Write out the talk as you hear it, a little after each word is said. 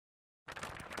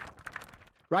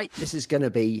Right, this is going to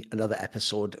be another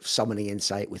episode of Summoning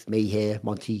Insight with me here,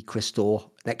 Monty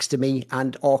Cristo next to me,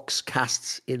 and Ox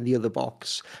Casts in the other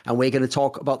box. And we're going to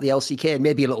talk about the LCK and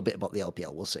maybe a little bit about the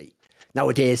LPL. We'll see.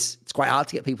 Nowadays, it's quite hard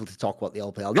to get people to talk about the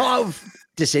LPL. Not out of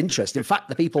disinterest. In fact,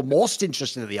 the people most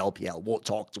interested in the LPL won't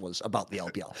talk to us about the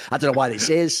LPL. I don't know why this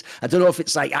is. I don't know if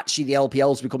it's like actually the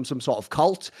LPL's become some sort of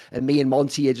cult and me and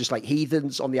Monty are just like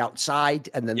heathens on the outside.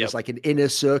 And then there's like an inner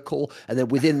circle. And then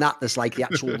within that, there's like the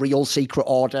actual real secret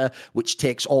order, which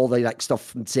takes all the like stuff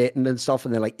from Satan and stuff.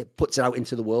 And then like it puts it out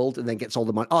into the world and then gets all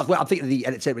the money. Oh, well, I'm thinking of the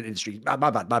entertainment industry. My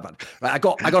bad. Right, I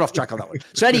got off track on that one.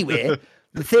 So anyway,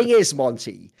 the thing is,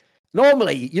 Monty,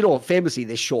 normally, you know, famously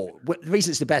this show, the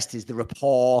reason it's the best is the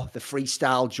rapport, the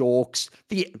freestyle jokes,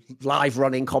 the live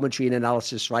running commentary and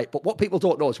analysis, right? But what people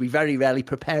don't know is we very rarely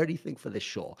prepare anything for this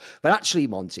show. But actually,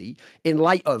 Monty, in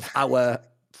light of our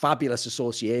fabulous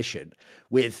association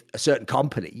with a certain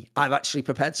company, I've actually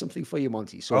prepared something for you,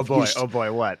 Monty. So oh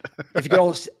boy, what? If you could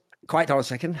all quiet down a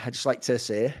second, I'd just like to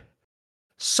say,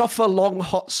 suffer long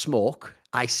hot smoke,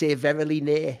 I say verily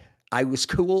nay. I was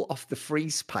cool off the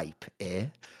freeze pipe, eh?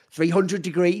 300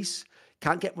 degrees,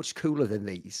 can't get much cooler than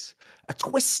these. A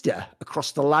twister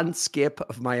across the landscape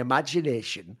of my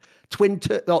imagination.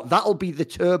 That'll be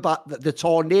the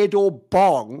tornado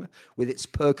bong with its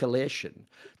percolation.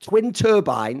 Twin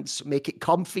turbines make it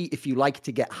comfy if you like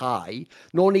to get high.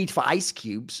 No need for ice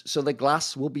cubes, so the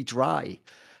glass will be dry.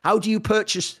 How do you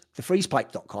purchase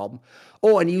thefreezepipe.com?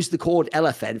 And use the code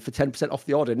LFN for 10% off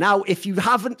the order. Now, if you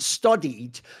haven't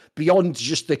studied beyond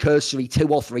just the cursory 2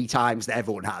 or 3 times that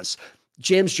everyone has,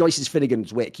 James Joyce's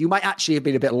Finnegan's Wake, you might actually have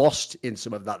been a bit lost in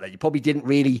some of that there. You probably didn't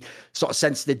really sort of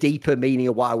sense the deeper meaning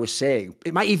of what I was saying.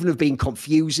 It might even have been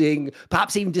confusing,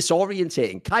 perhaps even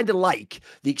disorientating, kind of like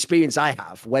the experience I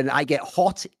have when I get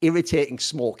hot, irritating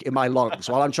smoke in my lungs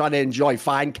while I'm trying to enjoy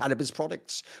fine cannabis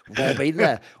products. We've all been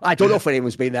there. I don't know if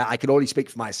anyone's been there. I can only speak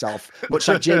for myself. Much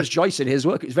like James Joyce in his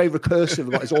work, it's very recursive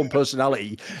about his own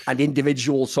personality and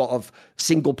individual sort of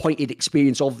single-pointed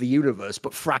experience of the universe,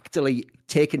 but fractally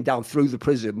taken down through the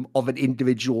prism of an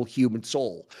individual human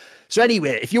soul. So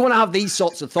anyway, if you want to have these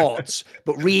sorts of thoughts,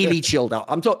 but really chilled out,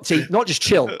 I'm talking, not just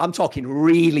chill, I'm talking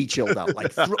really chilled out,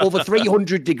 like over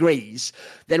 300 degrees,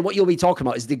 then what you'll be talking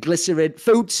about is the glycerin,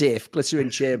 food safe glycerin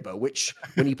chamber, which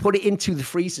when you put it into the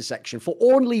freezer section for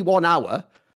only 1 hour,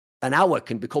 an hour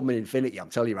can become an infinity,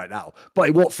 I'm telling you right now. But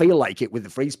it won't feel like it with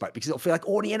the freeze pipe because it'll feel like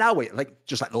only an hour, like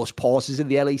just like those pauses in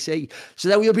the LEC. So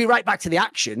then you'll be right back to the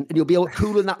action and you'll be able to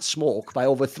cool in that smoke by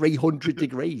over 300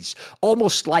 degrees.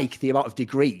 Almost like the amount of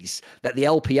degrees that the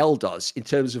LPL does in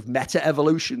terms of meta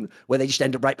evolution, where they just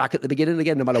end up right back at the beginning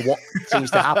again, no matter what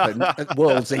seems to happen at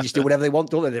Worlds. They just do whatever they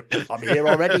want, don't they? I'm here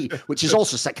already, which is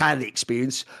also kind of the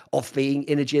experience of being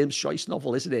in a James Joyce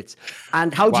novel, isn't it?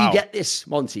 And how do you get this,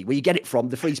 Monty? Well, you get it from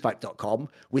the freezepipe.com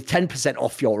with 10%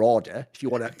 off your order if you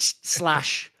want to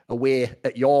slash away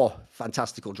at your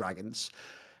fantastical dragons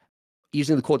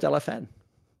using the code LFN.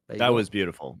 That was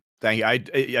beautiful. Thank you. I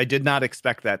did not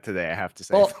expect that today, I have to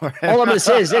say. All I'm going to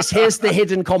say is this: here's the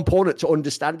hidden component to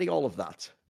understanding all of that.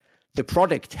 The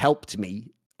product helped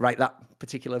me write that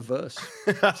particular verse.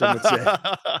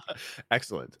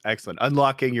 Excellent.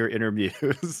 Unlocking your inner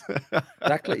muse.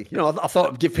 Exactly. You know, I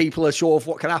thought I'd give people a show of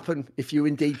what can happen if you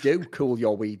indeed do cool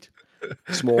your weed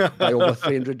smoke by over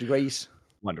 300 degrees.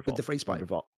 Wonderful. With the freeze pipe.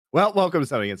 Wonderful. Well, welcome to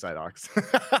Summoning Inside Ox.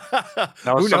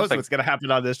 Who knows what's going to happen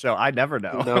on this show? I never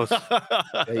know. Who knows?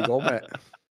 There you go, mate.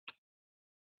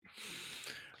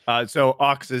 So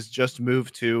Ox has just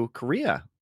moved to Korea.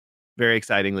 Very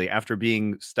excitingly, after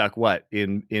being stuck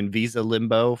in visa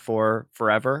limbo for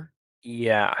forever.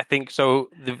 Yeah, I think so.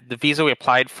 The visa we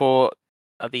applied for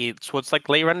towards like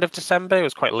later end of December. It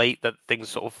was quite late that things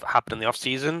sort of happened in the off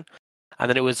season, and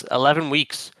then it was 11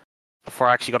 weeks before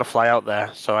I actually got to fly out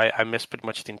there. So I missed pretty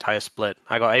much the entire split.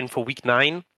 I got in for week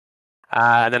 9,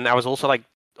 and then I was also like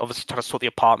obviously trying to sort the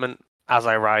apartment as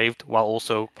I arrived while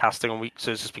also casting on week.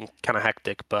 So it's just been kind of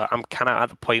hectic. But I'm kind of at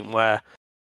the point where,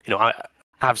 you know, I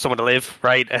have somewhere to live,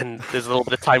 right? And there's a little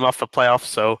bit of time off for playoffs,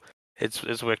 so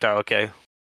it's worked out okay.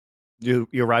 You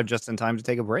arrived just in time to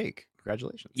take a break.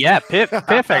 Congratulations. Yeah,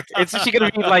 perfect. It's actually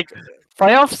going to be like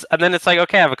playoffs, and then it's like,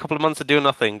 okay, I have a couple of months to do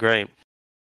nothing. Great.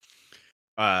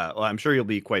 Well, I'm sure you'll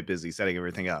be quite busy setting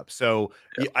everything up. So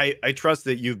I trust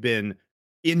that you've been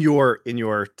in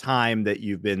your time that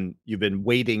you've been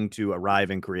waiting to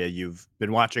arrive in Korea, you've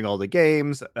been watching all the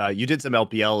games. You did some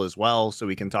LPL as well, so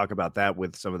we can talk about that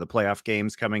with some of the playoff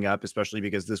games coming up, especially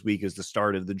because this week is the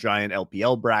start of the giant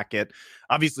LPL bracket.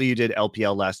 Obviously, you did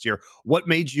LPL last year. What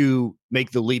made you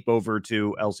make the leap over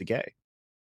to LCK?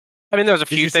 I mean, there was a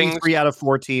Did few you see things. 3 out of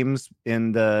 4 teams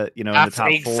in the in the That's top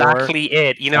 4? exactly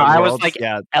it. You know, at I was Worlds? like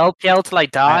Yeah, LPL till I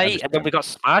die, and then understand. we got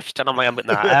smashed, and I'm like,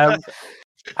 nah.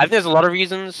 I think there's a lot of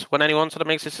reasons when anyone sort of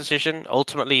makes this decision.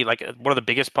 Ultimately, like one of the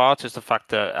biggest parts is the fact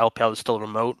that LPL is still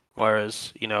remote,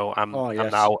 whereas I'm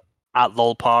now at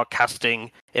LOL Park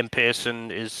casting in person.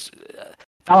 That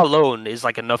alone is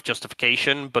like enough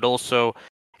justification, but also,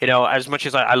 as much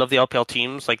as I love the LPL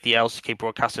teams, like the LCK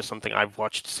broadcast is something I've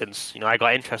watched since I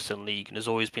got interested in League, and has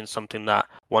always been something that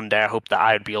one day I hope that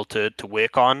I'd be able to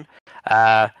work on.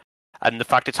 And the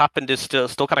fact it's happened is still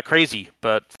kind of crazy.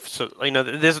 But so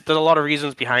there's a lot of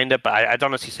reasons behind it. But I'd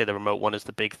honestly say the remote one is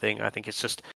the big thing. I think it's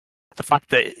just the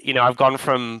fact that I've gone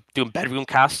from doing bedroom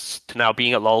casts to now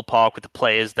being at LOL Park with the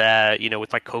players there.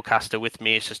 With my co-caster with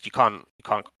me. It's just you can't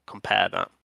compare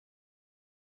that.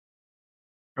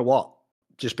 For what?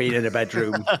 Just being in a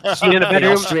bedroom, Being in a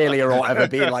bedroom, Australia or whatever,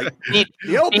 being like the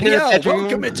LPL,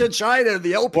 welcome to China,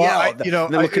 the LPL.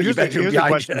 Well, here's a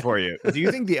question for you: do you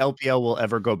think the LPL will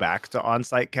ever go back to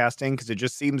on-site casting? Because it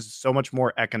just seems so much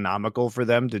more economical for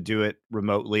them to do it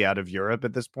remotely out of Europe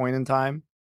at this point in time.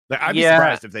 Like, I'd be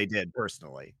surprised if they did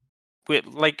personally.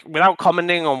 Without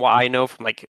commenting on what I know from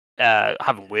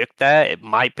having worked there, in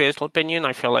my personal opinion,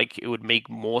 I feel like it would make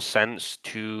more sense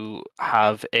to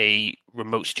have a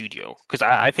remote studio, because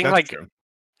I think That's true.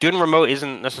 Doing remote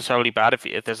isn't necessarily bad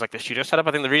if there's like the studio setup.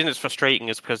 I think the reason it's frustrating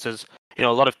is because there's a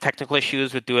lot of technical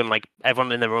issues with doing like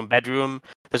everyone in their own bedroom.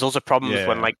 There's also problems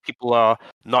when like people are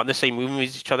not in the same room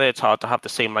as each other. It's hard to have the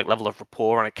same like level of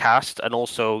rapport on a cast. And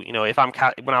also, if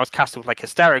when I was casting with like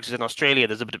Hysterics in Australia,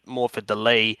 there's a bit more of a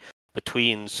delay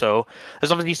between. So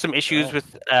there's obviously some issues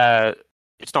with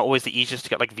it's not always the easiest to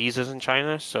get like visas in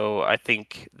China. So I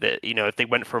think that if they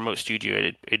went for a remote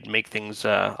studio, it'd make things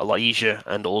a lot easier,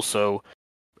 and also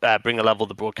bring the level of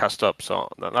the broadcast up. So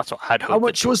that's what I'd hope. How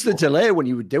much was the delay when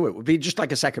you would do it? Would it be just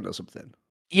like a second or something?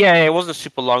 Yeah, it wasn't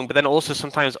super long, but then also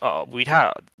sometimes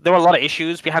there were a lot of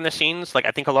issues behind the scenes. Like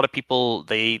I think a lot of people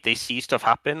they see stuff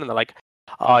happen and they're like,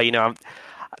 what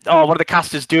are the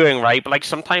casters doing, right? But like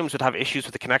sometimes we'd have issues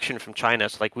with the connection from China.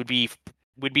 So like we'd be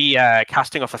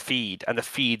casting off a feed, and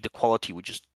the quality would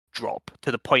just drop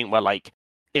to the point where like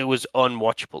it was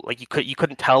unwatchable. Like you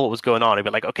couldn't tell what was going on. It'd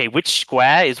be like, okay, which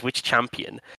square is which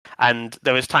champion? And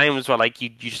there was times where like you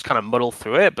just kind of muddle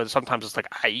through it, but sometimes it's like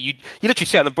you literally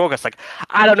see it on the broadcast like,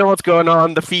 I don't know what's going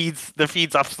on. The feed's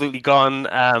absolutely gone.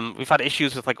 We've had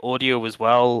issues with like audio as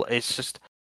well. It's just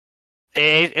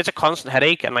it's a constant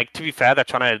headache. And like to be fair, they're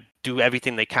trying to do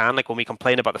everything they can. Like when we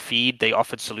complain about the feed, they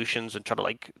offered solutions and try to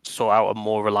like sort out a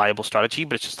more reliable strategy.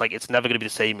 But it's just like it's never going to be the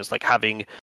same as like having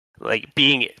like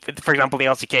being, for example, the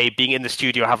LCK, being in the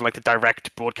studio, having like the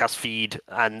direct broadcast feed,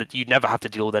 and you never have to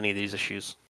deal with any of these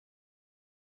issues.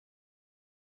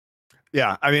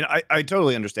 Yeah, I mean, I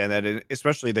totally understand that, and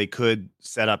especially they could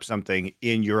set up something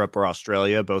in Europe or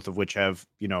Australia, both of which have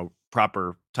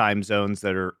proper time zones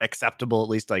that are acceptable. At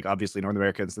least, like obviously North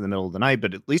Americans in the middle of the night,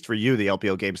 but at least for you, the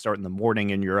LPL games start in the morning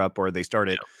in Europe, or they start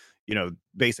at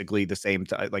basically the same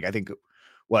time. Like I think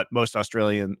what most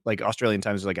Australian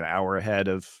times is like an hour ahead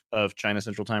of China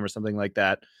Central Time or something like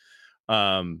that.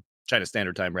 China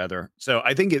Standard Time rather. So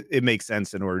I think it makes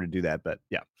sense in order to do that. But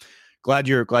yeah. Glad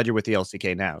you're with the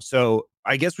LCK now. So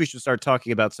I guess we should start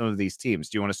talking about some of these teams.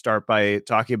 Do you want to start by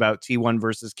talking about T1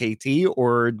 versus KT,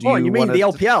 or do you mean the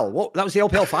LPL? What, that was the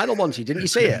LPL final, Monty. Didn't you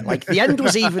see it? Like the end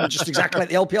was even just exactly like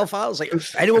the LPL finals. Like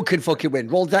anyone could fucking win.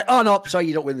 Roll that. Oh no, sorry,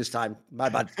 you don't win this time. My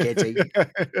bad, KT.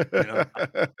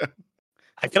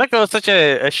 I feel like that was such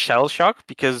a shell shock,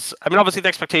 because I mean obviously the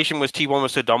expectation was T1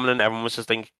 was so dominant, everyone was just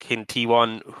thinking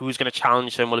T1, who's going to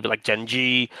challenge them? Will it be like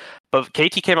GenG? But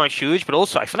KT came out huge, but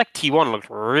also I feel like T1 looked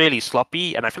really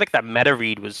sloppy, and I feel like that meta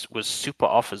read was super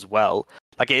off as well.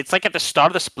 Like it's like at the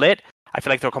start of the split, I feel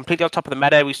like they were completely on top of the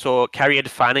meta. We saw KIA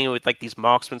defining it with like these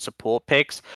marksman support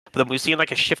picks, but then we've seen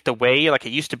like a shift away. Like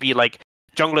it used to be like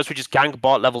junglers would just gank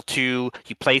bot level 2,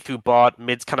 you play through bot,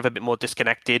 mid's kind of a bit more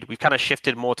disconnected. We've kind of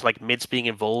shifted more to like mids being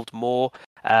involved more,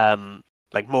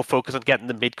 like more focus on getting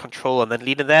the mid control and then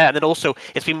leading there. And then also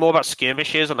it's been more about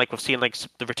skirmishes, and like we've seen like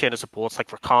the return of supports like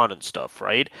Rakan and stuff,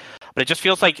 right? But it just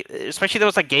feels like, especially there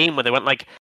was a game where they went like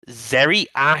Zeri,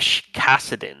 Ashe,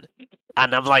 Kassadin.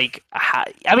 And I'm like,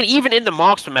 I mean, even in the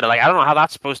marksman meta, like I don't know how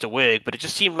that's supposed to work, but it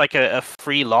just seemed like a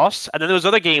free loss. And then there was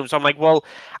other games, I'm like, well,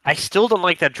 I still don't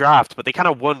like their draft, but they kind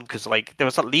of won because like there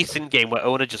was at least in game where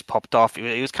Owner just popped off.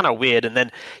 It was kind of weird. And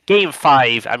then game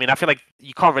 5, I mean, I feel like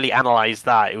you can't really analyze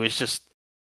that. It was just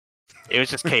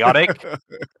chaotic.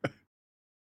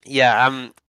 Yeah.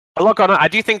 a lot going on. I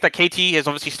do think that KT has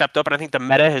obviously stepped up, and I think the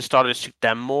meta has started to suit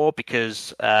them more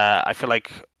because I feel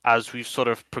like as we've sort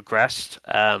of progressed,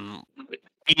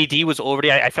 BDD was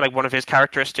already. I feel like one of his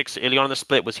characteristics early on in the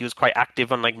split was he was quite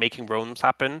active on like making roams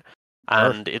happen,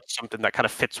 and it's something that kind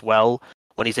of fits well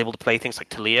when he's able to play things like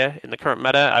Talia in the current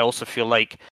meta. I also feel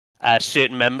like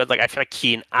certain members, like I feel like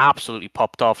Keen absolutely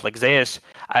popped off. Like Zeus,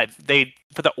 they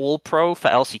for the All Pro for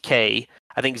LCK,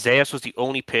 I think Zeus was the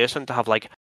only person to have like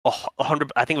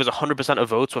 100. I think it was 100% of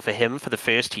votes were for him for the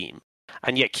first team.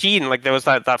 And yet Keen, like there was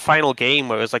that final game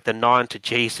where it was like the Narn to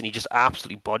Jace, and he just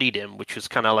absolutely bodied him, which was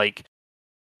kind of like,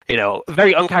 you know,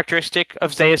 very uncharacteristic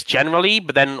of Zeus generally.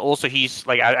 But then also he's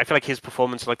like, I feel like his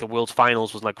performance in like the World's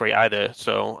Finals was not great either.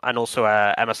 So, and also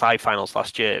MSI Finals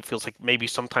last year, it feels like maybe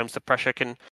sometimes the pressure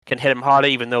can hit him harder,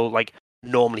 even though like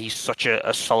normally he's such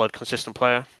a solid, consistent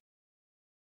player.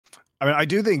 I mean, I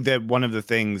do think that one of the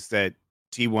things that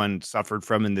T1 suffered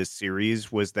from in this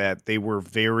series was that they were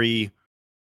very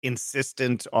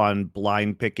insistent on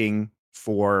blind picking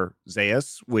for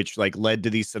Zeus, which like led to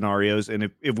these scenarios.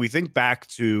 And if we think back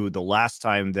to the last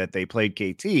time that they played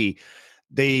KT,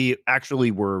 they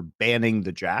actually were banning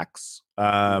the Jax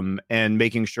and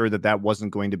making sure that that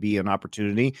wasn't going to be an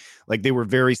opportunity. Like they were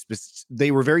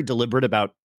very deliberate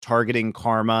about targeting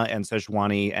Karma and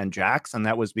Sejuani and Jax, and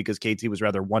that was because KT was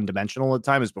rather one-dimensional at the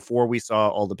time. As before we saw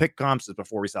all the pick comps, as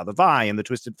before we saw the Vi and the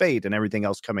Twisted Fate and everything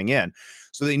else coming in.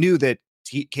 So they knew that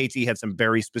KT had some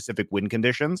very specific win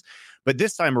conditions, but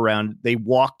this time around they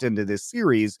walked into this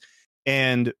series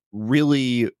and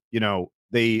really, you know,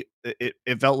 it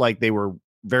felt like they were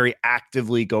very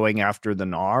actively going after the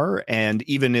Gnar, and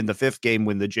even in the fifth game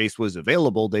when the Jace was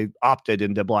available, they opted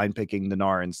into blind picking the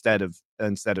Gnar instead of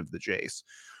the Jace.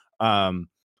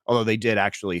 Although they did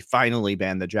actually finally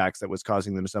ban the Jax that was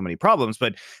causing them so many problems,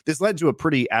 but this led to a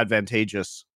pretty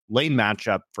advantageous lane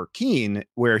matchup for Keen,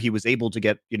 where he was able to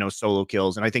get, you know, solo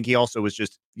kills. And I think he also was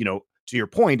just, you know, to your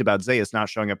point about Zeus not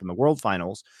showing up in the World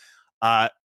Finals,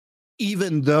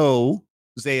 even though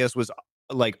Zeus was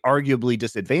like arguably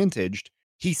disadvantaged,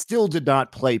 he still did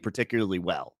not play particularly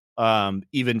well,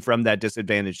 even from that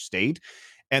disadvantaged state.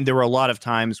 And there were a lot of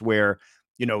times where,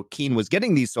 you know, Keen was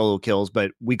getting these solo kills,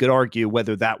 but we could argue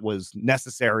whether that was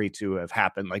necessary to have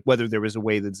happened, like whether there was a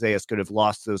way that Zeus could have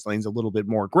lost those lanes a little bit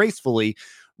more gracefully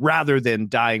rather than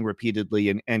dying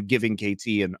repeatedly and giving KT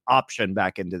an option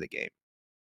back into the game.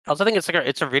 I also think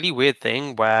it's a really weird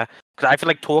thing where, because I feel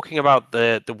like talking about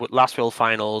the last World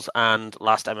Finals and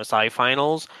last MSI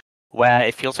Finals, where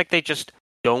it feels like they just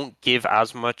don't give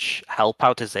as much help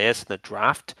out to Zeus in the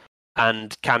draft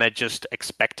and kind of just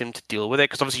expect him to deal with it.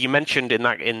 Because obviously you mentioned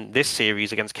in this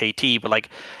series against KT, but like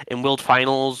in World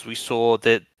Finals, we saw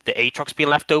that the Aatrox being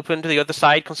left open to the other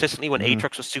side consistently when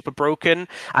Aatrox was super broken.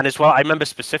 And as well, I remember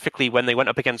specifically when they went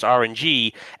up against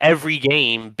RNG, every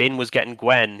game Bin was getting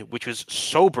Gwen, which was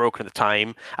so broken at the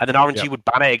time, and then RNG would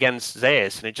ban it against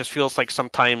Zeus. And it just feels like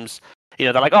sometimes, you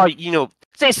know, they're like, oh, you know,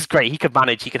 Zeus is great, he can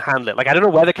manage, he can handle it. Like, I don't know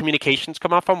where the communications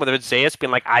come out from, whether it's Zeus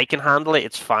being like, I can handle it,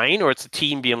 it's fine, or it's the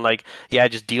team being like, yeah,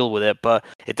 just deal with it. But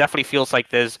it definitely feels like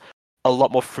there's a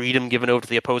lot more freedom given over to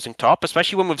the opposing top,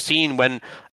 especially when we've seen when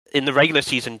in the regular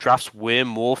season drafts were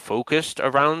more focused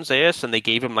around Zeus and they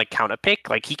gave him like counter pick.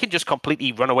 Like he can just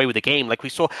completely run away with the game. Like we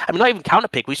saw, I mean, not even counter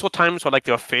pick. We saw times where like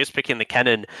they were first picking the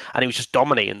Kennen and he was just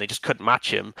dominating. They just couldn't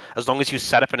match him as long as he was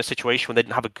set up in a situation where they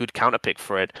didn't have a good counter pick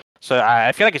for it. So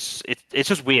I feel like it's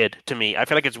just weird to me. I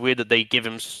feel like it's weird that they give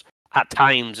him at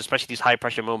times, especially these high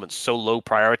pressure moments, so low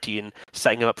priority in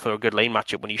setting him up for a good lane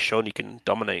matchup when he's shown he can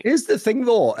dominate. Here's the thing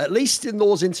though, at least in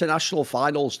those international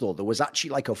finals though, there was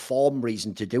actually like a form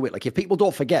reason to do it. Like if people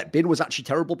don't forget, Bin was actually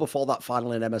terrible before that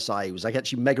final in MSI. He was like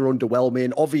actually mega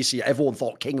underwhelming. Obviously everyone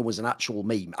thought King was an actual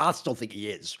meme. I still think he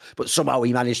is, but somehow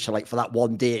he managed to like for that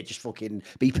one day just fucking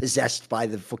be possessed by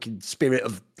the fucking spirit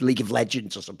of League of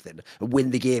Legends or something and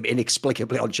win the game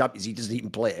inexplicably on champions he doesn't even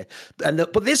play. And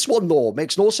but this one though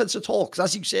makes no sense at all, because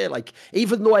as you say, like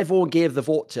even though everyone gave the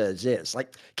vote to Zeus,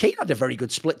 like Kane had a very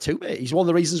good split too, mate. He's one of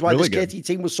the reasons why really this KT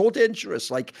team was so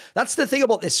dangerous. Like that's the thing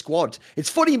about this squad. It's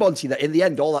funny, Monty, that in the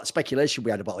end all that speculation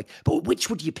we had about like, but which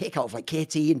would you pick out of like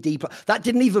KT and Dplus? That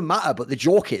didn't even matter. But the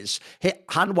joke is,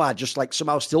 Hanwha just like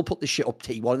somehow still put the shit up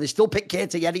T1 and they still picked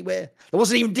KT anyway. There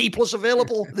wasn't even Dplus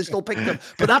available. They still picked them.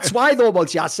 But that's why though,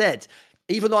 Monty, I said,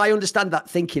 even though I understand that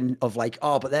thinking of like,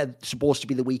 oh, but they're supposed to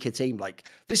be the weaker team. Like,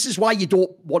 this is why you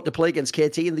don't want to play against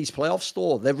KT in these playoffs,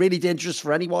 though. They're really dangerous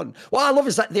for anyone. What I love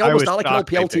is that they almost are like an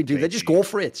LPL team, do. They just go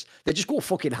for it. They just go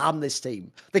fucking ham this team.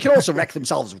 They can also wreck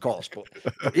themselves, of course, but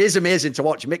it is amazing to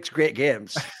watch. It makes great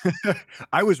games.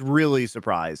 I was really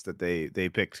surprised that they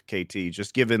picked KT,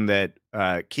 just given that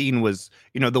Keen was,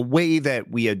 the way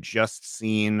that we had just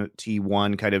seen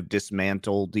T1 kind of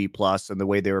dismantle Dplus and the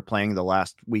way they were playing the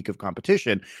last week of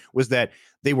competition was that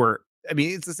they were,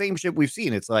 it's the same shit we've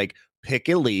seen. It's like pick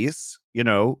Elise,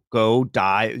 go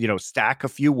dive, stack a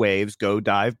few waves, go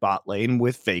dive bot lane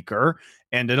with Faker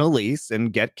and an Elise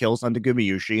and get kills onto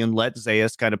Gumayusi and let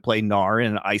Zeus kind of play Gnar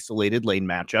in an isolated lane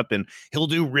matchup. And he'll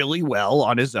do really well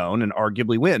on his own and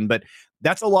arguably win. But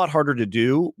that's a lot harder to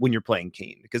do when you're playing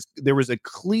Keen because there was a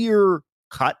clear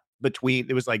cut between,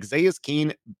 it was like Zeus,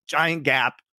 Keen, giant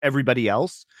gap, everybody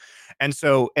else. And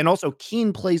also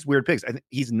Keen plays weird picks. I think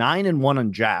he's 9-1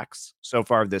 on Jax so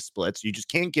far of this split. So you just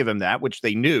can't give him that, which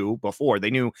they knew before. They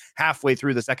knew halfway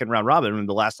through the second round robin when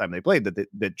the last time they played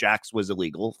that Jax was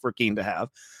illegal for Keen to have.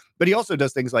 But he also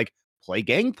does things like play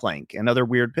Gangplank and other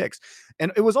weird picks.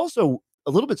 And it was also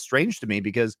a little bit strange to me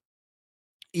because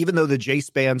even though the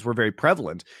Jace bans were very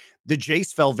prevalent, the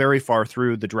Jace fell very far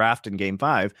through the draft in Game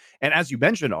 5. And as you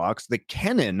mentioned, Ox, the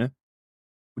Kennen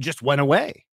just went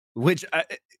away, which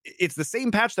it's the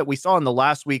same patch that we saw in the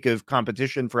last week of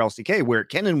competition for LCK, where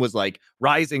Kennen was like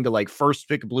rising to like first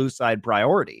pick blue side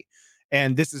priority.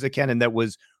 And this is a Kennen that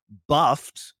was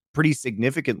buffed pretty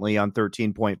significantly on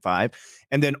 13.5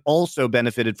 and then also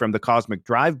benefited from the Cosmic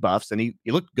Drive buffs. And he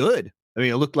looked good.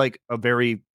 It looked like a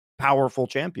very powerful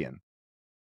champion.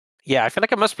 Yeah, I feel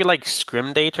like it must be like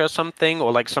scrim data or something,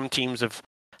 or like some teams have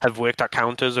worked out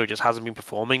counters or it just hasn't been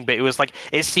performing. But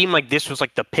it seemed like this was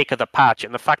like the pick of the patch,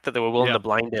 and the fact that they were willing to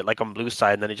blind it like on blue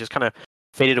side, and then it just kind of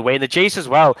faded away. And the Jace as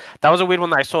well, that was a weird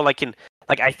one that I saw like in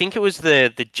I think it was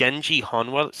the GenG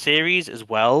Hanwha series as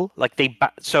well. Like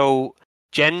so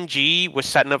GenG was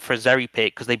setting up for a Zeri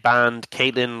pick because they banned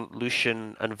Caitlyn,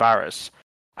 Lucian, and Varus.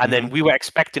 And then we were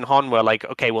expecting Hanwha, like,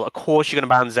 okay, well, of course you're going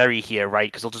to ban Zeri here, right?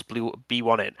 Because they'll just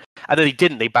B1 it. And then they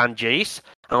didn't. They banned Jace.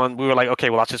 And we were like, okay,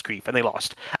 well, that's just grief. And they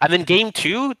lost. And then Game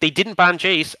 2, they didn't ban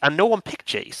Jace, and no one picked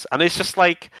Jace. And it's just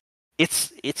like,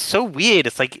 it's so weird.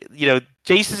 It's like,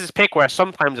 Jace is his pick where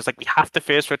sometimes it's like, we have to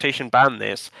first rotation ban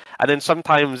this. And then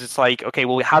sometimes it's like, okay,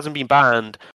 well, it hasn't been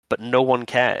banned, but no one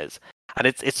cares. And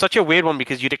it's such a weird one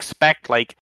because you'd expect,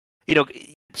 like,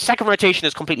 second rotation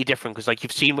is completely different because, like,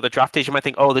 you've seen what the draft is. You might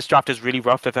think, oh, this draft is really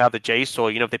rough if they have the Jace,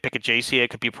 or, if they pick a Jace here, it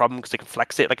could be a problem because they can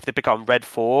flex it. Like, if they pick it on red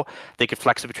 4, they could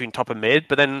flex it between top and mid,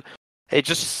 but then it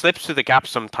just slips through the gaps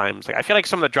sometimes. Like, I feel like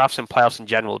some of the drafts in playoffs in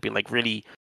general have been, like, really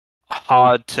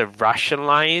hard to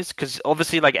rationalize because,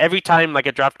 obviously, like, every time, like,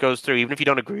 a draft goes through, even if you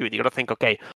don't agree with it, you got to think,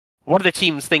 okay, what are the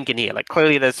teams thinking here? Like,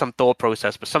 clearly there's some thought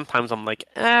process, but sometimes I'm like,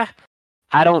 I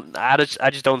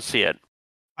just don't see it.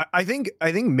 I think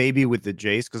maybe with the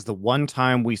Jace, because the one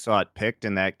time we saw it picked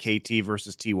in that KT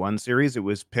versus T1 series, it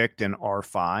was picked in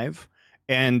R5.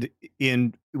 And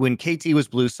when KT was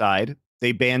blue side,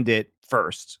 they banned it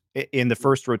first in the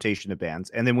first rotation of bans.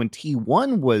 And then when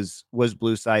T1 was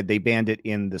blue side, they banned it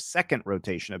in the second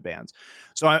rotation of bans.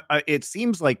 So it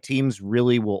seems like teams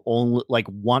really will only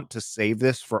want to save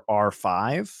this for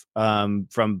R5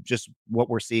 from just what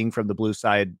we're seeing from the blue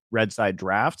side, red side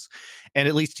drafts. And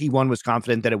at least T1 was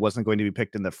confident that it wasn't going to be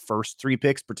picked in the first 3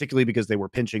 picks, particularly because they were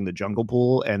pinching the jungle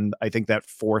pool. And I think that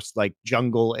forced like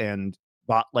jungle and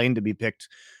bot lane to be picked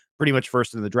pretty much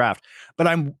first in the draft. But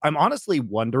I'm honestly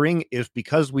wondering if,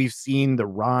 because we've seen the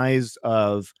rise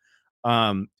of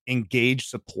engaged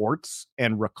supports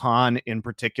and Rakan in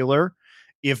particular,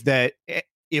 if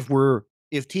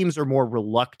teams are more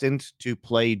reluctant to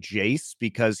play Jace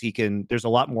because there's a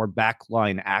lot more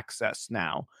backline access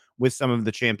now with some of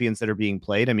the champions that are being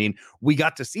played. I mean, we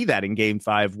got to see that in Game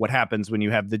 5, what happens when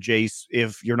you have the Jace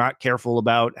if you're not careful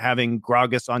about having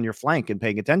Gragas on your flank and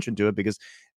paying attention to it, because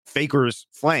Faker's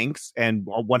flanks and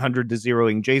 100 to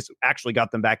 0ing Jace actually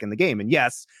got them back in the game. And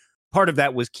yes, part of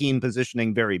that was Keen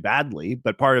positioning very badly,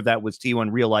 but part of that was T1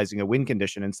 realizing a win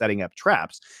condition and setting up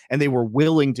traps. And they were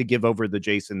willing to give over the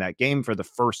Jace in that game for the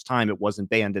first time. It wasn't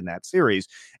banned in that series,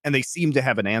 and they seem to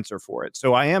have an answer for it.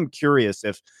 So I am curious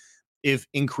if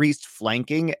increased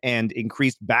flanking and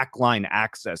increased backline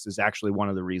access is actually one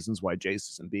of the reasons why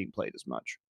Jace isn't being played as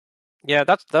much. Yeah,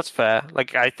 that's fair.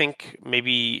 Like, I think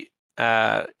maybe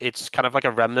it's kind of like a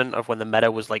remnant of when the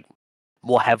meta was like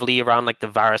more heavily around like the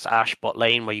Varus Ashe bot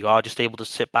lane, where you are just able to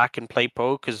sit back and play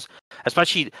pro. Because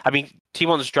especially, I mean,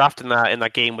 T1's draft in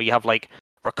that game where you have like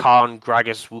Rakan,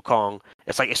 Gragas, Wukong.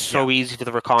 It's like it's so easy for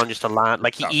the Rakan just to land.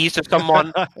 Like, he eased to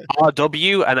someone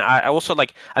RW, and I also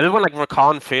like, I remember when like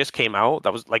Rakan first came out.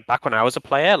 That was like back when I was a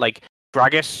player. Like,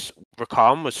 Gragas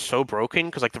Rakan was so broken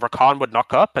because like the Rakan would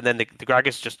knock up and then the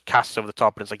Gragas just casts over the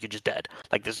top and it's like you're just dead.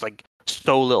 Like, there's like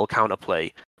so little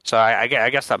counterplay. So I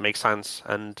guess that makes sense,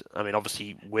 and I mean,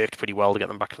 obviously worked pretty well to get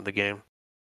them back into the game.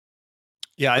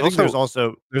 Yeah, I think there's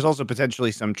also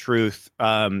potentially some truth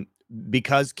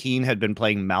because Keen had been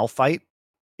playing Malphite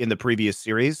in the previous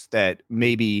series that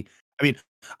maybe, I mean,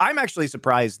 I'm actually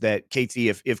surprised that KT,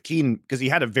 if Keen, because he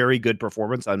had a very good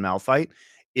performance on Malphite,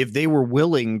 if they were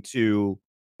willing to,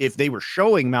 if they were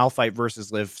showing Malphite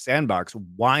versus Live Sandbox,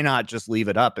 why not just leave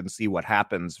it up and see what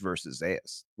happens versus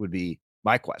Zeus would be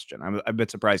my question. I'm a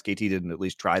bit surprised KT didn't at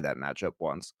least try that matchup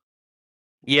once.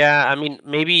 Yeah, I mean,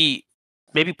 maybe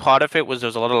part of it was there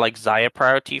was a lot of like Xayah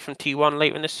priority from T1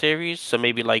 later in the series, so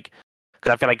maybe like,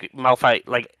 because I feel like Malphite,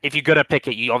 like if you're gonna pick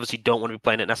it, you obviously don't want to be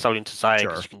playing it necessarily into Xayah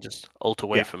because you can just ult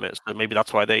away from it. So maybe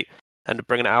that's why they end up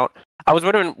bringing it out. I was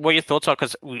wondering what your thoughts are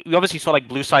because we obviously saw like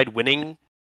Blue Side winning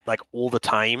like all the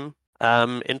time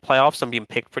in playoffs and being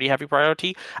picked pretty heavy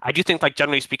priority. I do think like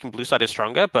generally speaking, Blue Side is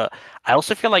stronger, but I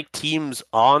also feel like teams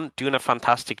aren't doing a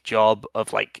fantastic job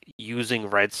of like using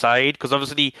Red Side because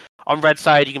obviously on Red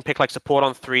Side you can pick like support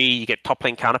on 3, you get top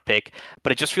lane counter pick,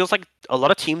 but it just feels like a lot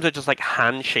of teams are just like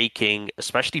handshaking,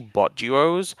 especially bot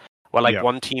duos, where like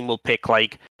one team will pick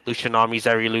like Lucianami,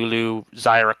 Zeri Lulu,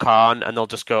 Zyra Khan, and they'll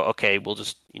just go, okay, we'll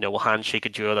just, we'll handshake a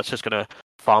duo that's just going to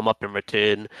farm up in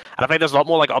return. And I think there's a lot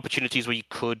more like opportunities where you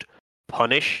could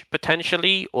punish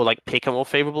potentially or like pick a more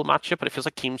favorable matchup, but it feels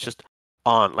like teams just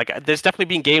aren't. Like there's definitely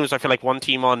been games where I feel like one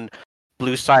team on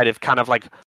Blue Side have kind of like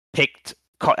picked,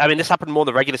 I mean, this happened more in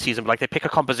the regular season, but like they pick a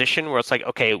composition where it's like,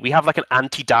 okay, we have like an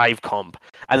anti-dive comp,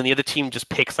 and then the other team just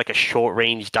picks like a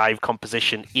short-range dive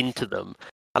composition into them.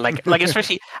 And like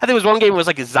especially, I think there was one game where it was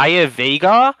like Xayah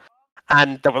Veigar,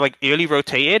 and they were like early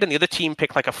rotated, and the other team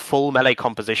picked like a full melee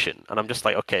composition. And I'm just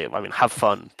like, okay, I mean, have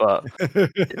fun, but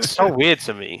it's so weird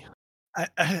to me.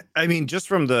 I mean, just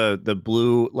from the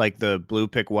blue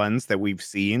pick ones that we've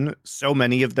seen, so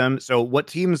many of them. So what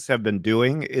teams have been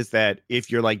doing is that if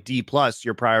you're like Dplus,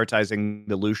 you're prioritizing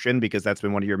the Lucian because that's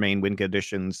been one of your main win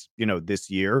conditions, this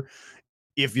year.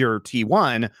 If you're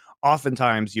T1,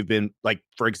 oftentimes you've been like,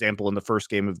 for example, in the first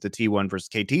game of the T1 versus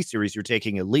KT series, you're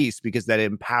taking Elise because that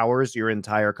empowers your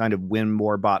entire kind of win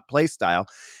more bot play style.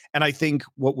 And I think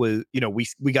what was,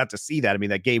 we got to see that. I mean,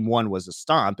 that game 1 was a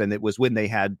stomp, and it was when they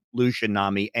had Lucian,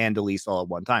 Nami, and Elise all at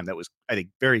one time. That was, I think,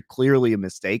 very clearly a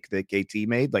mistake that KT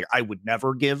made. Like, I would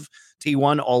never give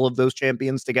T1 all of those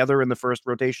champions together in the first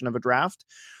rotation of a draft.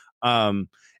 And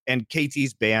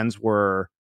KT's bans were,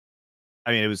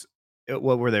 I mean,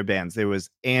 what were their bans? There was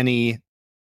Annie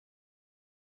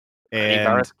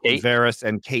and Varus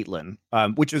and Caitlyn,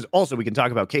 which is also, we can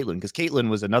talk about Caitlyn because Caitlyn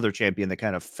was another champion that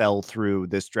kind of fell through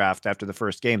this draft after the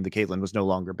first game. The Caitlyn was no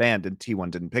longer banned and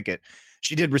T1 didn't pick it.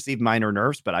 She did receive minor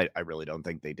nerfs, but I really don't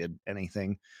think they did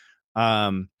anything.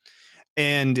 I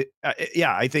think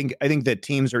that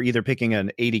teams are either picking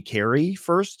an AD carry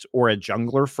first or a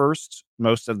jungler first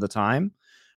most of the time.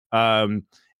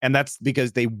 And that's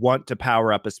because they want to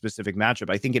power up a specific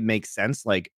matchup. I think it makes sense.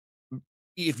 Like,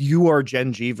 if you are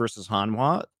GenG versus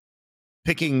Hanwha,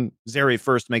 picking Zeri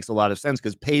first makes a lot of sense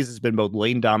because Peyz has been both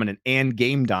lane dominant and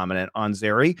game dominant on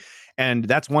Zeri. And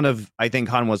that's one of, I think,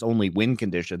 Hanwha's only win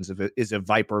conditions if a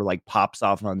Viper like pops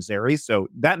off on Zeri. So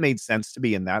that made sense to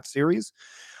be in that series.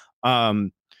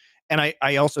 And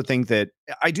I also think that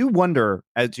I do wonder,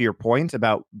 as to your point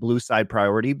about blue side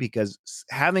priority, because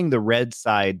having the red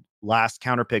side last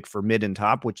counterpick for mid and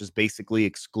top, which is basically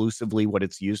exclusively what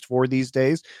it's used for these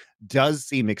days, does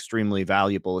seem extremely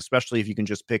valuable, especially if you can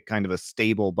just pick kind of a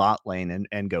stable bot lane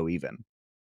and go even.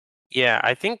 Yeah,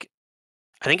 I think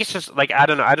it's just like, I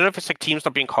don't know if it's like teams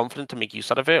not being confident to make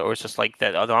use out of it, or it's just like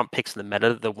that there aren't picks in the meta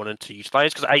that they wanted to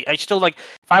utilize. Because I still, like,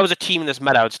 if I was a team in this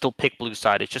meta, I would still pick blue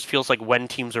side. It just feels like when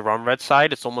teams are on red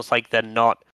side, it's almost like they're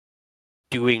not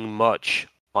doing much.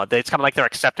 It's kind of like they're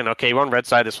accepting, okay, we're on red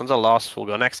side, this one's a loss, we'll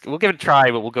go next, we'll give it a try,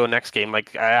 but we'll go next game.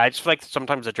 Like, I just feel like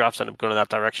sometimes the drafts end up going in that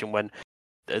direction when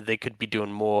they could be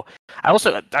doing more. I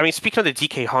mean, speaking of the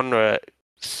DK Honra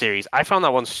series, I found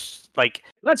that one like,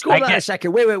 let's go that a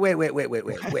second. Wait.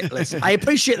 Listen, I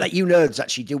appreciate that you nerds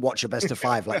actually do watch a best of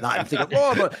 5 like that and think,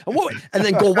 and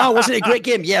then go, wow, wasn't it a great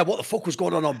game? Yeah, what the fuck was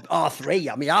going on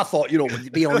R3? I mean, I thought,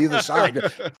 would be on the other side.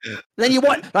 Then you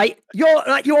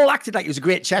all acted like it was a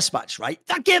great chess match, right?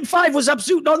 That game 5 was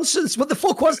absolute nonsense. What the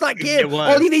fuck was that game?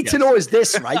 All you need to know is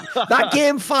this, right? That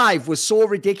game 5 was so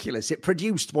ridiculous. It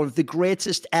produced one of the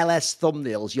greatest LS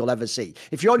thumbnails you'll ever see.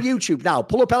 If you're on YouTube now,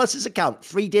 pull up LS's account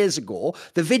 3 days ago.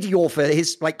 The video though for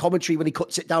his like commentary when he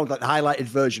cuts it down, like the highlighted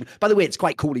version. By the way, it's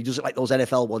quite cool. He does it like those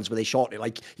NFL ones where they shorten it.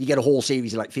 Like you get a whole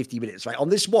series in like 50 minutes, right? On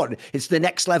this one, it's the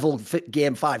next level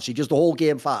game 5. So he does the whole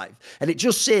game 5. And it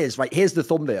just says, right, here's the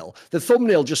thumbnail. The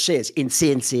thumbnail just says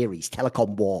insane series, telecom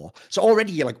war. So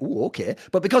already you're like, oh, okay.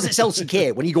 But because it's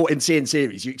LCK, when you go insane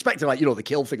series, you expect to like, the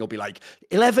kill thing will be like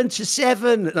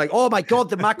 11-7. Like, oh my God,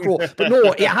 the macro. But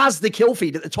no, it has the kill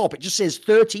feed at the top. It just says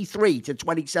 33 to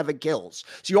 27 kills.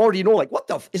 So you already know, like, what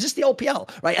the is this the LPL?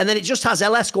 Right. And then it just has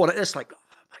LS going at this, like, oh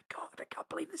my God, I can't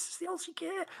believe this is the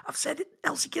LCK. I've said it.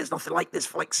 LCK is nothing like this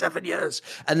for like 7 years.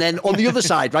 And then on the other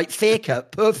side, right, Faker,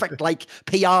 perfect like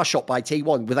PR shot by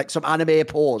T1 with like some anime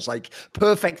pose, like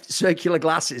perfect circular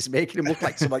glasses, making him look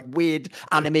like some like weird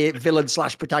anime villain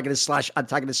 / protagonist /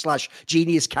 antagonist /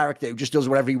 genius character who just does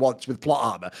whatever he wants with plot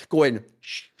armor, going,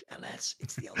 shh. LS,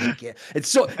 it's the LCK. It's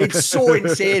so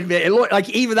insane, mate. It looked like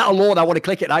even that alone, I want to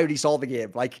click it. And I already saw the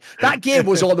game. Like that game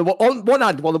was on one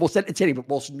hand one of the most entertaining but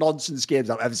most nonsense games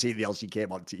I've ever seen in the LCK,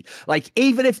 Monty. Like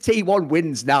even if T1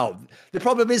 wins now, the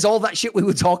problem is all that shit we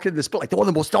were talking in the split. Like they're one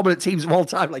of the most dominant teams of all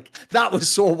time. Like that was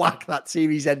so whack, that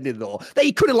series ending though.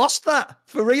 They could have lost that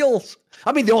for reals.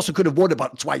 I mean, they also could have won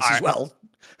about twice as well.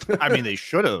 I mean, they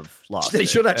should have lost. They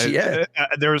should actually, yeah.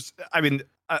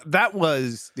 That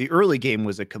was the early game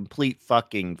was a complete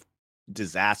fucking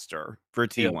disaster for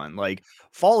T1. Yeah. Like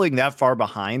falling that far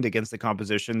behind against the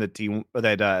composition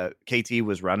that KT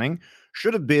was running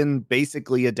should have been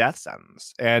basically a death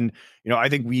sentence. And I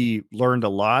think we learned a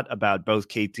lot about both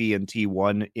KT and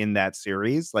T1 in that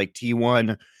series. Like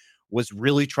T1 was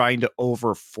really trying to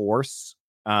overforce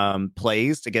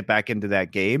plays to get back into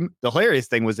that game. The hilarious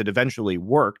thing was it eventually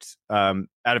worked out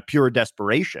of pure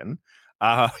desperation.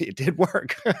 It did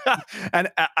work. And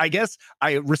I guess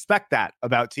I respect that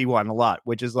about T1 a lot,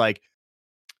 which is like,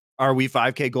 are we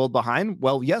 5K gold behind?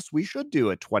 Well, yes, we should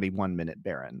do a 21-minute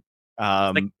Baron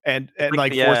and force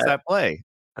that play.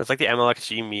 It's like the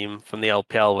MLXG meme from the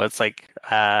LPL where it's like,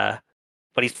 when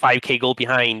he's 5K gold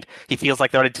behind, he feels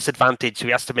like they're at a disadvantage, so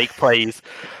he has to make plays.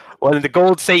 When the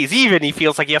gold stays even, he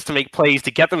feels like he has to make plays to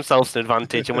get themselves an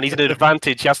advantage. And when he's at an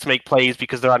advantage, he has to make plays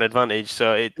because they're at an advantage.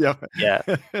 So yeah.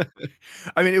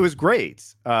 I mean, it was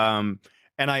great. And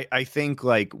I think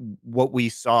like what we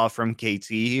saw from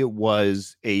KT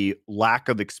was a lack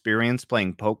of experience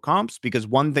playing poke comps, because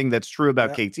one thing that's true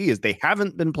about KT is they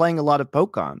haven't been playing a lot of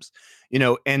poke comps,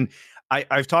 and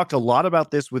I've talked a lot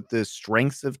about this with the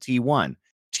strengths of T1.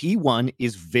 T1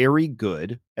 is very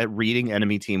good at reading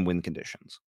enemy team win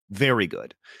conditions. Very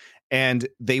good. And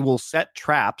they will set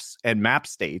traps and map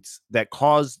states that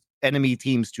cause enemy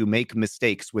teams to make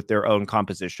mistakes with their own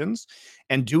compositions.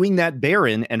 And doing that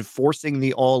Baron and forcing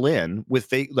the all-in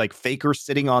with Faker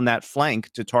sitting on that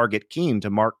flank to target Keen, to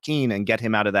mark Keen and get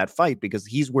him out of that fight, because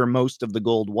he's where most of the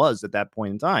gold was at that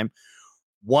point in time,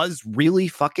 was really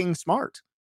fucking smart.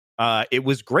 It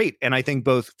was great. And I think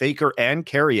both Faker and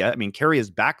KIA,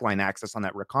 KIA's backline access on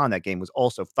that Rakan that game was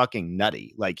also fucking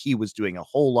nutty. Like he was doing a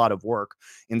whole lot of work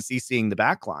in CCing the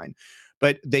backline.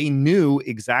 But they knew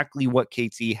exactly what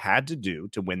KT had to do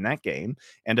to win that game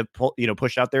and to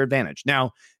push out their advantage.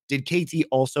 Now, did KT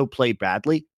also play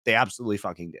badly? They absolutely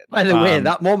fucking did. By the way,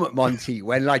 that moment, Monty,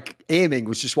 when like aiming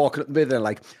was just walking up the middle and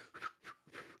like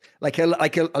a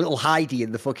little Heidi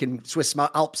in the fucking Swiss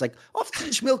Alps, like, off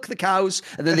to milk the cows.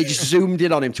 And then they just zoomed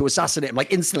in on him to assassinate him,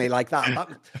 like instantly like that.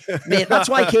 Mate, that's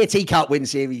why KT can't win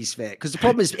series, mate. Because the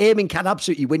problem is aiming can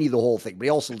absolutely win you the whole thing, but he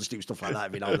also just do stuff like that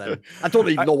every now and then. I don't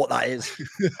even know what that is.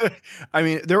 I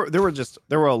mean, there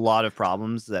were a lot of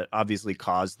problems that obviously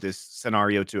caused this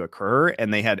scenario to occur,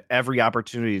 and they had every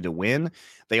opportunity to win.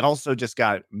 They also just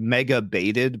got mega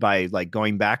baited by like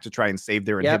going back to try and save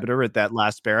their inhibitor at that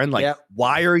last Baron. Like,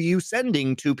 why are you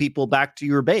sending 2 people back to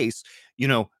your base?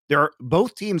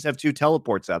 Both teams have 2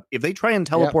 teleports up. If they try and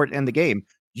teleport and end the game,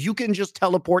 you can just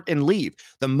teleport and leave.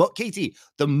 KT,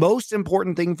 the most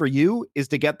important thing for you is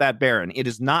to get that Baron. It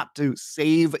is not to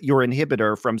save your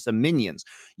inhibitor from some minions.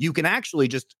 You can actually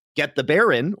just get the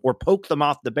Baron or poke them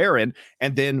off the Baron,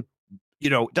 and then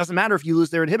it doesn't matter if you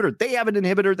lose their inhibitor. They have an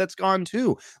inhibitor that's gone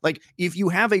too. Like if you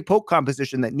have a poke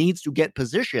composition that needs to get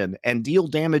position and deal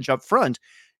damage up front,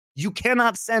 you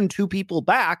cannot send 2 people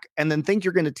back and then think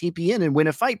you're going to TP in and win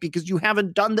a fight because you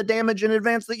haven't done the damage in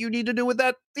advance that you need to do with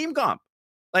that team comp.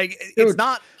 Like, Dude, it's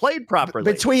not played properly.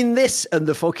 Between this and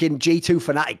the fucking G2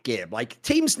 Fnatic game, like,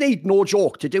 teams need, no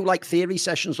joke, to do like theory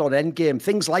sessions on endgame,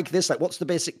 things like this. Like, what's the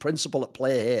basic principle at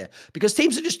play here? Because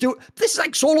teams are just this is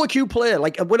like solo queue play.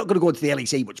 Like, and we're not going to go into the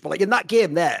LEC much, but like in that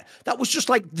game there, that was just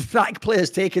like the Fnatic players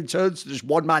taking turns to just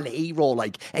one man hero,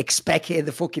 like expecting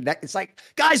the fucking neck. It's like,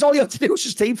 guys, all you have to do is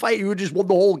just team fight. You just won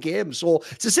the whole game. So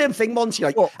it's the same thing, Monty.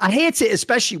 Like, I hate it,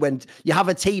 especially when you have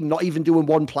a team not even doing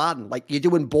one plan. Like, you're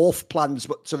doing both plans,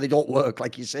 but so they don't work,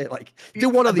 like you say. Like, do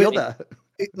one or the other.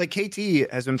 Like,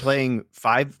 KT has been playing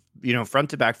 5, front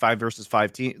to back 5 versus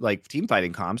 5 team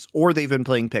fighting comps, or they've been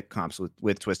playing pick comps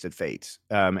with Twisted Fate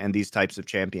and these types of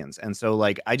champions. And so,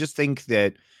 like, I just think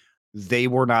that they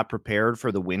were not prepared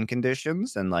for the win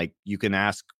conditions. And like, you can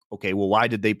ask, okay, well, why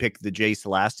did they pick the Jace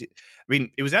last? I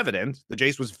mean, it was evident the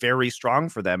Jace was very strong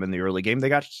for them in the early game. They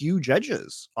got huge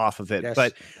edges off of it. Yes.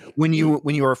 But when you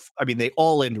are, I mean, they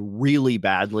all end really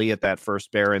badly at that first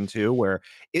Baron too, where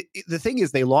the thing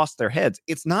is, they lost their heads.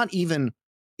 It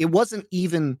wasn't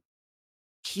even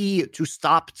key to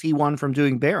stop T1 from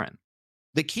doing Baron.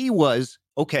 The key was,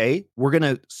 okay, we're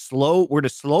gonna slow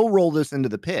roll this into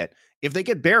the pit. If they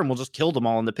get Baron, we'll just kill them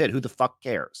all in the pit. Who the fuck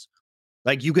cares?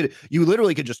 Like, you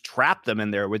literally could just trap them in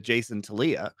there with Jason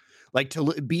Talia. Like,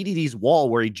 BDD's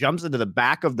wall where he jumps into the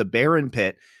back of the Baron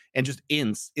pit and just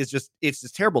it's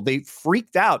just terrible. They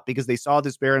freaked out because they saw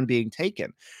this Baron being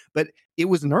taken, but it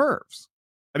was nerves.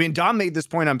 I mean, Dom made this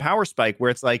point on Power Spike where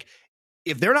it's like,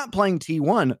 if they're not playing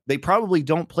T1, they probably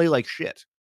don't play like shit.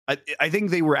 I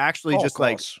think they were actually just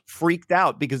like freaked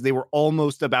out because they were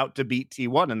almost about to beat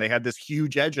T1 and they had this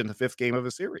huge edge in the 5th game of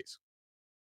a series.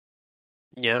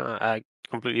 Yeah, I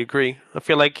completely agree. I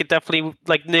feel like it definitely,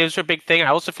 like, nerves are a big thing. I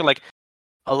also feel like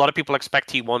a lot of people expect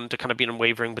T1 to kind of be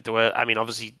unwavering, but there were, I mean,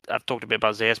 obviously, I've talked a bit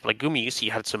about Zeus, but like Gumayusi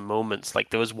had some moments. Like,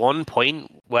 there was one point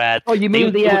where... Oh, you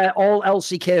mean the all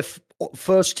LCK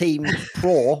first team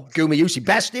pro Gumayusi,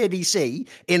 best ADC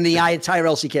in the entire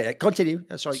LCK. Continue.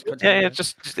 Sorry. Continue. Yeah,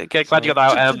 just glad you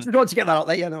got that out. Just to get that out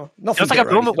there, no. Nothing. It was like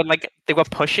a moment when, like, they were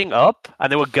pushing up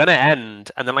and they were gonna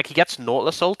end, and then, like, he gets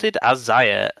Nautilus ulted as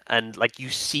Xayah, and, like, you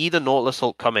see the Nautilus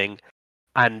ult coming,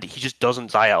 and he just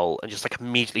doesn't Xayah ult and just, like,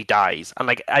 immediately dies. And,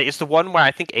 like, it's the one where I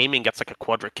think Aiming gets, like, a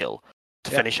quadra kill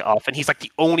to finish it off, and he's like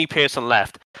the only person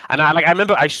left. And I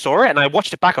remember I saw it and I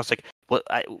watched it back. I was like, well,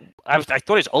 I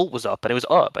thought his ult was up, and it was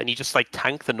up, and he just like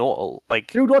tanked the Nautil.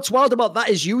 Like, dude, what's wild about that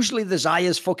is usually the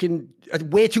Xayah's fucking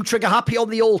way too trigger happy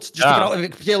on the ult, just to get out of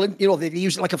it, killing. They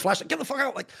use it like a flash. Get the fuck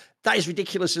out! Like, that is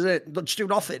ridiculous, isn't it? Just do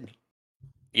nothing.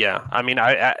 Yeah, I mean,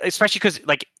 I especially because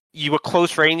like, you were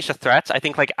close range to threats. I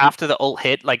think like after the ult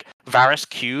hit, like Varus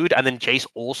queued, and then Jace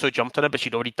also jumped on it, but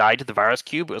she'd already died to the Varus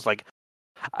cube. It was like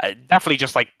definitely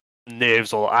just like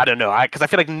nerves, or I don't know, because I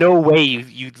feel like no way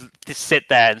you just sit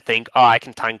there and think, oh, I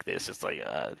can tank this. It's like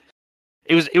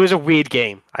it was a weird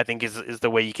game, I think is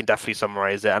the way you can definitely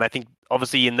summarize it. And I think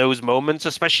obviously in those moments,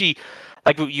 especially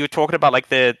like you were talking about, like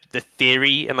the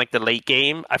theory and like the late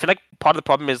game, I feel like part of the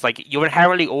problem is like you're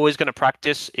inherently always going to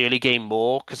practice early game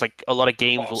more, because like a lot of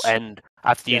games will end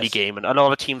after the early game, and a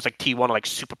lot of teams like T1 are like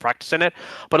super practicing it.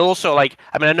 But also, like,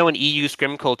 I mean, I know in EU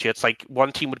scrim culture, it's like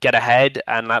one team would get ahead,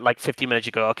 and at like 15 minutes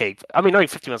you go, okay, I mean, not even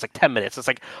 15 minutes, like 10 minutes. It's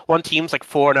like one team's like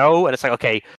 4-0, and it's like,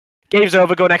 okay, game's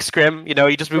over, go next scrim, you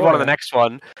just move on to the next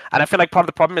one. And I feel like part of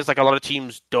the problem is like a lot of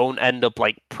teams don't end up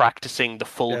like practicing the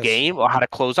full game or how to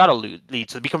close out a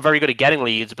lead. So they become very good at getting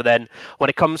leads, but then when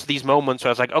it comes to these moments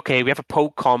where it's like, okay, we have a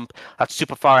poke comp that's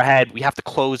super far ahead, we have to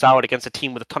close out against a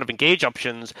team with a ton of engage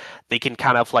options, they can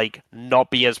kind of like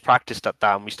not be as practiced at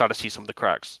that, and we start to see some of the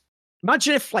cracks.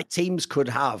 Imagine if like teams could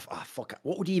have,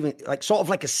 what would you even, like sort of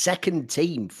like a second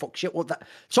team, what that,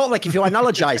 sort of like if you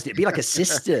analogized it, it'd be like a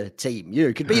sister team,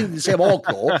 it could be in the same org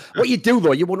core. What you do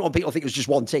though, you wouldn't want people to think it was just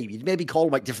one team. You'd maybe call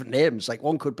them like different names. Like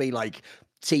one could be like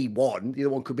T1, the other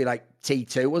one could be like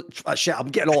T2. Shit, I'm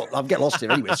getting lost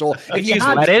here anyway. So if you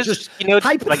had just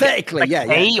hypothetically, like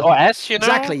A or S,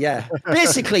 exactly, yeah.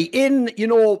 Basically, in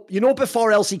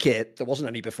before LCK, there wasn't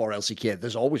any before LCK.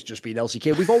 There's always just been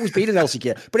LCK. We've always been in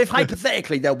LCK. But if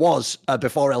hypothetically there was a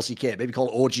before LCK, maybe call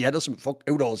it OGN or something. Fuck,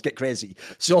 who knows? Get crazy.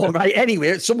 So right,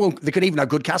 anyway, they could even have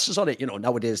good casters on it.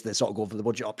 Nowadays they sort of go for the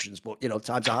budget options, but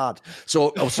times are hard.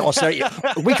 So austerity,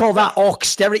 we call that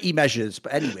austerity measures.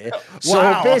 But anyway,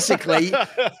 so basically,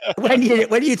 when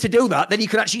you to do that, then you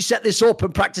could actually set this up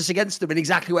and practice against them in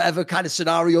exactly whatever kind of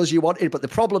scenarios you wanted. But the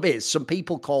problem is, some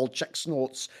people called Checks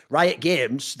Notes Riot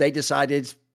Games, they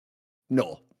decided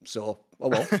no. So, oh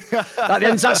well, that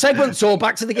ends that segment. So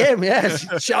back to the game. Yes,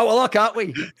 shout a lot, can't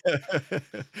we?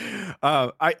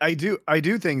 I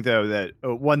do think though that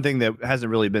one thing that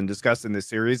hasn't really been discussed in this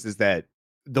series is that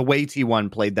the way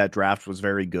T1 played that draft was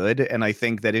very good. And I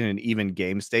think that in an even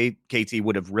game state, KT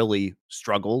would have really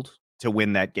struggled to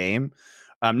win that game.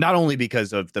 Not only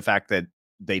because of the fact that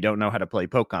they don't know how to play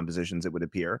poke compositions, it would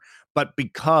appear, but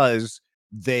because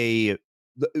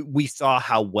we saw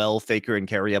how well Faker and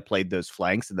Keria played those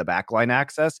flanks and the backline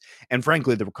access. And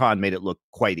frankly, the Rakan made it look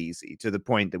quite easy, to the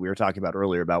point that we were talking about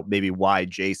earlier about maybe why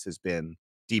Jace has been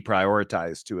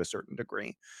deprioritized to a certain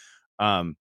degree.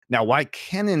 Now, why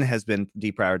Kennen has been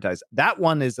deprioritized, that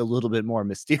one is a little bit more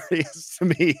mysterious to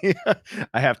me,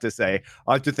 I have to say.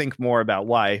 I'll have to think more about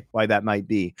why that might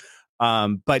be.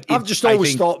 But I've just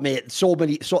always thought, mate, so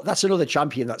that's another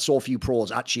champion that so few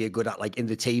pros actually are good at, like in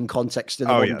the team context in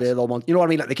the modern day. You know what I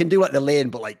mean? Like they can do like the lane,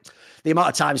 but like the amount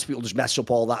of times people just mess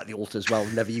up all that at the ult as well,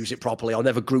 and never use it properly or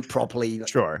never group properly. Like,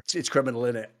 sure. It's criminal,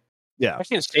 isn't it? Yeah. I've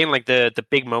seen saying like the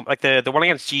big moment, like the one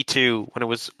against G2 when it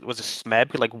was a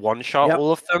Smeb with like one shot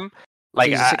all of them.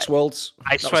 Like 6 worlds.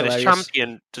 I swear this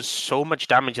champion does so much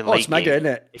damage in late it's mega, game. isn't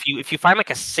it? If you find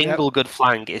like a single good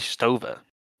flank, it's just over.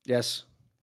 Yes.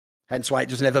 Hence why it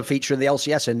doesn't ever feature in the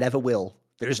LCS and never will.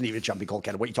 There isn't even a champion called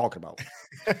Kennen. What are you talking about?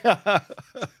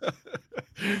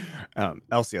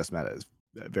 LCS meta is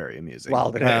very amusing.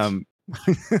 Well,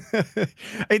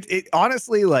 it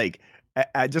honestly, like,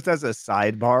 just as a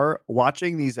sidebar,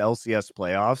 watching these LCS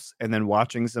playoffs and then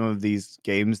watching some of these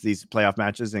games, these playoff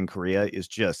matches in Korea is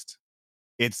just,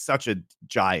 it's such a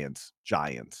giant.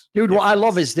 Dude, what I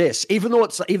love is this. Even though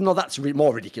that's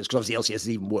more ridiculous, because obviously LCS is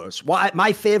even worse.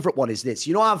 My favorite one is this.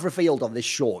 You know, I've revealed on this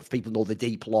show, if people know the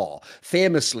deep lore,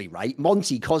 famously, right?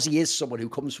 Monty, because he is someone who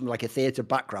comes from like a theatre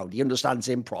background, he understands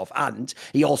improv, and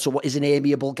he also is an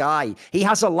amiable guy. He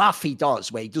has a laugh he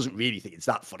does where he doesn't really think it's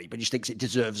that funny, but he just thinks it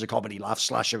deserves a comedy laugh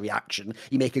 / a reaction.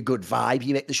 You make a good vibe,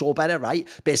 you make the show better, right?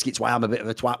 Basically, it's why I'm a bit of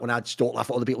a twat when I just don't laugh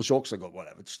at other people's jokes. I go,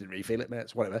 whatever, just didn't really feel it, mate.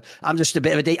 It's whatever. I'm just a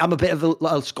bit of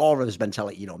a scorer's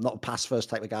mentality, you know. I'm not a pass first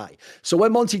type of guy. So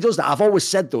when Monty does that, I've always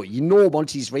said though, you know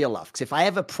Monty's real laugh, because if I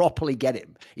ever properly get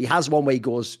him, he has one where he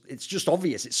goes, it's just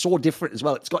obvious, it's so different as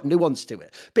well, it's got nuance to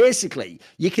it. Basically,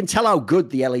 you can tell how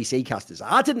good the LEC casters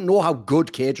are. I didn't know how good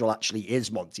Kadril actually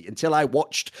is, Monty, until I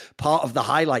watched part of the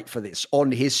highlight for this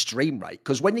on his stream, right?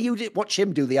 Because when you watch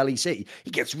him do the LEC,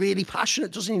 he gets really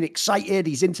passionate, doesn't he? Excited,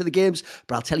 he's into the games.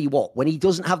 But I'll tell you what, when he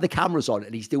doesn't have the cameras on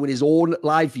and he's doing his own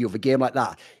live view of a game like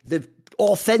that, the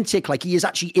authentic, like he is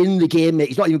actually in the game, mate.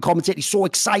 He's not even commentating. He's so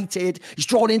excited. He's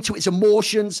drawn into his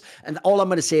emotions. And all I'm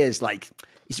going to say is, like,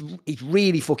 he's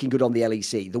really fucking good on the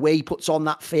LEC. The way he puts on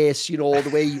that face, you know, the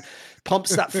way he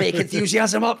pumps that fake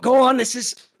enthusiasm up. Go on,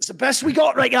 it's the best we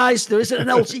got, right, guys? There isn't an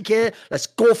LCK. Let's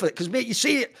go for it. Because, mate, you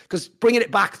see it. Because bringing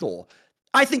it back, though,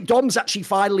 I think Dom's actually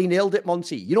finally nailed it,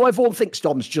 Monty. You know, everyone thinks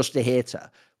Dom's just a hater.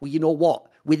 Well, you know what?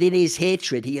 Within his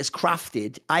hatred, he has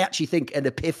crafted, I actually think, an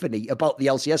epiphany about the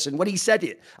LCS. And when he said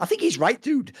it, I think he's right,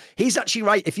 dude. He's actually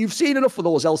right. If you've seen enough of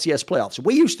those LCS playoffs,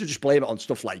 we used to just blame it on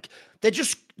stuff like, they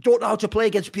just don't know how to play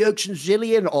against Bjergsen and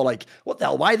Zillion, or like, what the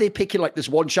hell? Why are they picking like this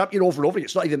one champion over and over?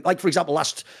 It's not even, like, for example,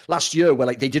 last year where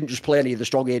like they didn't just play any of the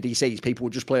strong ADCs, people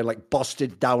were just playing like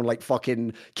busted down like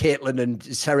fucking Caitlyn and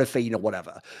Seraphine or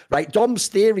whatever, right? Dom's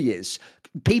theory is,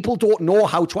 people don't know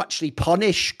how to actually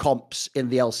punish comps in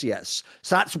the LCS.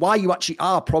 So that's why you actually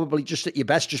are probably just at your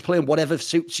best, just playing whatever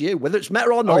suits you, whether it's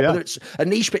meta or not, whether it's a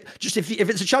niche pick. Just if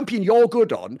it's a champion you're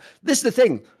good on, this is the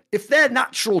thing. If their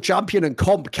natural champion and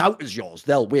comp counters yours,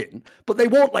 they'll win. But they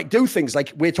won't like do things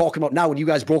like we're talking about now, and you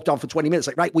guys broke down for 20 minutes.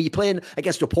 Like, right, well, you're playing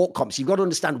against a port comp, so you've got to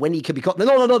understand when he can be caught.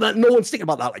 No one's thinking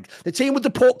about that. Like, the team with the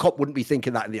port comp wouldn't be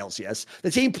thinking that in the LCS.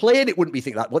 The team playing it wouldn't be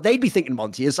thinking that. What they'd be thinking,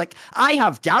 Monty, is like, I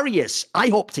have Darius. I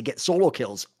hope to get solo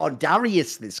kills on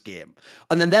Darius this game.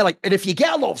 And then they're like, and if you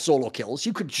get a lot of solo kills,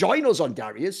 you could join us on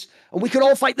Darius, and we could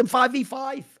all fight them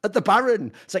 5v5 at the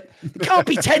Baron. It's like, it can't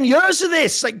be 10 years of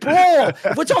this. Like, bro,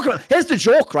 if we're talking about, here's the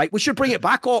joke, right? We should bring it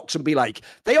back, Orcs, and be like,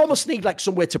 they almost need like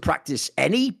somewhere to practice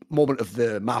any moment of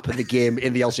the map of the game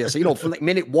in the LCS. So, you know, from like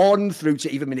minute 1 through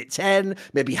to even minute 10,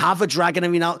 maybe have a dragon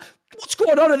every now. What's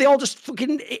going on? Are they all just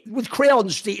fucking with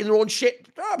crayons just eating their own shit?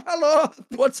 Oh,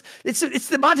 hello. It's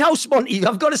the madhouse, Monty.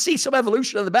 I've got to see some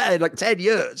evolution of the meta in like 10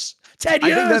 years. 10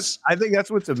 years. I think that's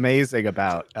what's amazing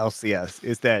about LCS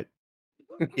is that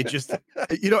it just,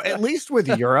 you know, at least with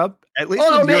Europe,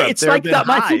 Europe, it's like that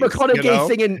Matthew McConaughey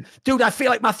thing. And dude, I feel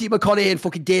like Matthew McConaughey and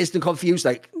fucking Dazed and Confused.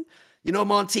 Like, you know,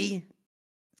 Monty,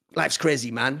 life's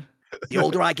crazy, man. The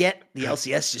older I get, the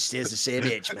LCS just stays the same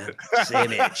age, man.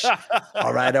 Same age.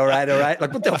 All right.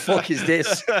 Like, what the fuck is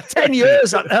this? 10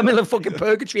 years, I'm in the fucking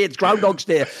purgatory. It's Groundhog's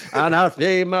Day. And I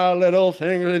think my little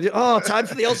thing. Oh, time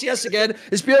for the LCS again.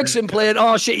 It's Bjergsen playing.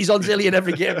 Oh, shit, he's on Zillion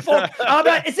every game. Fuck. Oh,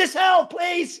 man, is this hell?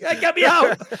 Please, get me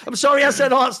out. I'm sorry I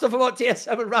said all that stuff about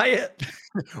TSM and Riot.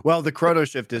 Well, the Chrono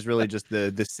Shift is really just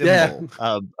the symbol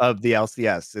of the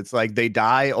LCS. It's like they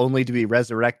die only to be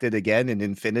resurrected again in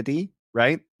infinity,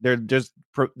 right? They're just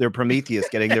they're Prometheus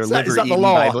getting their liver eaten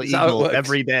by the eagle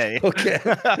every day. Okay,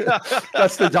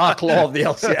 that's the dark law of the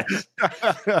LCS.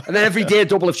 And then every day,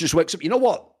 Dplus just wakes up. You know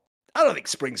what? I don't think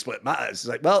Spring Split matters. It's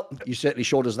like, well, you certainly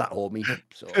showed us that, homie.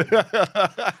 So.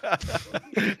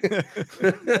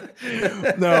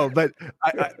 No, but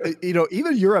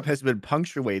even Europe has been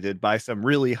punctuated by some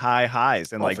really high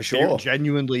highs and for sure.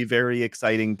 Genuinely very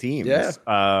exciting teams. Yeah.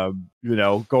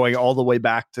 Going all the way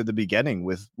back to the beginning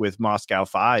with Moscow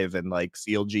 5 and like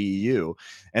CLGEU,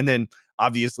 and then.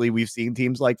 Obviously, we've seen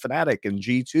teams like Fnatic and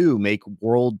G2 make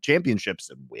world championships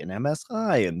and win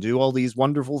MSI and do all these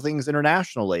wonderful things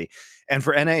internationally. And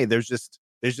for NA, there's just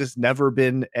never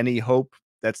been any hope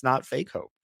that's not fake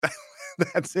hope.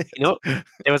 That's it.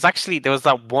 There was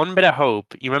that one bit of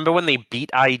hope. You remember when they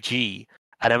beat IG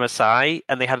at MSI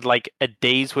and they had like a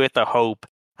day's worth of hope,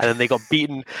 and then they got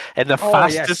beaten in the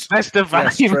fastest best of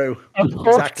true.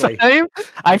 Exactly. Time.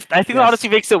 I think that honestly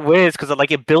makes it worse because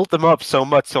like it built them up so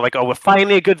much. So like, oh, we're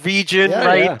finally a good region,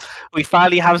 right? Yeah. We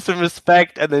finally have some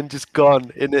respect, and then just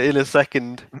gone in a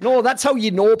second. No, that's how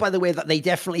you know, by the way, that they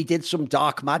definitely did some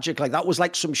dark magic. Like that was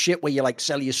like some shit where you like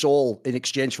sell your soul in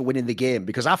exchange for winning the game.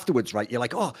 Because afterwards, right, you're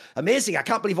like, oh, amazing! I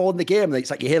can't believe I won the game. And it's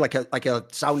like you hear like a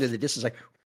sound in the distance, like.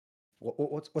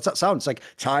 What's that sound? It's like,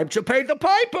 time to pay the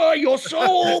piper, your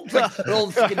soul.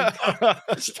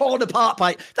 It's torn apart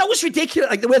by. That was ridiculous.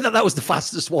 Like the way that was the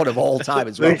fastest one of all time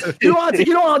as well. You know what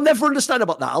I'll never understand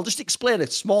about that? I'll just explain a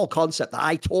small concept that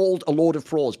I told a load of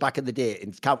pros back in the day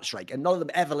in Counter-Strike, and none of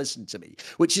them ever listened to me,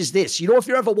 which is this. You know, if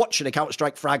you're ever watching a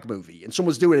Counter-Strike frag movie and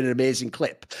someone's doing an amazing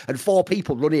clip and 4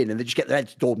 people run in and they just get their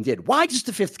heads domed in, why does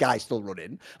the 5th guy still run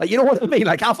in? Like, you know what I mean?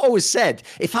 Like, I've always said,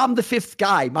 if I'm the 5th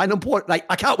guy, my number one, like,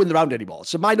 I can't win the round anymore.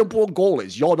 So my number one goal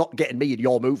is you're not getting me in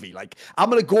your movie. Like, I'm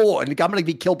going to go and I'm going to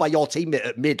be killed by your teammate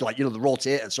at mid, like, the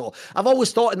rotator. So I've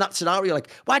always thought in that scenario, like,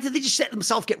 why did they just let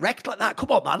themselves get wrecked like that?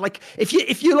 Come on, man. Like, if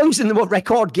you're losing the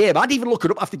record game, I'd even look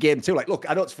it up after game 2. Like, look,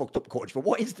 I know it's fucked up, coach, but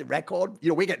what is the record?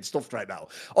 We're getting stuffed right now.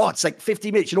 Oh, it's like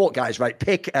 50 minutes. You know what, guys, right?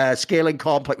 Pick scaling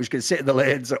comp, like, we're just going to sit in the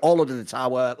lanes, all under the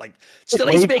tower. Like, just at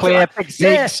least make it.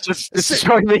 Just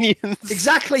destroy minions.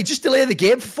 Exactly. Just delay the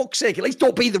game, for fuck's sake. At least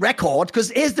don't be the record,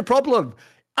 because here's the problem.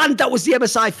 And that was the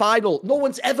MSI final. No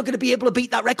one's ever going to be able to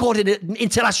beat that record in an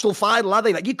international final, are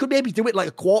they? Like, you could maybe do it like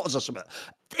a quarters or something.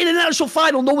 In an international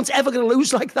final, no one's ever going to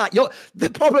lose like that. The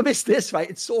problem is this, right?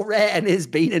 It's so rare and has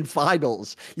been in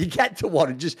finals. You get to one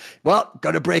and just, got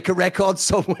to break a record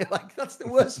somewhere. Like, that's the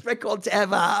worst record to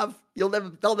ever have. They'll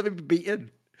never be beaten.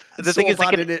 The thing is,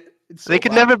 they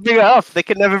could never bring it up. They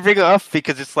could never bring it up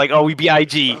because it's like, oh, we beat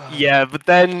IG. Yeah, but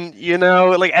then,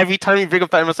 like every time you bring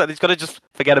up that MSI, they've got to just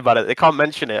forget about it. They can't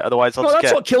mention it. Otherwise,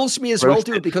 that's what kills me as well,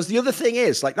 dude, because the other thing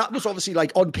is, like, that was obviously,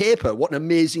 like, on paper, what an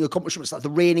amazing accomplishment. It's like the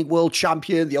reigning world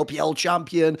champion, the LPL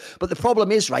champion. But the problem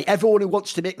is, right, everyone who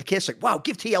wants to make the case, like, wow,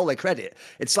 give TL their credit.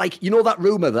 It's like, that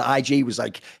rumor that IG was,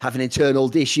 like, having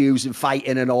internal issues and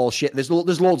fighting and all shit. There's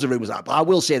loads of rumors of that. But I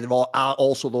will say there are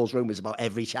also those rumors about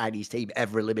every Chinese team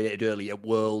ever eliminated early at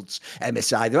Worlds,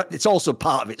 MSI. It's also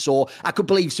part of it. So I could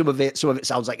believe some of it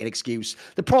sounds like an excuse.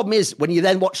 The problem is, when you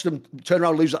then watch them turn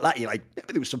around and lose like that, you're like,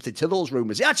 maybe there was something to those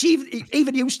rumors. Actually,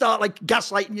 even you start, like,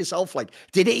 gaslighting yourself. Like,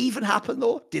 did it even happen,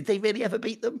 though? Did they really ever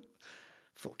beat them?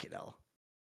 Fucking hell.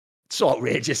 It's so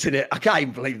outrageous, isn't it? I can't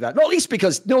even believe that. Not least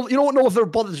because, you don't know if they're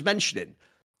bothers mentioning.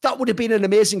 That would have been an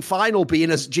amazing final,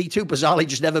 being as G2 bizarrely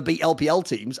just never beat LPL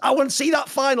teams. I want to see that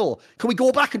final. Can we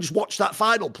go back and just watch that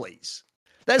final, please?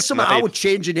 There's something I would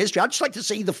change in history. I'd just like to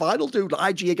see the final, dude,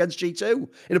 like IG against G2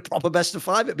 in a proper best of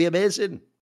 5. It'd be amazing.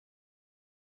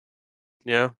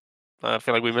 Yeah, I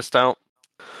feel like we missed out.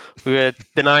 We were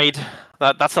denied.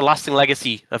 That's the lasting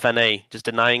legacy of NA, just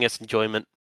denying us enjoyment.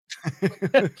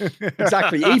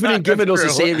 Exactly. Even in giving us a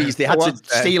series, they had to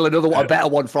steal a better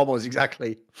one from us.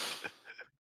 Exactly.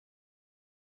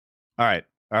 All right.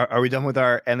 Are we done with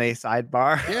our NA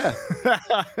sidebar? Yeah.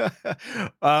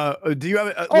 Do you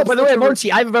have? By the way, Monty,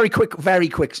 I have a very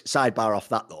quick sidebar off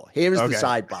that though. Here is the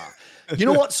sidebar. You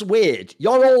know what's weird?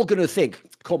 You're all going to think,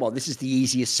 come on, this is the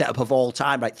easiest setup of all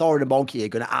time, right? Thor and the Monkey are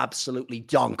going to absolutely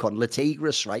donk on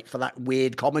Latigris, right? For that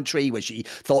weird commentary where she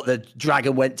thought the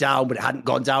dragon went down, but it hadn't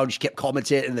gone down. She kept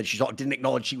commentating, and then she sort of didn't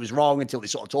acknowledge she was wrong until they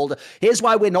sort of told her. Here's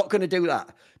why we're not going to do that.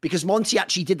 Because Monty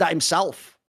actually did that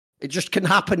himself. It just can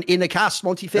happen in a cast.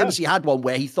 Monty famously had one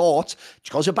where he thought,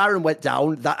 because a Baron went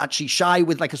down, that actually Shy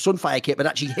with like a Sunfire kit, but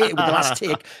actually hit it with the last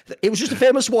tick. It was just a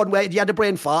famous one where he had a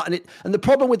brain fart. And the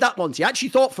problem with that, Monty, I actually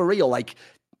thought for real, like,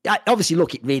 obviously,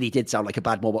 look, it really did sound like a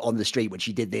bad moment on the street when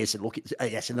she did this. And look,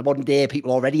 yes, in the modern day,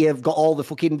 people already have got all the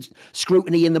fucking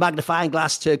scrutiny in the magnifying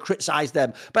glass to criticize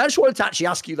them. But I just wanted to actually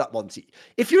ask you that, Monty.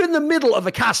 If you're in the middle of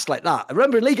a cast like that,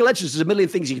 remember in League of Legends, there's a million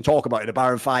things you can talk about in a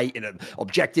Baron fight, in an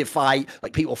objective fight,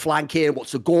 like people flanking,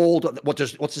 what's the goal,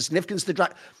 what's the significance of the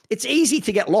drag. It's easy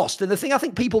to get lost. And the thing I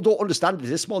think people don't understand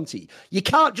is this, Monty. You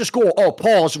can't just go, oh,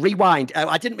 pause, rewind.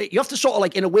 You have to sort of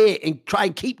like, in a way, and try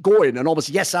and keep going and almost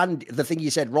yes and the thing you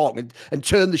said wrong and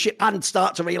turn the ship and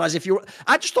start to realize if you're.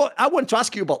 I just thought I wanted to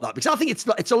ask you about that because I think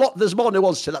it's a lot. There's more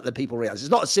nuance to that than people realize.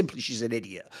 It's not as simply she's an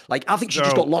idiot. Like I think she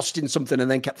just got lost in something and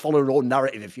then kept following her own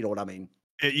narrative. If you know what I mean.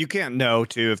 You can't know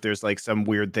too if there's like some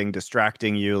weird thing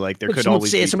distracting you. Like there could someone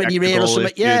always say be something in your ear or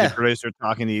something. Yeah, the producer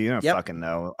talking to you. You don't fucking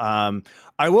know.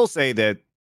 I will say that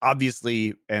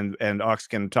obviously, and Ox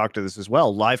can talk to this as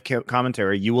well. Live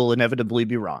commentary, you will inevitably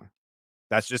be wrong.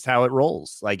 That's just how it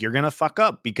rolls. Like you're gonna fuck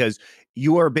up because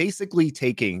you are basically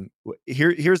taking.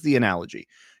 Here's the analogy: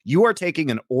 you are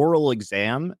taking an oral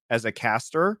exam as a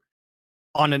caster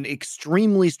on an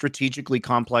extremely strategically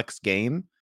complex game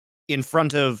in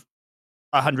front of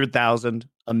 100,000,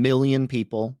 1 million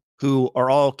people who are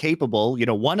all capable. You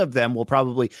know, one of them will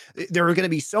probably, there are going to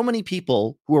be so many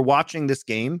people who are watching this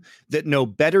game that know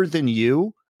better than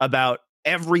you about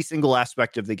every single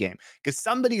aspect of the game. Because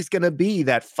somebody's going to be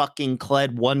that fucking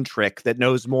Kled one trick that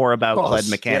knows more about Kled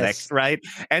mechanics, yes. Right?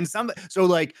 And so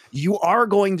like you are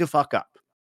going to fuck up.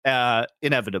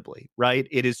 Inevitably, right?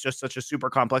 It is just such a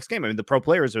super complex game. I mean, the pro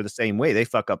players are the same way. They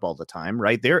fuck up all the time,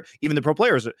 right? Even the pro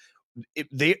players,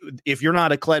 if you're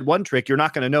not a Kled one trick, you're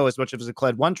not going to know as much as a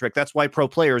Kled one trick. That's why pro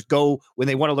players go when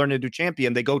they want to learn to do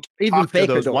champion. They go to even talk to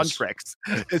those one tricks.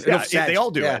 They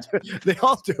all do it. They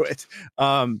all do it.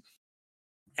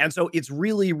 And so it's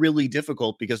really, really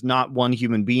difficult because not one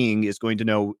human being is going to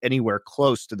know anywhere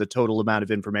close to the total amount of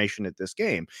information at this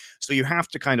game. So you have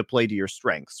to kind of play to your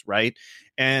strengths, right?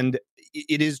 And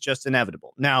it is just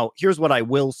inevitable. Now, here's what I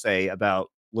will say about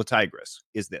Latigris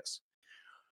is this.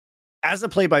 As a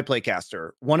play-by-play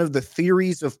caster, one of the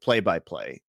theories of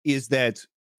play-by-play is that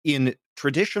in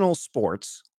traditional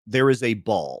sports, there is a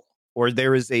ball or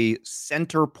there is a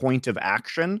center point of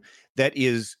action that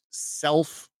is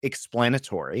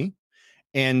self-explanatory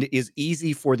and is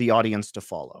easy for the audience to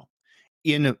follow.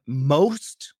 In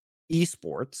most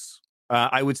esports,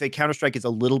 I would say Counter-Strike is a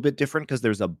little bit different because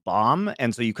there's a bomb,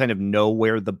 and so you kind of know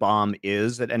where the bomb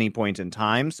is at any point in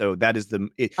time. So that is and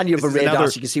you have a radar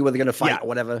so you can see where they're going to fight or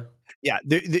whatever. Yeah,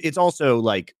 it's also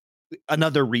like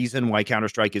another reason why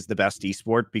Counter-Strike is the best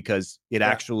esport because it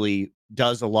actually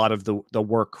does a lot of the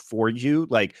work for you.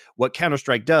 Like what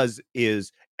Counter-Strike does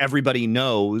is everybody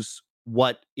knows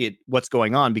what's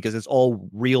going on because it's all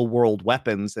real world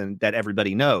weapons and that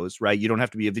everybody knows, right? You don't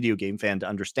have to be a video game fan to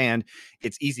understand.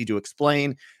 It's easy to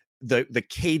explain. The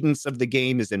cadence of the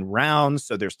game is in rounds,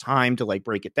 so there's time to like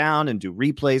break it down and do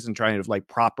replays and try to like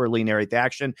properly narrate the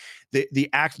action.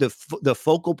 The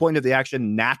focal point of the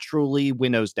action naturally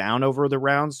winnows down over the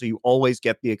rounds, so you always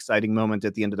get the exciting moment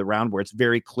at the end of the round where it's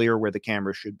very clear where the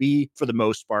camera should be. For the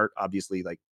most part, obviously,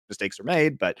 like mistakes are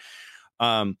made, but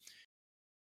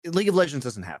League of Legends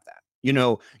doesn't have that. You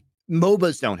know,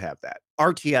 MOBAs don't have that.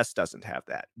 RTS doesn't have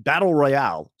that. Battle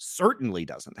Royale certainly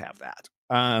doesn't have that.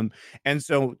 And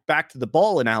so back to the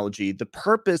ball analogy, the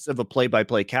purpose of a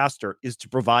play-by-play caster is to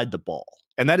provide the ball.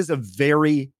 And that is a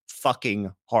very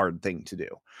fucking hard thing to do.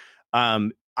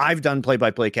 I've done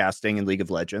play-by-play casting in League of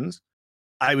Legends.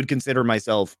 I would consider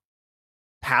myself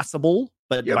passable,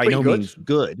 but by no means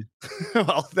good.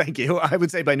 Well, thank you. I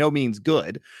would say by no means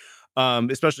good.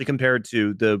 Especially compared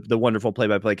to the wonderful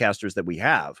play-by-play casters that we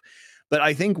have. But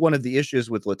I think one of the issues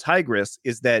with Latigris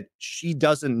is that she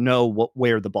doesn't know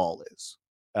where the ball is,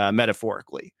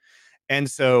 metaphorically. And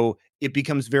so it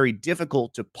becomes very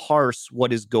difficult to parse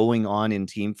what is going on in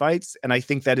team fights. And I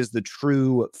think that is the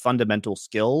true fundamental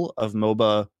skill of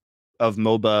MOBA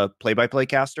play-by-play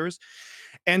casters.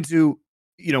 And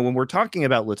when we're talking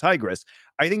about Latigris,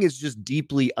 I think it's just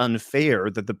deeply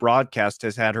unfair that the broadcast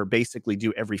has had her basically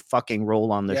do every fucking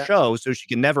role on the show, so she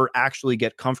can never actually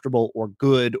get comfortable or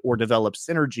good or develop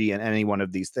synergy in any one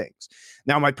of these things.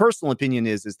 Now, my personal opinion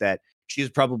is that she is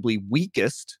probably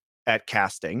weakest at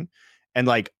casting And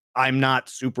like, I'm not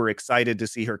super excited to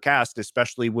see her cast,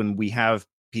 especially when we have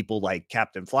people like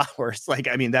Captain Flowers. Like,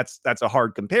 I mean, that's a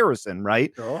hard comparison,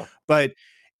 right? Sure. But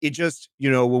it just,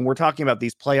 when we're talking about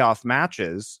these playoff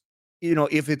matches,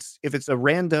 if it's a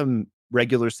random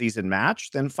regular season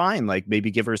match, then fine. Like,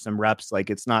 maybe give her some reps. Like,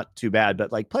 it's not too bad.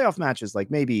 But like playoff matches,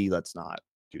 like, maybe let's not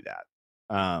do that.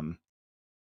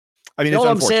 I mean, all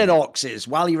it's I'm saying, unfortunate. Ox, is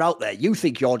while you're out there, you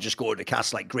think you're just going to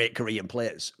cast like great Korean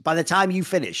players. By the time you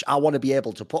finish, I want to be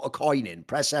able to put a coin in,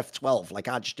 press F12 like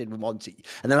I just did with Monty,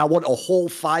 and then I want a whole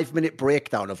 5-minute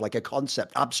breakdown of like a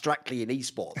concept abstractly in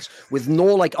esports with no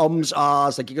like ums,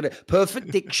 ahs, like you're gonna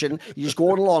perfect diction. You're just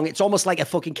going along. It's almost like a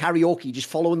fucking karaoke, just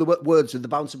following the words with the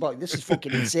bounce about. This is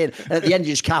fucking insane. And at the end,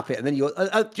 you just cap it, and then you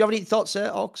go. Do you have any thoughts,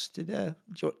 Ox? Do you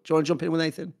want to jump in with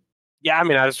anything? Yeah, I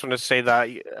mean, I just want to say that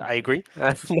I agree.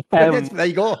 There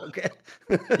you go. Okay.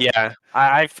 Yeah,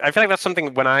 I feel like that's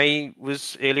something when I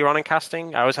was earlier on in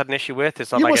casting, I always had an issue with. Is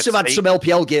that You like must have had some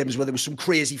LPL games where there was some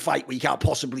crazy fight where you can't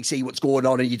possibly see what's going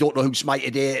on and you don't know who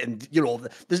smited it, and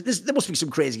there must be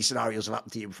some crazy scenarios that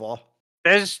happened to you before.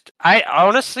 I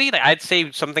honestly, like, I'd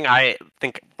say something I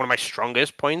think one of my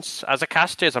strongest points as a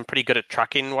caster is I'm pretty good at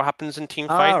tracking what happens in team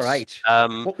fights. All right.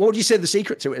 What would you say the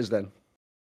secret to it is then?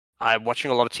 I'm watching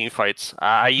a lot of team fights.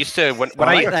 I used to when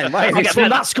It's from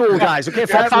that school, guys. Okay, you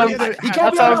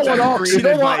got me on that one, Ox. You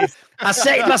know what? I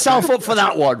set myself up for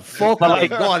that one. Fuck me.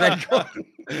 Go on, then.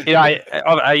 Yeah,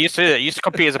 I used to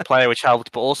compete as a player, which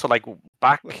helped, but also like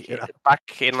back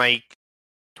in like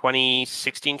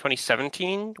 2016,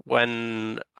 2017,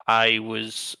 when I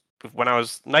was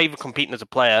not even competing as a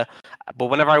player, but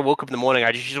whenever I woke up in the morning,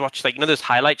 I just used to watch like those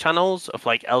highlight channels of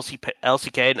like LCK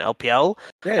and LPL,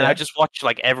 and I just watch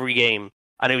like every game,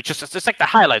 and it was just like the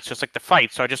highlights, just like the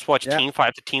fight. So I just watched team fight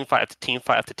after team fight after team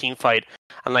fight after team fight,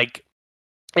 and like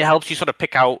it helps you sort of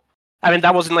pick out. I mean,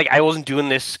 that wasn't like I wasn't doing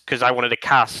this because I wanted to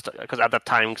cast, because at that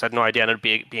time, because I had no idea I'd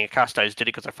being a caster. I just did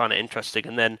it because I found it interesting,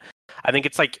 and then I think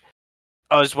it's like,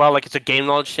 as well, like it's a game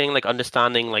knowledge thing, like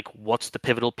understanding like what's the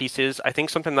pivotal pieces. I think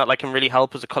something that like can really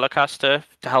help as a color caster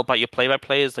to help out your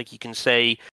play-by-play is like you can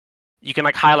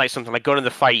like highlight something, like go into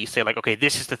the fight, you say like, okay,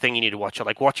 this is the thing you need to watch, or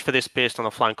like watch for this based on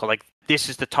the flank, or like this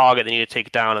is the target they need to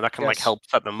take down, and that can like help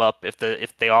set them up if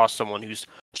they are someone who's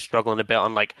struggling a bit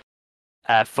on like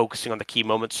focusing on the key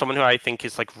moments. Someone who I think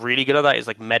is like really good at that is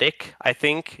like Medic, I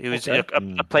think, who's a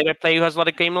play-by-play who has a lot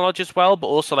of game knowledge as well, but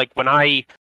also like when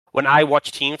I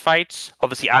watch team fights,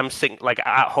 obviously I'm sitting like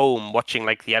at home watching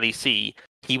like the LEC,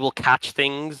 he will catch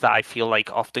things that I feel like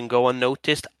often go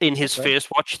unnoticed in his first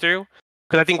watch through.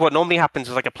 Because I think what normally happens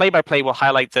is like a play-by-play will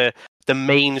highlight the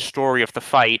main story of the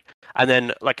fight, and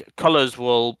then like colors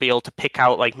will be able to pick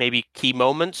out like maybe key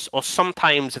moments, or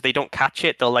sometimes if they don't catch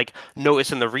it, they'll like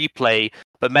notice in the replay.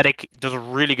 But Medic does a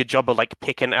really good job of like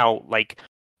picking out like,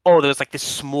 oh, there's like this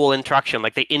small interaction,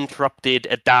 like they interrupted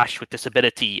a dash with this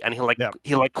ability, and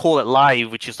he'll call it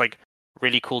live, which is like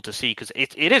really cool to see, because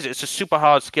it's a super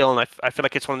hard skill, and I feel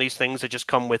like it's one of these things that just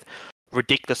come with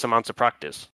ridiculous amounts of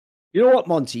practice. You know what,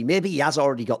 Monty? Maybe he has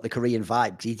already got the Korean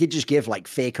vibe, because he did just give like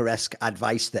Faker-esque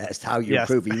advice there as to how you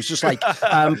improve. He was just like,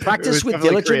 practice with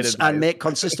diligence and make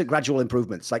consistent gradual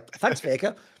improvements. Like, thanks,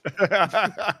 Faker.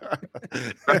 I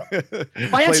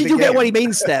actually do get what he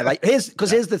means there. Like, here's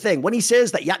the thing. When he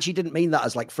says that, he actually didn't mean that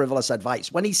as like frivolous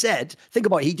advice. When he said, think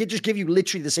about it, he did just give you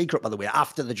literally the secret, by the way,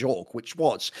 after the joke, which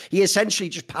was he essentially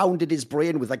just pounded his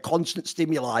brain with like constant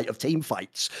stimuli of team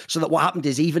fights, so that what happened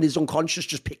is even his unconscious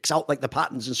just picks out like the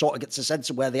patterns and sort of gets a sense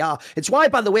of where they are. It's why,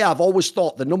 by the way, I've always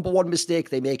thought the number one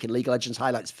mistake they make in League of Legends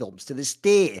highlights films to this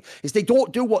day is they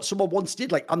don't do what someone once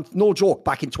did. Like, I'm no joke,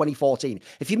 back in 2014.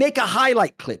 If you make a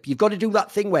highlight clip, you've got to do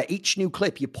that thing where each new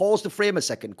clip, you pause the frame a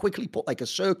second, quickly put like a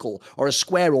circle or a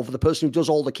square over the person who does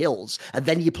all the kills, and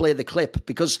then you play the clip.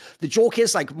 Because the joke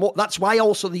is like, that's why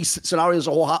also these scenarios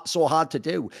are so hard to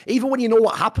do. Even when you know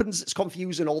what happens, it's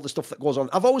confusing, all the stuff that goes on.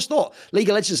 I've always thought League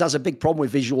of Legends has a big problem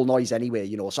with visual noise anyway,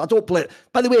 so I don't play.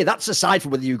 By the way, that's aside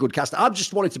from whether you're a good caster. I've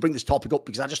just wanted to bring this topic up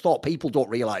because I just thought people don't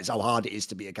realize how hard it is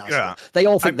to be a caster. Yeah. They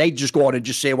all think they just go on and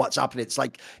just say what's happening. It's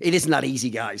like, it isn't that easy,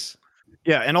 guys.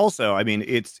 Yeah, and also, I mean,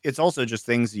 it's also just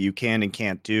things that you can and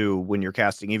can't do when you're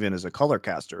casting, even as a color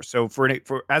caster. So for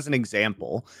as an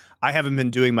example, I haven't been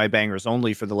doing my bangers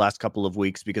only for the last couple of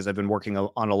weeks because I've been working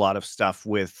on a lot of stuff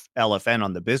with LFN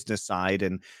on the business side,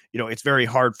 and it's very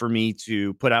hard for me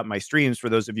to put out my streams. For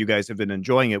those of you guys who have been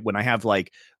enjoying it, when I have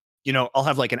like, I'll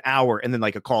have like an hour and then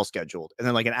like a call scheduled, and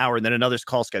then like an hour and then another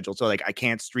call scheduled. So like I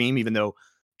can't stream, even though,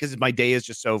 because my day is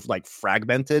just so like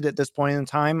fragmented at this point in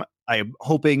time. I am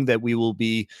hoping that we will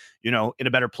be, in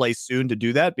a better place soon to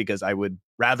do that, because I would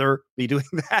rather be doing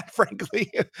that,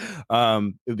 frankly. It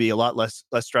would be a lot less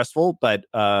stressful. But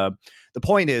the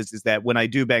point is that when I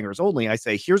do bangers only, I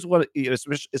say, here's what,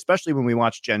 especially when we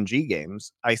watch GenG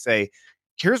games, I say,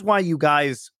 here's why you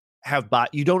guys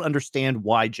you don't understand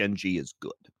why GenG is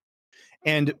good.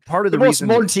 And part of the most reason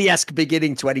Monty-esque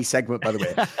beginning to any segment, by the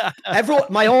way. Everyone,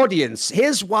 my audience,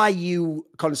 here's why you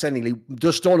condescendingly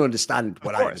just don't understand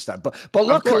what I understand. But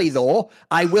luckily, though,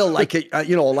 I will, like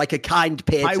a kind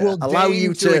pater, I will allow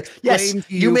you to. Yes,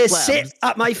 you may plebs. sit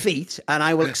at my feet, and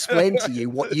I will explain to you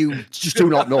what you just do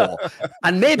not know,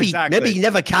 and maybe you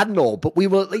never can know, but we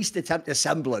will at least attempt a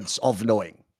semblance of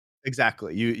knowing.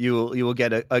 Exactly. You will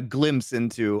get a glimpse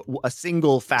into a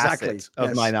single facet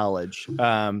of my knowledge.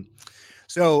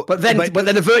 But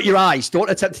then avert your eyes. Don't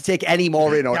attempt to take any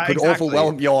more in, or it could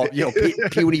overwhelm your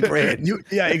puny brain.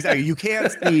 Exactly. You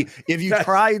can't see if you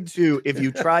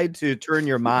tried to turn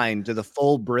your mind to the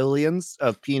full brilliance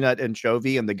of Peanut and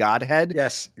Chovy and the Godhead.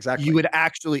 Yes, exactly. You would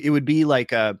it would be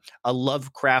like a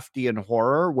Lovecraftian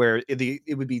horror where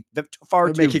it would be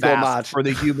far too vast for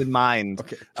the human mind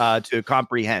to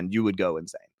comprehend. You would go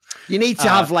insane. You need to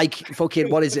have like fucking,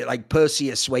 what is it, like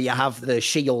Perseus, where you have the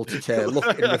shield to look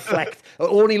and reflect.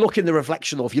 Only look in the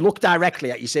reflection, though. If you look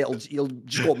directly at you, say you'll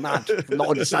just go mad from not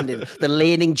understanding the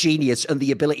laning genius and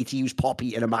the ability to use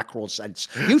Poppy in a macro sense.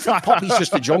 You think Poppy's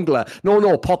just a jungler?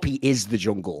 No, Poppy is the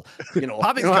jungle.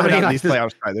 Poppy's coming out in these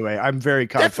playoffs, by the way. I'm very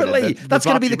confident. Definitely, that's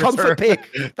going to be the comfort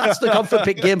pick. That's the comfort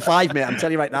pick, game 5, mate. I'm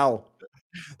telling you right now.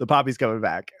 The Poppy's coming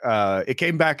back. It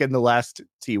came back in the last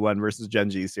T1 versus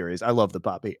GenG series. I love the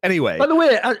Poppy. Anyway. By the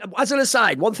way, as an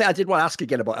aside, one thing I did want to ask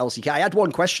again about LCK. I had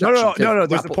one question. No.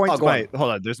 There's a point to my...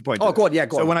 Hold on. There's a point. Oh, go on. Yeah,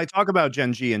 go on. So when I talk about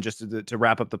GenG, and just to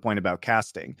wrap up the point about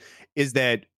casting, is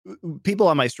that people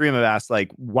on my stream have asked,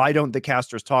 like, why don't the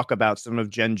casters talk about some of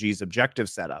GenG's objective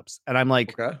setups? And I'm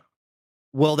like... Okay.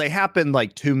 Well, they happened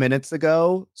like 2 minutes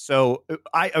ago. So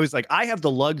I was like, I have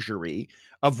the luxury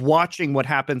of watching what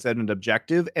happens at an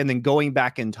objective and then going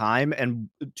back in time and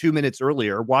 2 minutes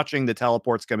earlier, watching the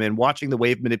teleports come in, watching the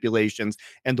wave manipulations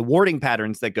and the warding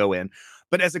patterns that go in.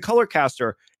 But as a color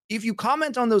caster, if you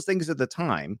comment on those things at the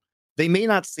time, they may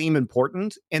not seem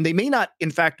important, and they may not,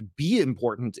 in fact, be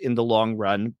important in the long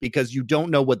run because you don't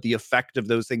know what the effect of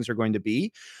those things are going to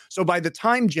be. So by the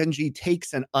time GenG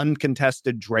takes an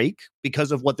uncontested Drake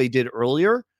because of what they did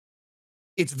earlier,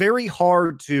 it's very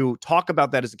hard to talk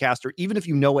about that as a caster, even if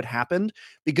you know what happened,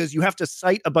 because you have to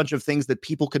cite a bunch of things that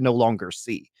people can no longer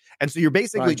see. And so you're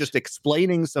basically just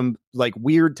explaining some like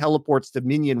weird teleports to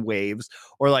minion waves,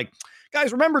 or like,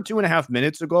 guys, remember 2.5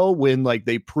 minutes ago when like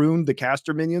they pruned the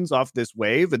caster minions off this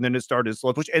wave and then it started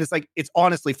slow push? And it's like, it's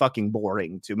honestly fucking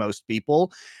boring to most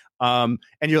people. And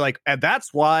you're like, and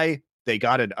that's why they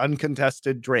got an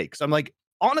uncontested Drake. So I'm like,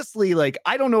 honestly, like,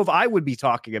 I don't know if I would be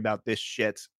talking about this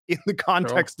shit in the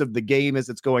context of the game as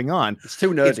it's going on. It's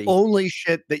too nerdy. It's only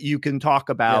shit that you can talk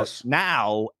about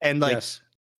now. And like,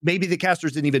 maybe the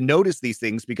casters didn't even notice these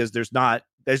things because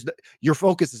your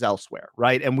focus is elsewhere,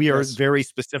 right? And we are very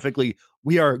specifically,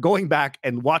 we are going back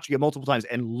and watching it multiple times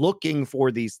and looking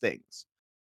for these things.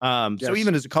 So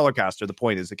even as a color caster, the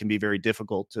point is it can be very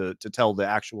difficult to tell the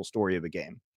actual story of a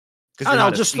game. And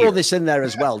I'll just throw this in there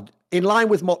as well. In line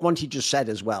with what Monty just said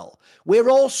as well, we're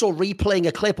also replaying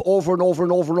a clip over and over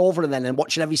and over and over and then and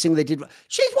watching everything they did.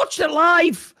 She's watched it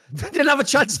live. They didn't have a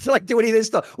chance to like do any of this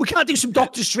stuff. We can't do some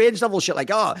Doctor Strange level shit like,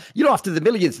 after the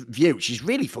millionth view, she's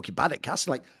really fucking bad at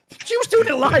casting. Like, she was doing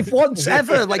it live once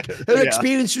ever. Like, her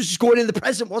experience was just going in the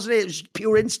present, wasn't it? It was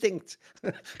pure instinct.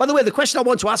 By the way, the question I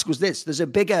want to ask was this. There's a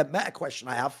bigger meta question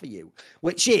I have for you,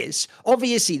 which is,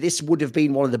 obviously, this would have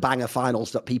been one of the banger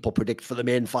finals that people predict for the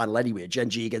main final anyway,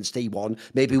 GenG against T1.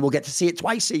 Maybe we'll get to see it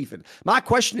twice even. My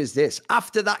question is this.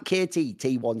 After that KT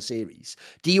T1 series,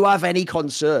 do you have any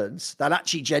concerns that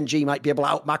actually GenG might be able to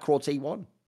out macro T1?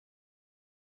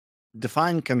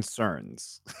 Define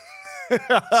concerns.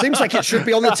 Seems like it should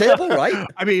be on the table, right?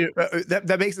 I mean,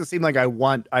 that makes it seem like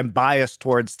I'm biased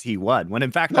towards T1, when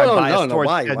in fact I'm biased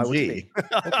towards GenG.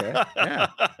 Okay, yeah.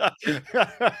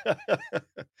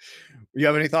 You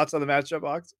have any thoughts on the matchup,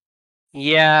 Box?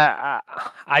 Yeah,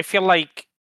 I feel like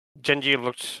GenG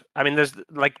looked. I mean, there's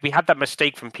like we had that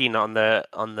mistake from Peanut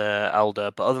on the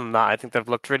Elder, but other than that, I think they've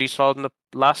looked really solid in the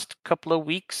last couple of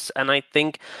weeks, and I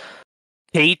think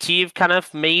KT have kind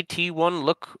of made T1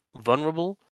 look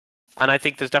vulnerable. And I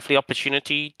think there's definitely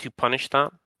opportunity to punish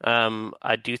that.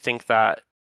 I do think that.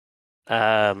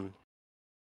 Sorry,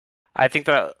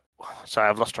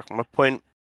 I've lost track of my point.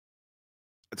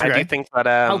 Okay. I do think that.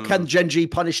 How can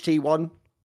GenG punish T1?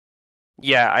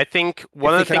 Yeah, I think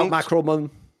one of the things. Macro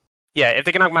Mun. Yeah, if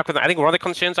they can outmap with that, I think one of the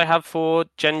concerns I have for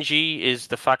GenG is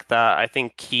the fact that I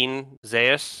think Keen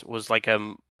Zeus was like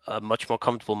a much more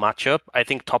comfortable matchup. I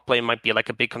think top lane might be like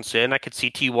a big concern. I could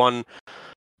see T1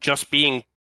 just being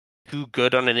too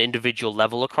good on an individual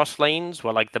level across lanes,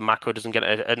 where like the macro doesn't get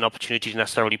an opportunity to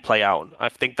necessarily play out. I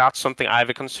think that's something I have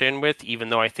a concern with, even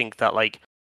though I think that like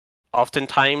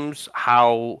oftentimes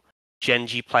how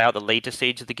GenG play out the later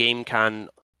stage of the game can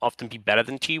often be better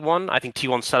than T1. I think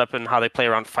T1's setup and how they play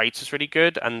around fights is really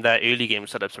good, and their early game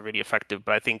setups are really effective.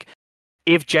 But I think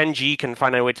if GenG can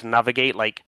find a way to navigate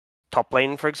like top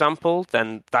lane, for example,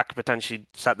 then that could potentially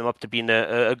set them up to be in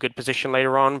a good position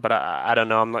later on. But I don't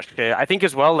know. I'm not sure. I think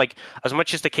as well, like as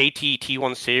much as the KT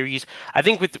T1 series, I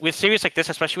think with series like this,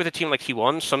 especially with a team like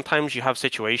T1, sometimes you have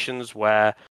situations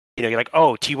where you're like,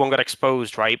 oh, T1 got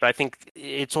exposed, right? But I think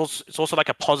it's also like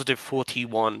a positive for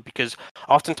T1 because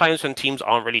oftentimes when teams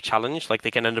aren't really challenged, like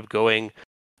they can end up going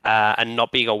and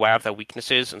not being aware of their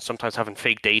weaknesses and sometimes having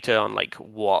fake data on like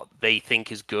what they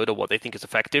think is good or what they think is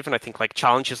effective. And I think like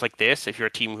challenges like this, if you're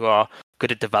a team who are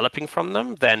good at developing from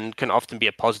them, then can often be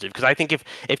a positive. Because I think if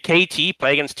KT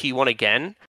play against T1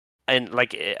 again, and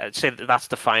like say that's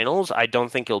the finals, I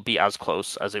don't think it'll be as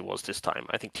close as it was this time.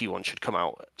 I think T1 should come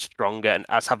out stronger and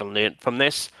as having learned from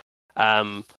this.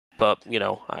 But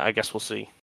I guess we'll see.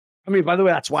 I mean, by the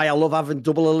way, that's why I love having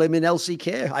double elim in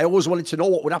LCK. I always wanted to know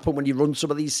what would happen when you run some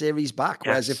of these series back.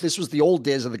 Whereas if this was the old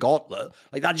days of the gauntlet,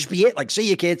 like that'd just be it. Like, see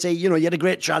you, KT, you had a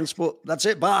great chance, but that's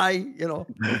it. Bye,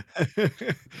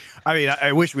 I mean,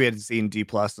 I wish we had seen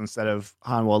Dplus instead of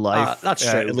Hanwha Life. That's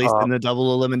true. At least in the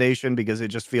double elimination, because it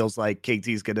just feels like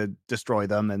KT's going to destroy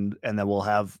them, and then we'll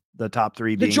have the top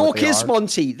three. The joke is,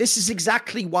 Monty, this is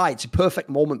exactly why it's a perfect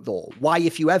moment, though. Why,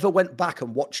 if you ever went back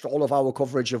and watched all of our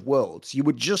coverage of Worlds, you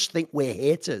would just think we're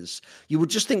haters. You would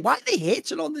just think, why are they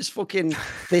hating on this fucking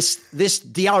this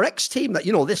DRX team that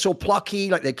they're so plucky,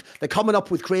 like they're coming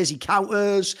up with crazy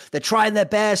counters, they're trying their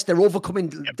best, they're overcoming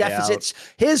deficits.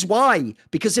 Here's why: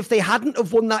 because if they hadn't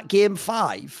have won that game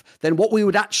 5, then what we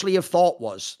would actually have thought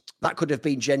was that could have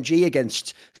been GenG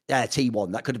against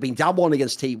T1. That could have been Damwon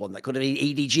against T1. That could have been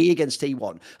EDG against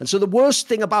T1. And so the worst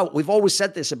thing about, we've always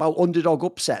said this about underdog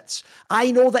upsets.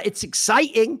 I know that it's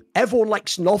exciting. Everyone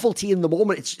likes novelty in the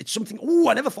moment. It's something,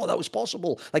 I never thought that was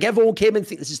possible. Like everyone came in and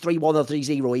think this is 3-1 or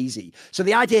 3-0 easy. So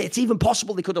the idea, it's even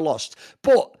possible they could have lost.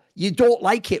 But you don't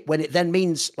like it when it then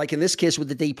means, like in this case with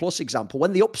the Dplus example,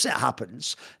 when the upset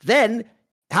happens, then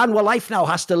Hanwha Life now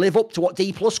has to live up to what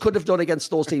Dplus could have done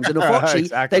against those teams. And unfortunately,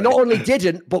 exactly. They not only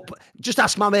didn't, but just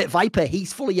ask my mate Viper,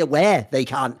 he's fully aware they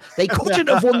can't. They couldn't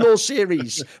have won those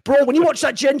series. Bro, when you watch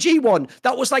that GenG one,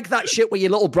 that was like that shit where your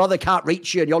little brother can't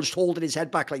reach you and you're just holding his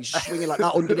head back, like just swinging like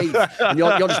that underneath. And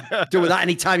you're just doing that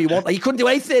anytime you want. Like, he couldn't do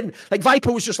anything. Like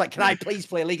Viper was just like, can I please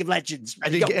play League of Legends? I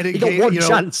think he got one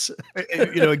chance.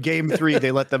 In game 3,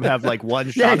 they let them have like one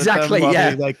shot. Yeah, exactly. At them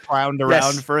while they like clowned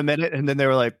around for a minute, and then they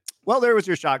were like, well, there was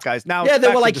your shot, guys. Now, they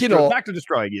were like, back to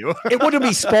destroying you. It wouldn't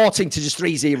be sporting to just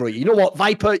 3-0 you. You know what,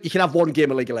 Viper, you can have one game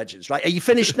of League of Legends, right? Are you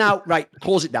finished now? Right,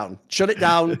 close it down. Shut it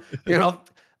down.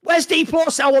 Where's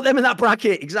Dplus? I want them in that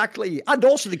bracket. Exactly. And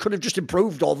also, they could have just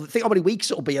improved think how many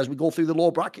weeks it'll be as we go through the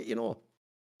lower bracket,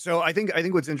 So I think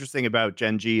what's interesting about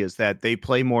GenG is that they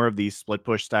play more of these split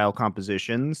push style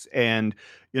compositions, and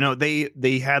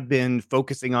they have been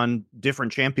focusing on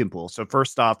different champion pools. So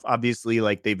first off, obviously,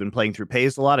 like they've been playing through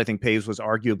Peyz a lot. I think Peyz was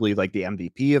arguably like the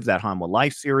MVP of that Hanwha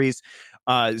Life series.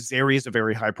 Zeri is a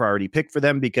very high priority pick for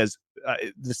them because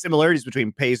the similarities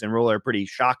between Peyz and Ruler are pretty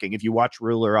shocking. If you watch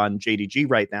Ruler on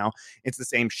JDG right now, it's the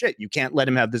same shit. You can't let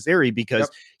him have the Zeri because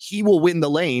he will win the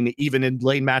lane, even in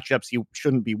lane matchups he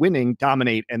shouldn't be winning,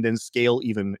 dominate, and then scale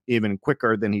even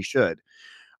quicker than he should.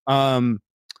 As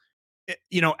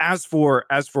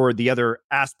for the other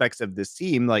aspects of this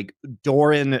team, like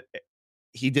Doran,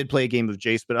 he did play a game of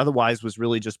Jace, but otherwise was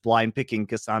really just blind picking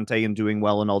Cassante and doing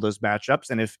well in all those matchups.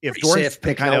 And if Doran's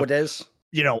pick kind nowadays,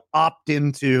 opt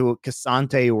into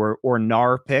Cassante or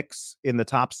Gnar picks in the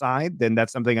top side, then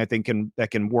that's something I think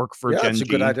can work for GenG. That's a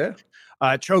good idea.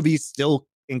 Chovy's still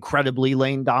incredibly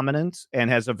lane dominant and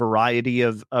has a variety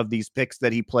of these picks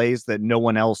that he plays that no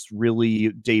one else really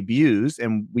debuts,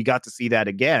 and we got to see that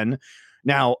again.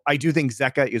 Now, I do think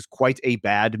Zeka is quite a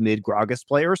bad mid Gragas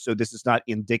player, so this is not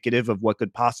indicative of what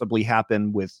could possibly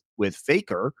happen with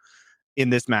Faker in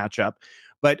this matchup.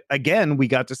 But again, we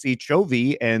got to see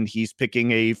Chovy, and he's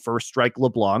picking a first strike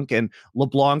LeBlanc, and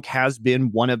LeBlanc has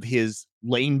been one of his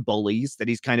lane bullies that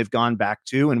he's kind of gone back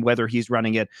to, and whether he's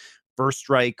running it first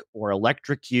strike or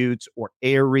electrocute or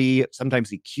airy,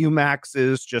 sometimes he Q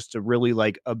maxes just to really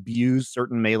like abuse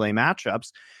certain melee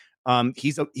matchups.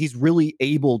 he's really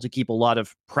able to keep a lot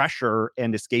of pressure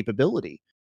and escapability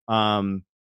on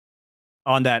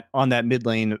that mid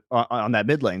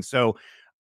lane. So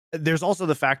there's also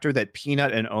the factor that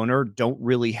Peanut and Owner don't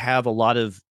really have a lot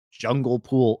of jungle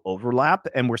pool overlap,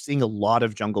 and we're seeing a lot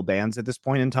of jungle bans at this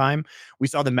point in time. We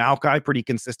saw the Maokai pretty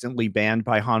consistently banned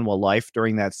by Hanwha Life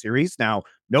during that series. Now,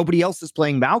 nobody else is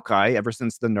playing Maokai ever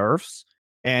since the nerfs,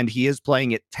 and he is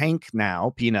playing it tank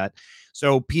now, Peanut.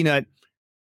 So Peanut,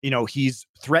 he's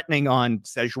threatening on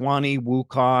Sejuani,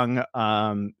 Wukong,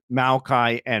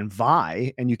 Maokai, and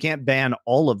Vi, and you can't ban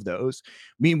all of those.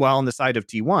 Meanwhile, on the side of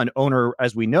T1, Owner,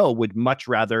 as we know, would much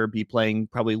rather be playing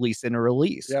probably Lee Sin or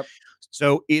Elise. Yep.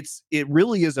 So it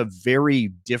really is a very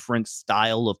different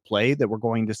style of play that we're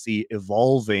going to see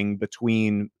evolving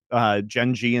between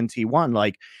GenG and T1.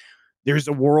 Like, there's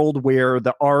a world where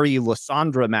the Ari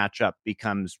Lissandra matchup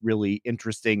becomes really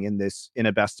interesting in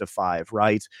a best of 5,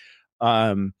 right?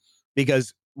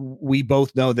 Because we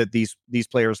both know that these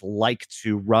players like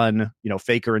to run,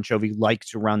 Faker and Chovy like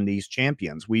to run these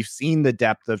champions. We've seen the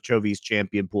depth of Chovy's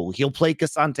champion pool. He'll play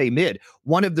Cassante mid.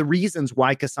 One of the reasons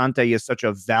why Cassante is such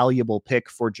a valuable pick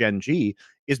for GenG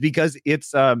is because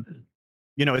it's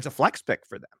it's a flex pick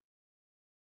for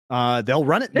them. They'll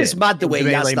run it. It's mad the way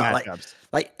he has that. Matchups.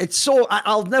 Like it's so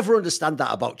I'll never understand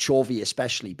that about Chovy,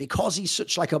 especially because he's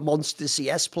such like a monster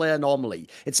CS player normally.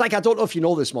 It's like, I don't know if you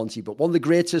know this, Monty, but one of the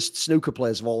greatest snooker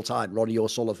players of all time, Ronnie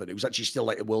O'Sullivan, who's actually still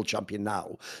like a world champion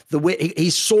now. The way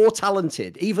he's so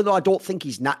talented, even though I don't think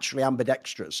he's naturally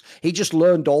ambidextrous, he just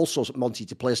learned also, Monty,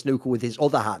 to play snooker with his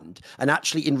other hand, and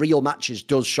actually in real matches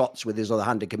does shots with his other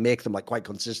hand and can make them like quite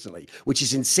consistently, which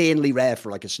is insanely rare for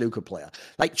like a snooker player.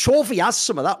 Like Chovy has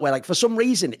some of that where like for some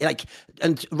reason, like,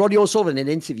 and Ronnie O'Sullivan in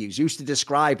interviews used to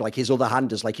describe like his other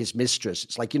hand as like his mistress.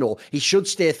 It's like, he should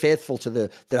stay faithful to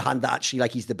the hand that actually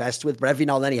like he's the best with, but every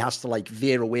now and then he has to like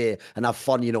veer away and have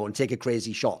fun, and take a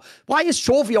crazy shot. Why has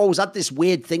Chovy always had this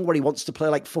weird thing where he wants to play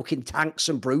like fucking tanks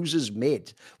and bruisers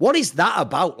mid? What is that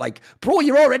about? Like, bro,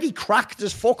 you're already cracked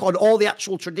as fuck on all the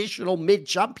actual traditional mid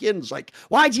champions. Like,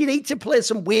 why do you need to play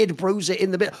some weird bruiser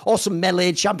in the mid or some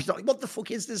melee champion? Like, what the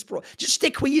fuck is this, bro? Just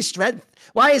stick with your strength.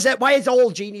 Why is all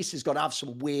geniuses got to have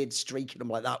some weird streak in them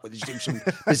like that, where they just do some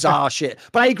bizarre shit?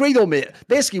 But I agree though, mate.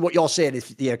 Basically what you're saying,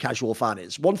 if you're a casual fan,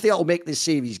 is one thing that will make this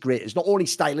series great is not only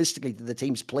stylistically do the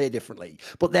teams play differently,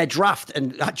 but their draft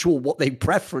and actual what their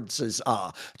preferences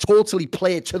are totally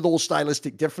play to those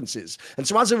stylistic differences. And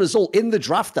so as a result, in the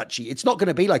draft, actually, it's not going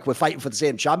to be like we're fighting for the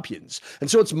same champions.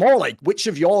 And so it's more like, which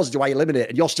of yours do I eliminate?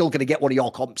 And you're still going to get one of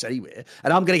your comps anyway,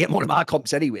 and I'm going to get one of my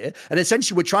comps anyway. And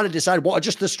essentially we're trying to decide what are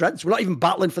just the strengths. We're not even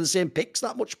battling for the same picks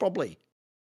that much, probably.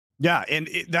 Yeah, and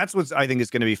that's what I think is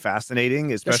going to be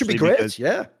fascinating, especially that should be great. Because,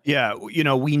 yeah,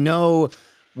 we know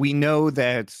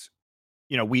that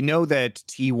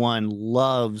T1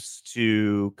 loves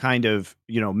to kind of,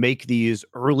 make these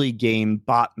early game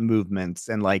bot movements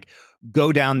and like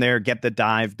go down there, get the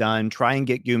dive done, try and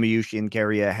get Gumayushi and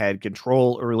carry ahead,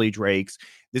 control early Drakes.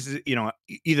 This is,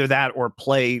 either that or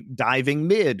play diving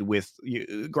mid with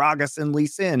Gragas and Lee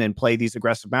Sin and play these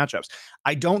aggressive matchups.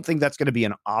 I don't think that's going to be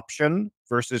an option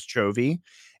versus Chovy.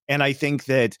 And I think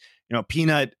that,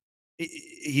 Peanut,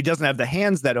 he doesn't have the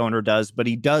hands that Owner does, but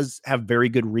he does have very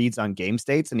good reads on game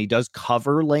states, and he does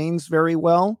cover lanes very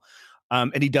well.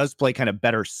 And he does play kind of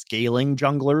better scaling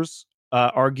junglers,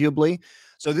 arguably.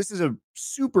 So this is a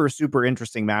super, super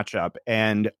interesting matchup.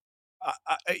 And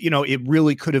it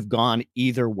really could have gone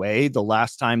either way the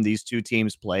last time these two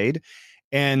teams played.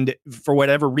 And for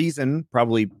whatever reason,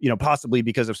 probably, possibly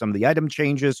because of some of the item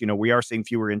changes, we are seeing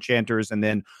fewer enchanters, and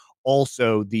then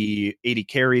also the AD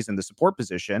carries in the support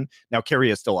position. Now,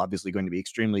 carry is still obviously going to be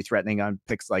extremely threatening on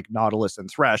picks like Nautilus and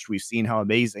Thresh. We've seen how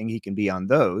amazing he can be on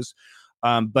those.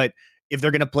 But if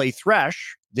they're going to play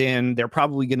Thresh, then they're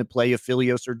probably going to play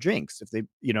Aphelios or Jinx. If they,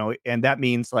 and that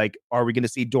means like, are we going to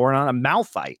see Doran on a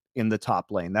Malphite in the top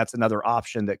lane? That's another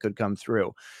option that could come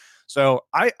through. So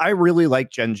I really like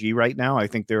GenG right now. I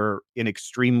think they're in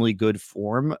extremely good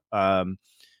form.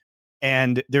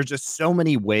 And there's just so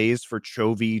many ways for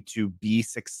Chovy to be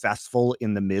successful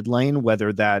in the mid lane,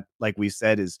 whether that, like we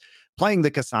said, is playing the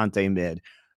Cassante mid.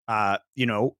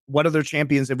 What other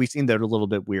champions have we seen that are a little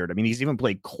bit weird? I mean, he's even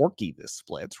played Corki this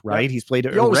split, right? Yeah. He's played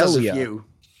Aurelia.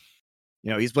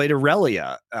 He's played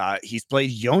Aurelia. He's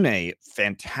played Yone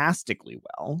fantastically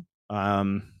well.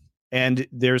 And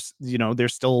there's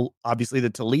still obviously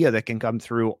the Talia that can come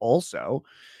through also.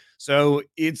 So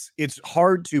it's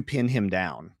hard to pin him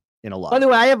down in a lot. By the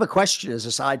way, I have a question as a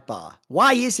sidebar.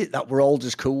 Why is it that we're all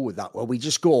just cool with that, where we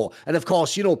just go? And of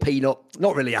course, Peanut,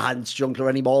 not really a hands jungler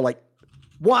anymore. Like,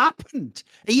 What happened?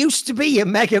 He used to be a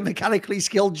mega mechanically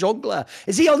skilled jungler.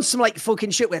 Is he on some like fucking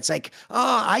shit where it's like,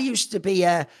 oh, I used to be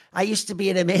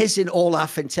an amazing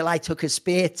Olaf until I took a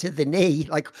spear to the knee.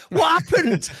 Like, what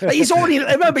happened? Like, he's only,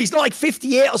 remember, he's not like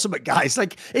 58 or something, guys.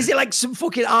 Like, is it like some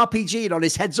fucking RPG and on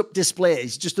his heads-up display?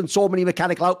 He's just done so many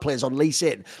mechanical outplays on Lee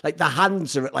Sin. Like, the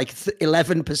hands are at like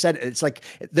 11%. And it's like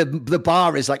the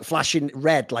bar is like flashing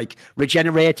red, like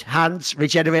regenerate hands,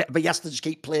 regenerate, but he has to just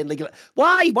keep playing League.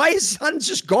 Why? Why is his hands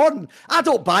just gone? I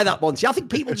don't buy that, Monty. I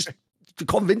think people just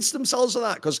convince themselves of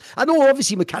that, because I know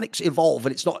obviously mechanics evolve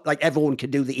and it's not like everyone can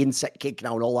do the insect kick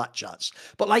now and all that jazz.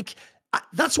 But like,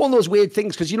 that's one of those weird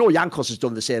things, because you know Jankos has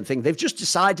done the same thing. They've just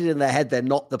decided in their head they're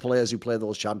not the players who play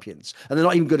those champions, and they're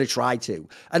not even going to try to.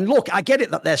 And look, I get it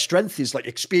that their strength is like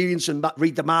experience and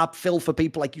read the map, fill for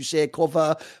people, like you say,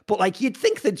 cover. But like, you'd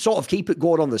think they'd sort of keep it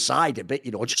going on the side a bit,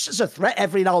 you know, just as a threat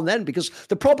every now and then. Because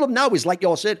the problem now is, like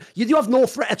you're saying, you do have no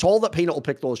threat at all that Peanut will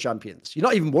pick those champions. You're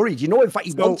not even worried. You know, in fact,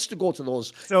 he wants to go to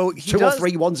those or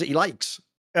three ones that he likes.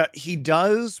 He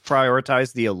does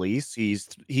prioritize the Elise. He's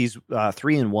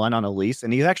 3-1 on Elise,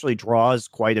 and he actually draws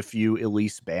quite a few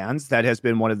Elise bans. That has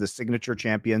been one of the signature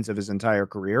champions of his entire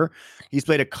career. He's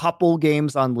played a couple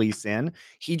games on Lee Sin.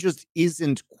 He just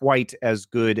isn't quite as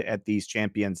good at these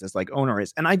champions as like Owner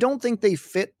is, and I don't think they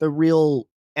fit the real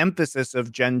emphasis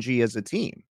of GenG as a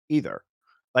team either.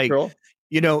 Like,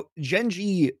 you know,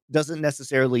 GenG doesn't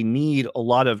necessarily need a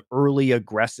lot of early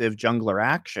aggressive jungler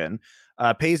action.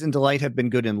 Peyz and Delight have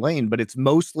been good in lane, but it's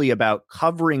mostly about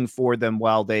covering for them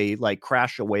while they like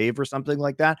crash a wave or something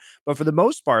like that. But for the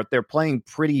most part, they're playing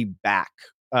pretty back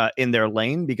in their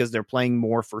lane because they're playing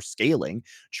more for scaling.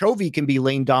 Chovy can be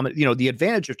lane dominant. You know, the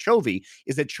advantage of Chovy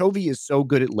is that Chovy is so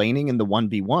good at laning in the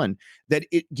 1v1 that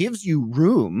it gives you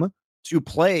room to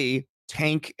play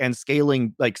tank and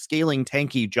scaling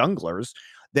tanky junglers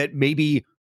that maybe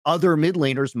other mid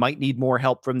laners might need more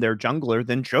help from their jungler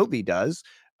than Chovy does.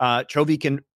 Chovy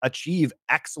can achieve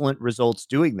excellent results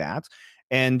doing that,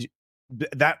 and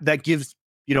that gives,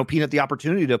 you know, Peanut the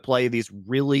opportunity to play these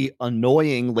really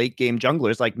annoying late game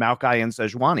junglers like Maokai and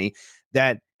Sejuani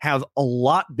that have a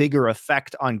lot bigger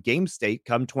effect on game state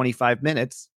come 25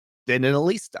 minutes than an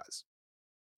Elise does.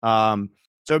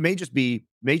 So it may just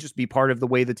be part of the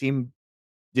way the team,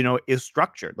 you know, is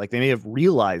structured. Like, they may have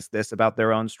realized this about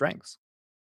their own strengths.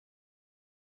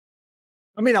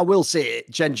 I mean, I will say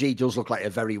GenG does look like a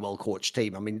very well-coached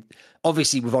team. I mean,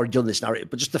 obviously, we've already done this narrative,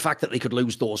 but just the fact that they could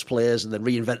lose those players and then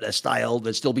reinvent their style,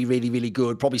 they'd still be really, really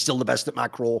good, probably still the best at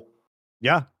macro.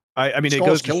 Yeah. I mean, it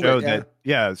goes to show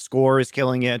that, Score is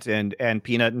killing it, and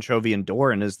Peanut and Chovy and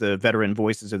Doran, as the veteran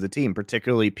voices of the team,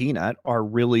 particularly Peanut, are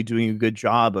really doing a good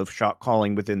job of shot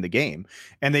calling within the game.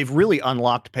 And they've really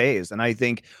unlocked Peyz. And I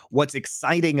think what's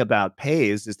exciting about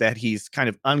Peyz is that he's kind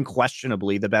of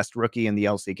unquestionably the best rookie in the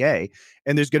LCK.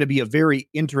 And there's going to be a very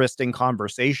interesting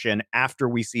conversation after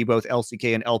we see both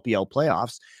LCK and LPL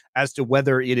playoffs as to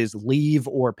whether it is Leave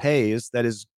or Peyz that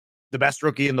is the best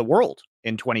rookie in the world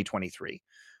in 2023.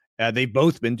 They've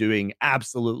both been doing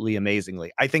absolutely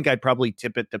amazingly. I think I'd probably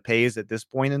tip it to Peyz at this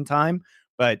point in time,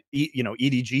 but you know,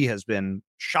 EDG has been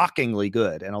shockingly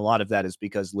good, and a lot of that is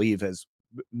because Leave has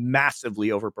massively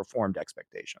overperformed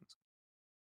expectations.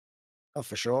 Oh,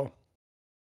 for sure.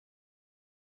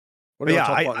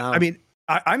 I mean,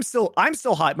 I'm still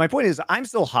high. My point is, I'm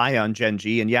still high on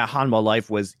GenG, and yeah, Hanwha Life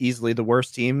was easily the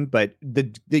worst team, but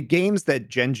the games that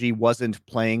GenG wasn't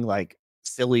playing like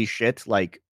silly shit,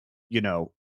 like, you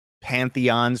know,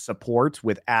 Pantheon support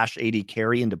with Ashe AD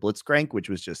carry into Blitzcrank, which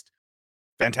was just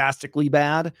fantastically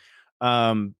bad,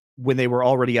 when they were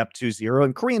already up 2-0.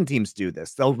 And Korean teams do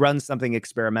this. They'll run something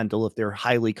experimental if they're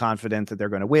highly confident that they're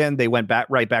going to win. They went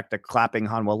right back to clapping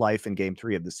Hanwha Life in game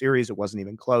 3 of the series. It wasn't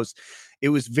even close. It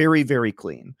was very, very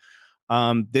clean.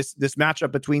 This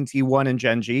matchup between T1 and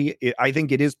GenG, I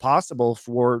think it is possible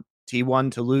for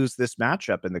T1 to lose this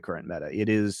matchup in the current meta.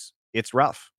 It's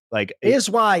rough. Like, here's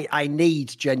why I need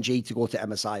GenG to go to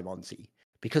MSI, Monty.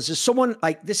 Because there's someone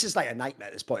like, this is like a nightmare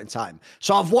at this point in time.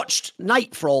 So I've watched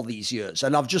Knight for all these years,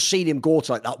 and I've just seen him go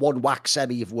to like that one whack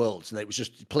semi of Worlds, and it was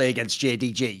just play against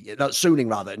JDG, not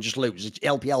Suning rather, and just lose. It's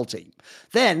LPL team.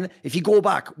 Then if you go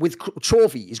back with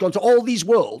Trophy, he's gone to all these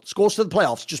Worlds, goes to the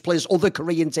playoffs, just plays other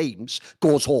Korean teams,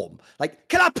 goes home. Like,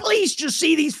 can I please just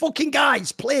see these fucking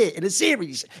guys play in a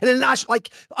series? In a national, like,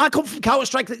 I come from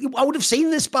Counter-Strike, I would have seen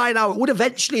this by now. It would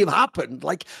eventually have happened.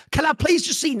 Like, can I please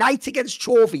just see Knight against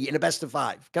Trophy in a best of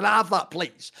 5? Can I have that,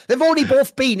 please? They've only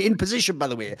both been in position, by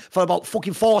the way, for about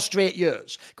fucking 4 straight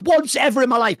years. Once ever in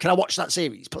my life, can I watch that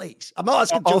series, please? I'm not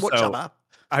asking too much, am I?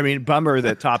 I mean, bummer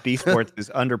that Top Esports is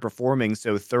underperforming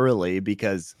so thoroughly,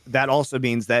 because that also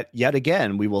means that yet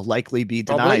again we will likely be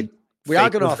denied. Probably. We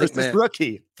are going to, I think, versus mate.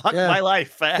 rookie. Fuck my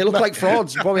life, man. They look like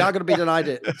frauds. You probably are going to be denied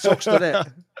it. It sucks, doesn't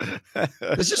it?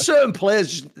 There's just certain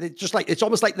players, just like, it's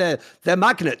almost like they're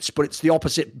magnets, but it's the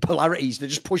opposite polarities. They're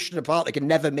just pushing apart. They can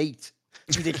never meet.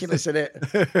 It's ridiculous, isn't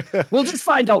it? We'll just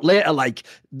find out later, like,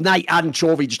 Knight and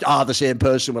Chovy just are the same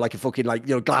person with, like, a fucking, like,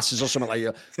 glasses or something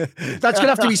like that. That's going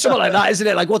to have to be something like that, isn't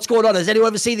it? Like, what's going on? Has anyone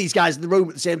ever seen these guys in the room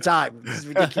at the same time? This is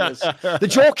ridiculous. The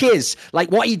joke is,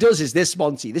 like, what he does is this,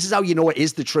 Monty. This is how you know it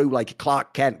is the true, like,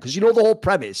 Clark Kent. Because you know the whole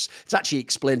premise? It's actually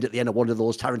explained at the end of one of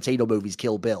those Tarantino movies,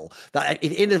 Kill Bill, that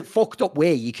in a fucked up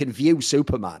way, you can view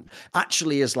Superman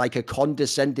actually as, like, a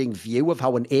condescending view of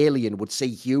how an alien would see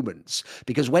humans.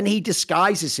 Because when he disguises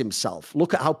himself,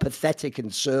 look at how pathetic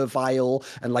and servile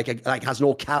and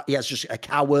he has just a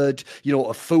coward,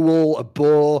 a fool, a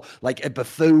bore, like a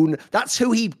buffoon. That's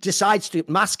who he decides to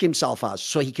mask himself as,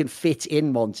 so he can fit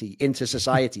in, Monty, into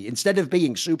society instead of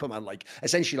being Superman, like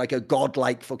essentially like a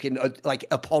godlike fucking like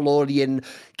Apollonian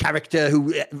character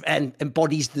who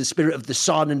embodies the spirit of the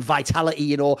sun and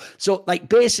vitality. So like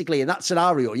basically in that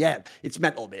scenario, it's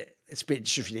mental, mate. It's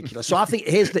just ridiculous. So I think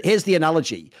here's the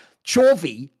analogy.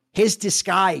 Chovy, his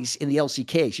disguise in the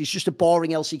LCK, she's just a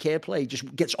boring LCK play.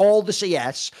 Just gets all the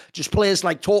CS, just plays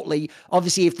like totally.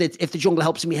 Obviously, if the jungler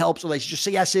helps him, he helps. Otherwise, just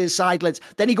CS's side lanes.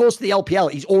 Then he goes to the LPL.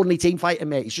 He's only team fighting,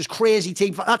 mate. He's just crazy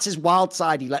team fight. That's his wild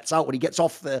side he lets out when he gets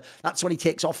off that's when he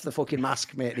takes off the fucking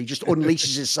mask, mate. And he just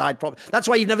unleashes his side. That's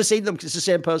why you've never seen them, because it's the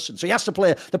same person. So he has to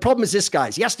play. The problem is this,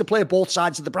 guys. He has to play both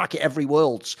sides of the bracket every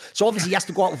Worlds. So obviously he has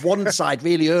to go out of one side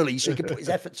really early so he can put his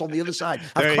efforts on the other side.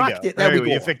 I've cracked it. There we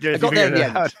go. I got there in the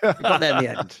end. I got there in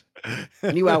the end.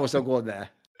 I knew I was not going there.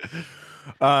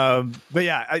 But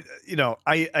yeah,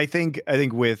 I think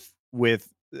with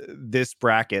this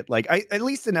bracket, like at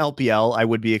least in LPL, I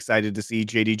would be excited to see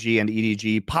JDG and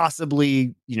EDG,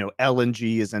 possibly,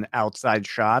 LNG is an outside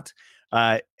shot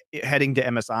heading to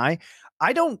MSI.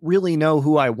 I don't really know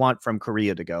who I want from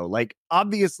Korea to go. Like,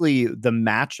 obviously the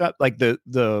matchup, like the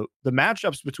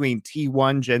matchups between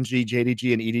T1, GenG,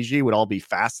 JDG, and EDG would all be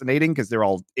fascinating because they're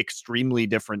all extremely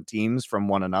different teams from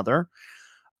one another.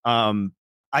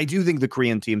 I do think the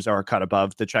Korean teams are a cut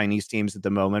above the Chinese teams at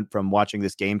the moment from watching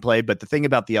this gameplay. But the thing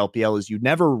about the LPL is you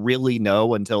never really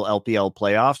know until LPL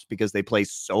playoffs, because they play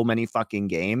so many fucking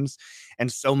games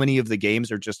and so many of the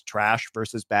games are just trash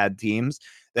versus bad teams,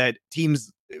 that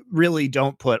teams really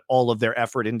don't put all of their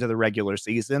effort into the regular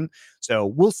season. So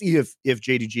we'll see if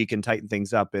JDG can tighten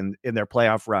things up in their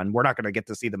playoff run. We're not going to get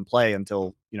to see them play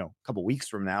until, a couple weeks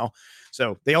from now.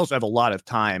 So they also have a lot of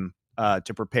time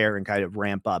to prepare and kind of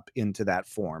ramp up into that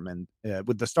form. And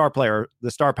with the star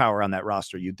power on that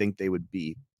roster, you'd think they would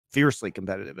be fiercely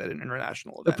competitive at an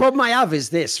international event. The problem I have is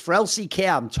this. For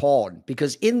LCK, I'm torn,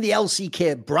 because in the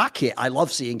LCK bracket, I love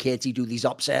seeing KT do these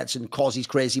upsets and cause these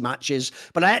crazy matches.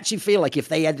 But I actually feel like if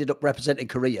they ended up representing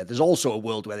Korea, there's also a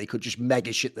world where they could just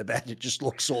mega shit the bed. It just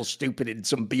looks so stupid in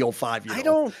some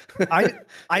BO5.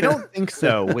 I don't think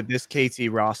so with this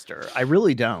KT roster. I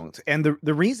really don't. And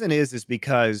the reason is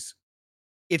because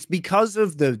it's because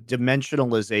of the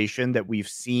dimensionalization that we've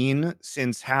seen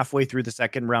since halfway through the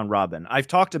second round robin. I've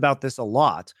talked about this a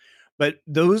lot, but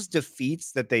those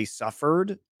defeats that they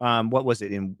suffered, what was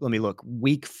it let me look,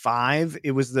 week 5?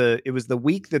 It was the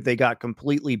week that they got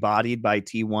completely bodied by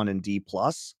T1 and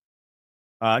Dplus.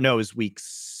 No, it was week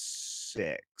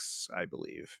 6, I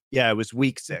believe. Yeah, it was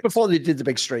week 6. Before they did the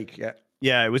big streak, yeah.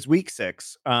 Yeah, it was week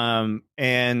 6.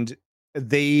 And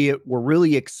they were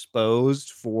really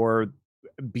exposed for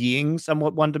being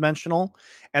somewhat one-dimensional,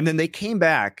 and then they came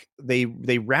back, they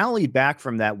rallied back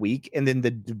from that week, and then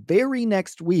the very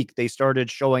next week they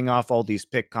started showing off all these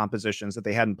pick compositions that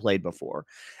they hadn't played before.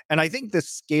 And I think the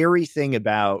scary thing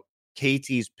about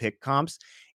KT's pick comps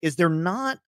is they're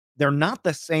not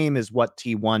the same as what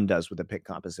T1 does with a pick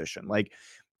composition. Like,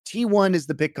 T1 is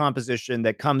the pick composition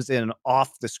that comes in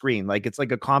off the screen, like it's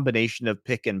like a combination of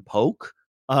pick and poke.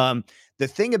 The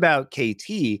thing about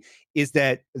KT is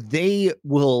that they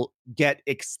will get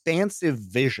expansive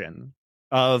vision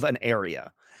of an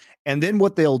area. And then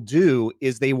what they'll do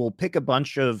is they will pick a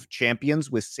bunch of champions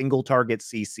with single target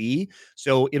CC.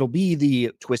 So it'll be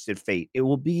the Twisted Fate. It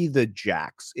will be the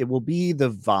Jax. It will be the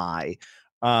Vi.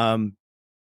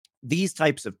 These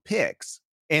types of picks.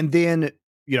 And then,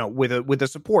 with a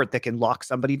support that can lock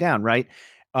somebody down, right?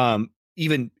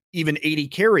 Even 80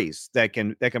 carries that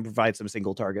can provide some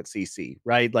single target CC,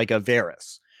 right? Like a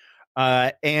Varus.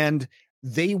 And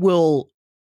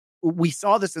we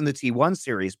saw this in the T1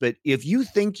 series, but if you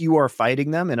think you are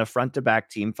fighting them in a front to back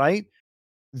team fight,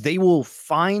 they will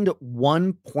find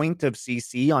 1 point of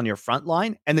CC on your front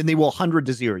line, and then they will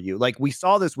 100-0 you. Like, we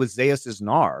saw this with Zeus's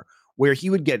Gnar, where he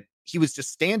was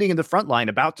just standing in the front line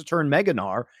about to turn Mega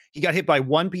Gnar. He got hit by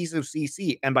 1 piece of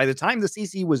CC, and by the time the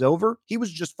CC was over, he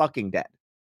was just fucking dead.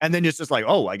 And then it's just like,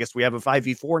 oh, I guess we have a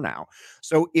 5v4 now.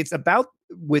 So it's about,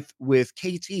 with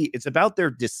KT, it's about their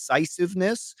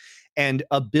decisiveness and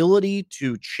ability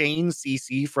to chain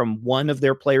CC from one of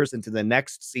their players into the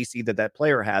next CC that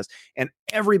player has, and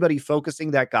everybody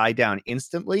focusing that guy down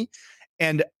instantly.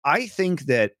 And I think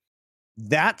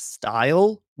that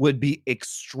style would be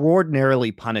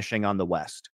extraordinarily punishing on the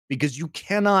West, because you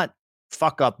cannot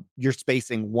fuck up your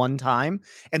spacing one time,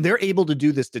 and they're able to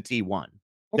do this to T1.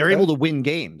 They're able to win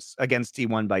games against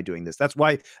T1 by doing this. That's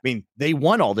why, I mean, they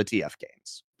won all the TF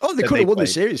games. Oh, they could have won the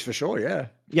series for sure, yeah.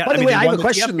 Yeah. By the way, I have a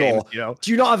question, though. Games,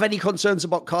 Do you not have any concerns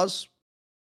about Cos?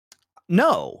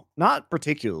 No, not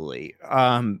particularly.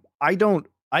 I don't.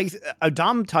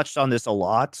 Dom touched on this a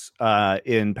lot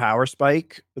in Power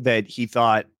Spike, that he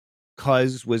thought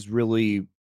Cuz was really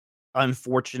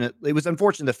unfortunate. It was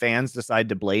unfortunate the fans decided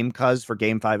to blame Cuz for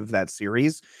Game 5 of that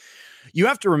series. You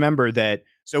have to remember that,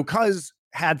 so Cuz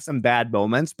had some bad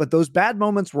moments, but those bad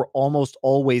moments were almost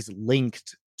always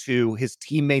linked to his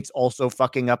teammates also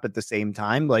fucking up at the same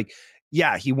time. Like,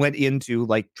 yeah, he went in to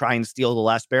like try and steal the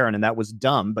last Baron, and that was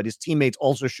dumb, but his teammates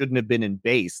also shouldn't have been in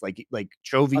base. Like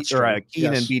Chovy or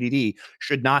Keen and BDD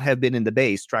should not have been in the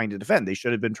base trying to defend. They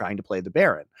should have been trying to play the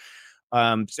Baron.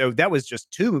 So that was just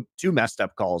two messed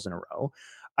up calls in a row.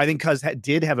 I think Cuz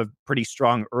did have a pretty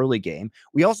strong early game.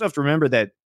 We also have to remember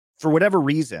that for whatever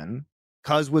reason,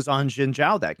 Cuz was on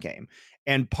Jinzhao that game.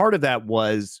 And part of that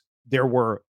was there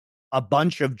were a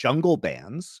bunch of jungle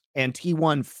bans, and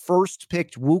T1 first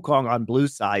picked Wukong on blue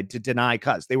side to deny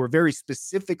Cuz. They were very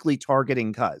specifically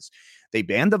targeting Cuz. They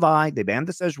banned the Vi, they banned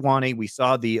the Sejuani. We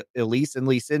saw the Elise and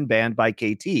Lee Sin banned by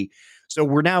KT. So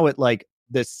we're now at like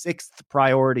the 6th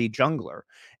priority jungler.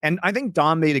 And I think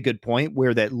Dom made a good point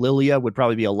where that Lilia would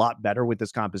probably be a lot better with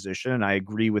this composition, and I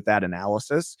agree with that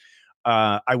analysis.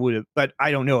 I would have, but I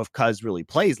don't know if Cuz really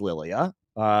plays Lilia.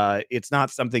 It's not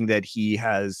something that he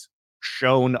has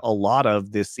shown a lot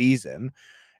of this season.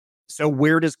 So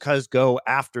where does Cuz go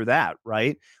after that,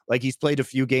 right? Like, he's played a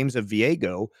few games of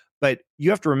Viego, but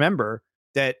you have to remember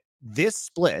that this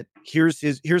split, here's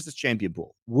his champion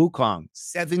pool. Wukong,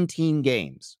 17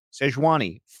 games.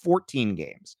 Sejuani, 14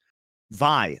 games.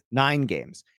 Vi, 9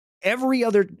 games. Every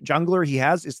other jungler he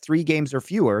has is 3 games or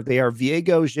fewer. They are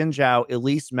Viego, Jinzhao,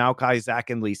 Elise, Maokai,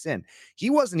 Zac, and Lee Sin. He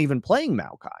wasn't even playing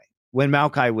Maokai when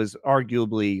Maokai was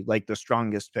arguably like the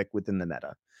strongest pick within the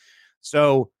meta.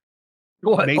 So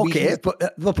maybe okay,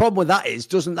 but the problem with that is,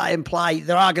 doesn't that imply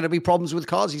there are going to be problems with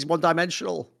Cuz? He's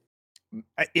one-dimensional.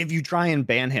 If you try and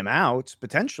ban him out,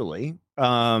 potentially.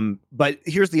 But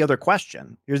here's the other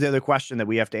question. Here's the other question that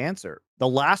we have to answer. The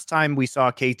last time we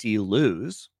saw KT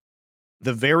lose,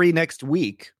 the very next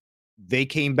week, they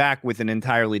came back with an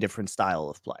entirely different style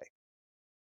of play.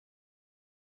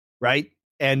 Right?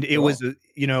 And it was,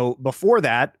 before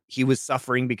that, he was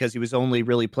suffering because he was only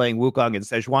really playing Wukong, and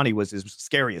Sejuani was his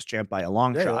scariest champ by a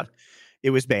long shot.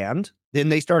 It was banned. Then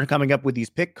they started coming up with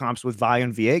these pick comps with Vi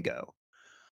and Viego.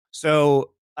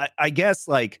 So I guess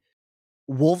like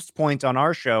Wolf's point on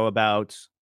our show about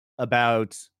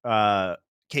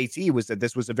KT was that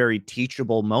this was a very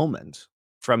teachable moment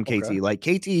from KT. Okay. Like,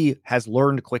 KT has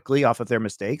learned quickly off of their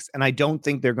mistakes, and I don't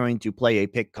think they're going to play a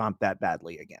pick comp that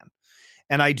badly again.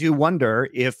 And I do wonder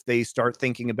if they start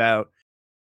thinking about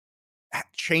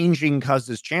changing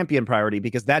Cuz's champion priority,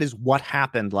 because that is what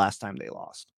happened last time they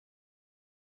lost.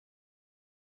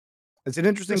 It's an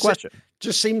interesting question.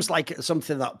 Just seems like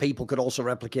something that people could also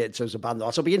replicate in terms of ban. So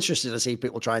I'll be interested to see if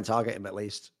people try and target him at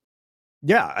least.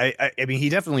 Yeah, I mean, he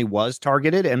definitely was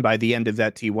targeted, and by the end of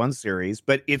that T1 series,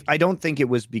 but I don't think it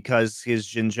was because his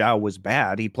Jinzhao was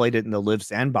bad. He played it in the Live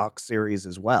Sandbox series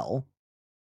as well.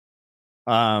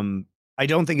 I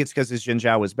don't think it's because his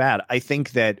Jinzhao was bad. I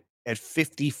think that at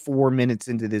 54 minutes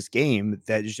into this game,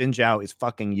 that Jinzhao is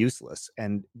fucking useless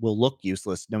and will look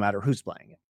useless no matter who's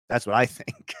playing it. That's what I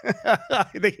think. I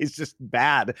think he's just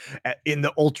bad in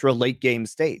the ultra late game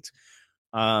state.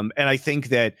 And I think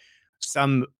that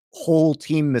some whole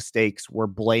team mistakes were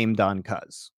blamed on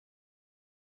Cuz.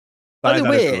 But I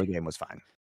thought his early game was fine.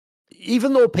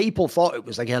 Even though people thought it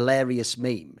was like a hilarious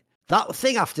meme, that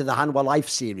thing after the Hanwha Life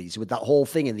series with that whole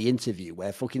thing in the interview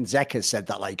where fucking Zeka said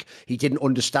that like he didn't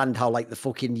understand how like the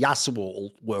fucking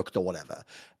Yasuo worked or whatever.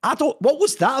 What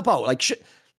was that about? Like,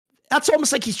 that's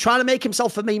almost like he's trying to make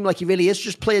himself a meme, like he really is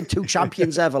just playing 2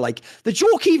 champions ever. Like, the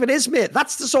joke even is, mate,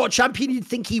 that's the sort of champion you'd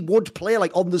think he would play,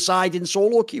 like, on the side in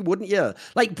solo queue, wouldn't you?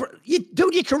 Like,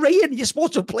 dude, you're Korean. You're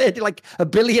supposed to have played, like, 1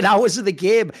 billion hours of the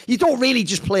game. You don't really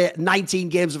just play 19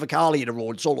 games of Akali in a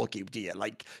row in solo queue, do you?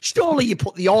 Like, surely you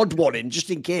put the odd one in just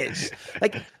in case.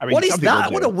 Like, I mean, what is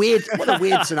that? What a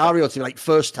weird scenario to, like,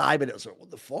 first time, and it was like,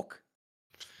 what the fuck?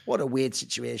 What a weird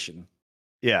situation.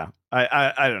 Yeah,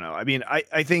 I don't know. I mean,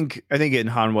 I think in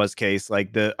Hanwha's case,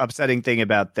 like, the upsetting thing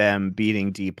about them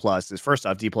beating Dplus is, first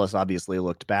off, Dplus obviously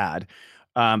looked bad.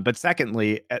 But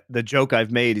secondly, the joke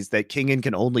I've made is that Kingen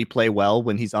can only play well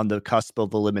when he's on the cusp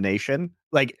of elimination.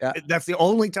 Like, that's the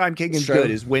only time Kingen's good,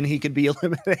 is when he can be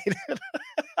eliminated.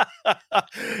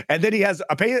 And then he has,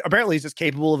 apparently he's just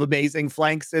capable of amazing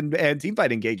flanks and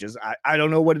teamfight engages. I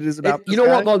don't know what it is about you know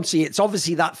what, Monty? It's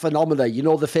obviously that phenomena. You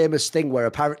know, the famous thing where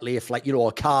apparently if, like, you know,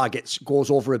 a car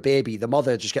goes over a baby, the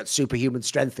mother just gets superhuman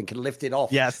strength and can lift it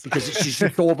off. Yes. Because she's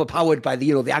just overpowered by the,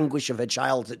 you know, the anguish of her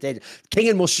child that did.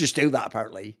 Kingen must just do that,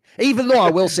 apparently. Even though I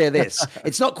will say this,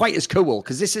 it's not quite as cool,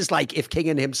 because this is like if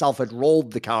Kingen himself had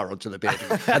rolled the car onto the baby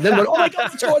and then went, oh my God,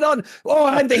 what's going on? Oh,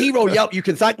 I'm the hero. Yep, you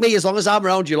can thank me. As long as I'm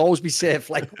around, you'll always be safe.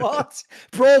 Like, what?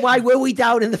 Bro, why were we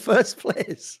down in the first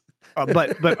place?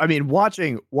 But I mean,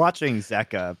 watching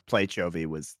Zeka play Chovy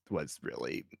was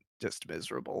really just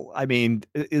miserable. I mean,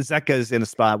 Zeka's in a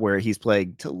spot where he's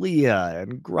playing Talia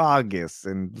and Gragas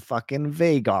and fucking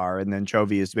Veigar, and then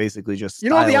Chovy is basically just, you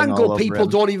know, the angle people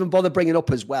don't even bother bringing up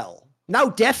as well. Now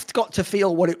Deft got to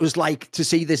feel what it was like to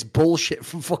see this bullshit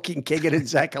from fucking Kingen and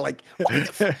Zeka. Like, when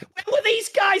were these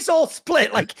guys all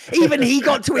split? Like, even he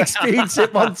got to experience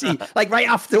it, Monty, like right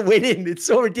after winning. It's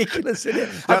so ridiculous, isn't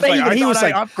it? I bet even he was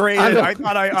like, I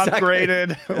thought I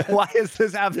upgraded. Why is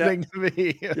this happening to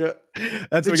me? Yeah.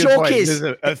 That's the a good joke point. is,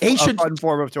 a fun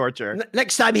form of torture.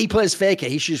 Next time he plays Faker,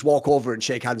 he should just walk over and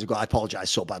shake hands and go, I apologize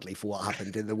so badly for what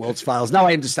happened in the World's Finals. Now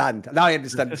I understand.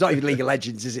 It's not even League of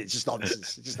Legends, is it? It's just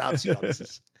nonsense. It's just absolute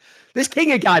nonsense. This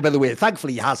Kinger guy, by the way,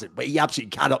 thankfully he hasn't, but he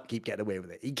absolutely cannot keep getting away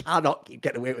with it. He cannot keep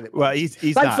getting away with it. Well, he's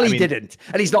thankfully not. I mean, he didn't,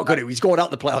 and he's not going to. He's going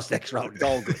out the playoffs next round. It's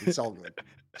all good. It's all good.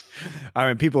 I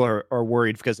mean, people are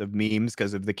worried because of memes,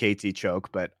 because of the KT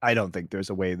choke, but I don't think there's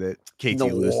a way that KT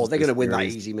loses. They're going to win that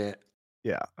easy, mate.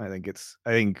 Yeah, I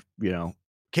think, you know,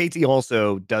 KT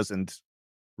also doesn't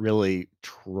really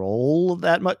troll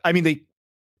that much. I mean,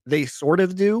 they sort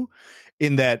of do,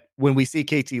 in that when we see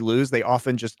KT lose, they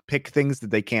often just pick things that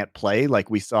they can't play.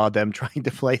 Like we saw them trying to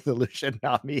play the Lucian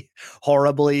Nami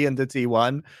horribly into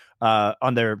T1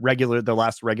 on their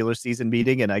last regular season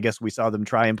meeting. And I guess we saw them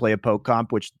try and play a poke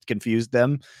comp, which confused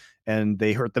them, and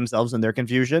they hurt themselves in their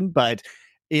confusion. But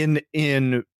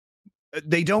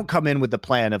they don't come in with the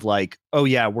plan of like, oh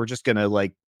yeah, we're just gonna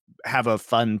like have a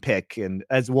fun pick. And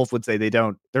as Wolf would say, they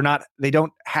don't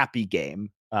happy game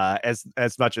as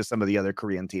much as some of the other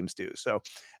Korean teams do. So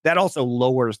that also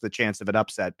lowers the chance of an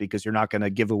upset, because you're not going to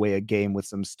give away a game with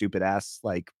some stupid ass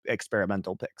like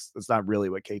experimental picks. That's not really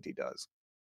what KT does.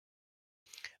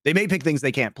 They may pick things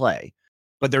they can't play,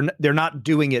 but they're not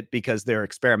doing it because they're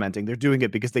experimenting. They're doing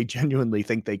it because they genuinely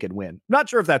think they can win. Not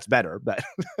sure if that's better, but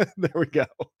there we go.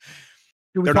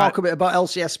 Can we talk a bit about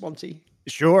LCS, Monty?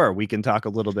 Sure, we can talk a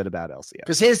little bit about LCS.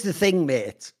 Because here's the thing,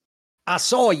 mate. I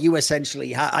saw you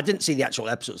essentially, I didn't see the actual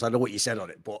episodes, I know what you said on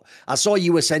it, but I saw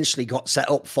you essentially got set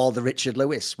up for the Richard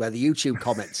Lewis, where the YouTube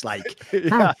comments like,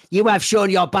 you have shown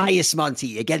your bias,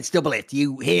 Monty, against Double It.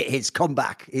 You hate his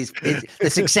comeback, the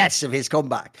success of his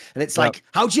comeback. And it's like,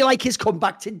 how do you like his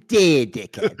comeback today,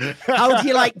 dickhead? How do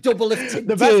you like Double It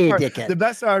today, dickhead? The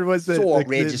best part was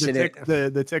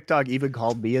the TikTok even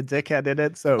called me a dickhead in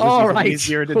it, so it was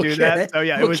easier to do that. So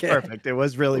yeah, it was perfect. It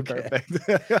was really perfect.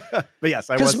 But yes,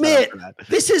 I was.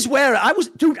 This is where I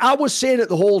was saying it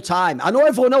the whole time. I know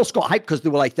everyone else got hyped because they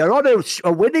were like, they're on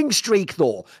a winning streak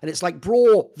though. And it's like,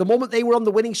 bro, the moment they were on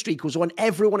the winning streak was when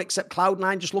everyone except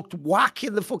Cloud9 just looked whack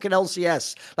in the fucking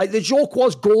LCS. Like the joke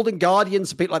was Golden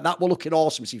Guardians, a bit like that, were looking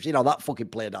awesome. So you've seen how that fucking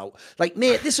played out. Like,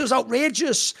 mate, this was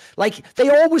outrageous. Like they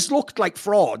always looked like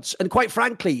frauds. And quite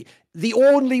frankly, the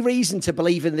only reason to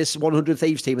believe in this 100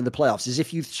 Thieves team in the playoffs is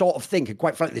if you sort of think, and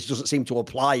quite frankly, this doesn't seem to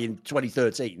apply in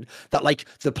 2013, that like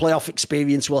the playoff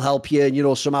experience will help you and, you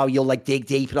know, somehow you'll like dig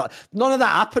deep. None of that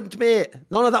happened, mate.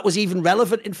 None of that was even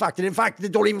relevant, in fact. And in fact, they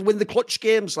don't even win the clutch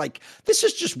games. Like, this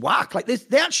is just whack. Like,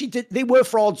 they actually did, they were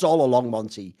frauds all along,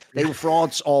 Monty. They were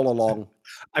frauds all along.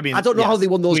 I mean, I don't know how yes, they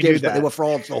won those we knew games, but they that. were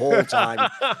frauds the whole time.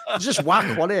 It's just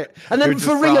whack, wasn't it? And They're then just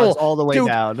for frauds real, all the way dude,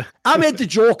 down. I made the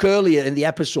joke earlier in the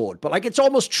episode, but like it's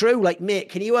almost true. Like, mate,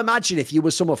 can you imagine if you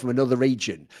were someone from another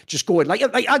region just going like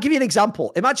I'll give you an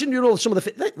example. Imagine, you know, some of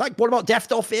the like what about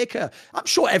Deft or Faker? I'm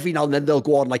sure every now and then they'll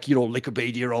go on like, you know,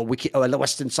 Wikipedia or Wiki or the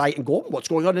Western site and go, what's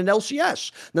going on in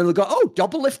LCS? And then they'll go, oh,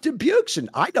 Double Lift and Bjergsen.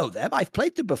 I know them. I've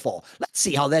played them before. Let's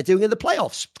see how they're doing in the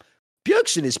playoffs.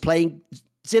 Bjergsen is playing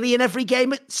Zillion every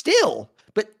game still.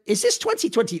 But is this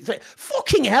 2023?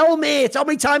 Fucking hell, mate. How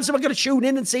many times am I going to tune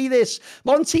in and see this?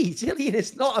 Monty, Zillion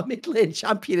is not a mid-lane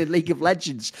champion in League of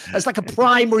Legends. As like a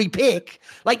primary pick.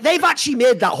 Like, they've actually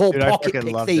made that whole pocket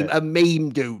pick theme a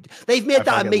meme, dude. They've made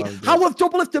that a meme. How have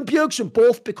Doublelift and Bjergsen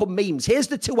both become memes? Here's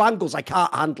the two angles I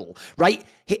can't handle, right?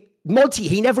 Monty,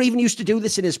 he never even used to do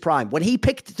this in his prime. When he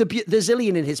picked the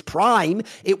Zillion in his prime,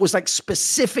 it was like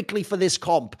specifically for this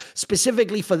comp,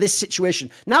 specifically for this situation.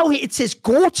 Now it's his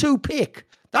go-to pick.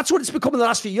 That's what it's become in the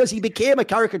last few years. He became a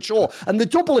caricature. And the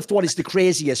double lift one is the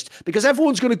craziest because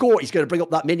everyone's going to go, he's going to bring up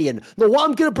that minion. No, what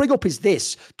I'm going to bring up is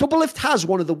this. Double lift has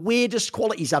one of the weirdest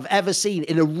qualities I've ever seen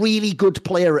in a really good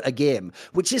player at a game,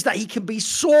 which is that he can be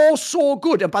so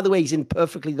good. And by the way, he's in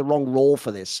perfectly the wrong role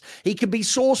for this. He can be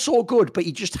so good, but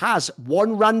he just has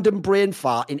one random brain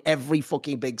fart in every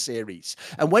fucking big series.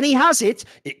 And when he has it,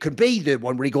 it could be the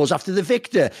one where he goes after the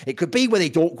victor. It could be where they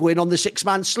don't go in on the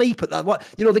 6-man sleep. At that, what,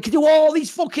 you know, they can do all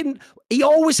these he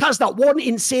always has that one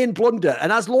insane blunder.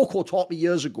 And as Loco taught me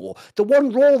years ago, the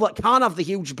one role that can't have the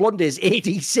huge blunder is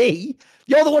ADC.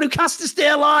 You're the one who has to stay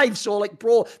alive. So, like,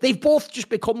 bro, they've both just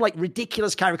become like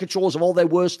ridiculous caricatures of all their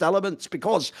worst elements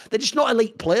because they're just not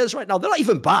elite players right now. They're not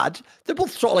even bad. They're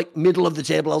both sort of like middle of the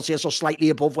table LCS or slightly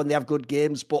above when they have good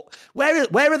games. But where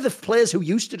are the players who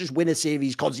used to just win a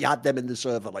series because you had them in the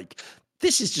server? Like,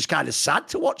 this is just kind of sad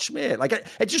to watch, mate. Like,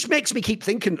 it just makes me keep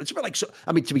thinking. It's a bit like,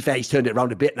 I mean, to be fair, he's turned it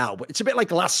around a bit now, but it's a bit like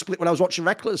the last split when I was watching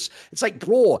Reckless. It's like,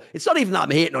 bro, it's not even that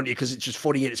I'm hating on you because it's just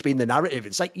funny and it's been the narrative.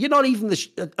 It's like, you're not even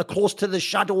close to the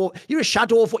shadow. You're a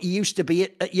shadow of what you used to be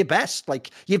at your best. Like,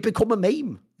 you've become a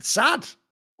meme. It's sad.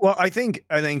 Well, I think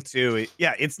too,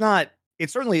 yeah, it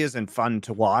certainly isn't fun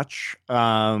to watch.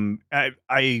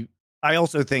 I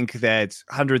also think that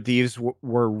 100 Thieves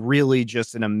were really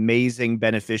just an amazing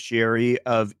beneficiary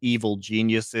of evil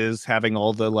geniuses having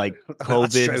all the like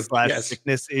COVID /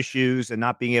 sickness issues and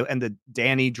not being able, and the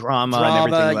Danny drama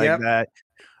and everything like that.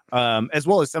 As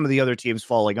well as some of the other teams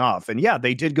falling off. And yeah,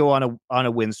 they did go on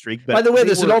a win streak. But by the way,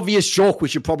 there's an obvious joke we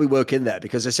should probably work in there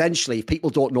because essentially, if people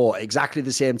don't know, at exactly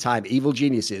the same time, evil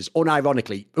geniuses,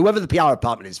 unironically, whoever the PR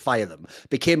department is, fire them,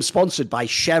 became sponsored by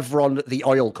Chevron, the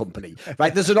oil company.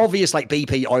 Right? There's an obvious like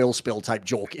BP oil spill type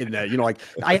joke in there. You know, like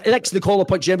next to Nicola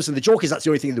Point Jameson, the joke is that's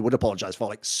the only thing they would apologize for.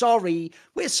 Like, sorry,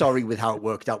 we're sorry with how it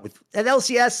worked out with an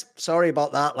LCS. Sorry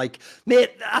about that. Like,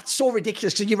 mate, that's so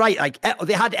ridiculous because you're right. Like,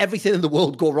 they had everything in the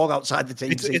world go wrong outside the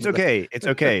team. It's okay. It's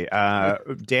okay.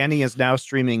 Danny is now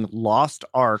streaming Lost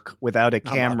Ark without a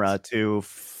camera to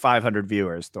 500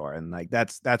 viewers, Thor, and like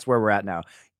that's where we're at now.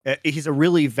 He's a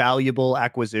really valuable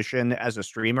acquisition as a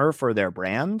streamer for their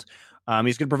brand.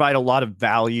 He's going to provide a lot of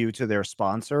value to their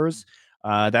sponsors.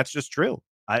 That's just true.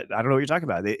 I don't know what you're talking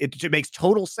about. It makes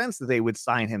total sense that they would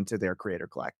sign him to their creator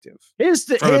collective.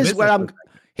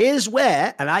 Here's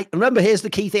where, and I remember, here's the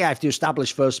key thing I have to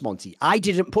establish first, Monty. I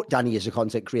didn't put Danny as a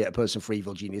content creator person for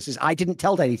Evil Geniuses. I didn't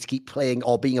tell Danny to keep playing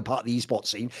or being a part of the esports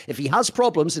scene. If he has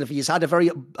problems and if he's had a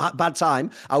very bad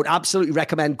time, I would absolutely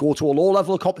recommend go to a low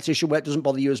level of competition where it doesn't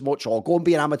bother you as much, or go and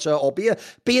be an amateur, or be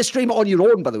a streamer on your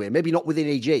own, by the way, maybe not within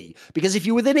EG. Because if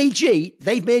you're within EG,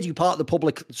 they've made you part of the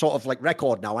public sort of like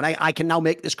record now, and I can now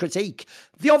make this critique.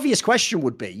 The obvious question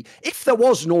would be, if there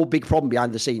was no big problem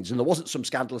behind the scenes and there wasn't some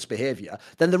scandalous behavior,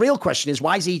 then the real question is,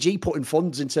 why is EG putting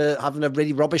funds into having a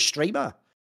really rubbish streamer?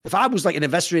 If I was like an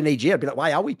investor in EG, I'd be like,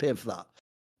 why are we paying for that?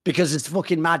 Because it's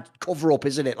fucking mad cover up,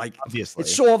 isn't it? Like, obviously,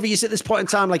 it's so obvious at this point in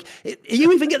time. Like,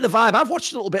 you even get the vibe. I've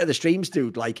watched a little bit of the streams,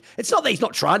 dude. Like, it's not that he's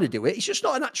not trying to do it. He's just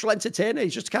not a natural entertainer.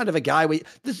 He's just kind of a guy. It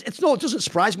doesn't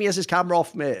surprise me as his camera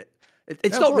off, mate.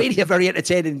 It's not really a very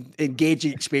entertaining,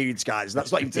 engaging experience, guys.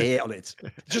 That's not even to hate on it.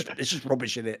 It's just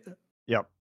rubbish in it. Yep.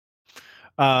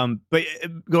 But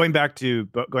going back to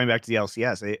the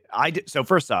LCS, so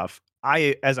first off,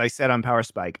 as I said on Power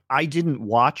Spike, I didn't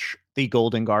watch the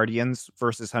Golden Guardians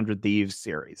versus 100 Thieves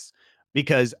series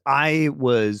because I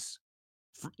was,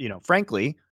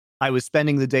 frankly, I was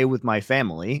spending the day with my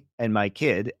family and my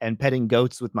kid and petting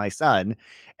goats with my son.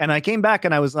 And I came back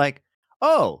and I was like,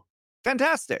 oh,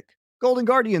 fantastic. Golden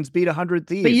Guardians beat 100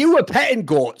 Thieves. But you were petting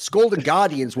goats. Golden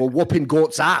Guardians were whooping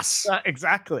goats' ass.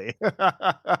 Exactly.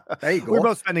 There you go. We're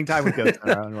both spending time with goats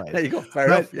in our own way. There you go. Fair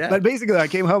enough. Yeah. But basically, I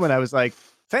came home and I was like,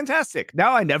 fantastic.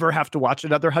 Now I never have to watch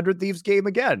another 100 Thieves game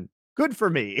again. Good for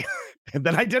me. And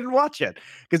then I didn't watch it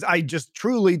because I just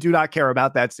truly do not care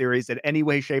about that series in any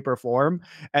way, shape, or form.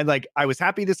 And like, I was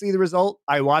happy to see the result.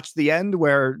 I watched the end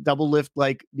where Doublelift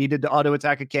like needed to auto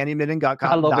attack a Canyon and got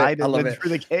caught and died and went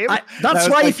through the game. That's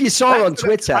why if you saw on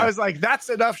Twitter, I was like, that's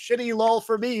enough shitty lol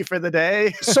for me for the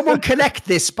day. Someone connect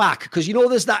this back because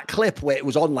there's that clip where it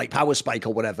was on like Power Spike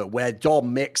or whatever, where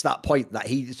Dom makes that point that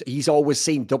he's always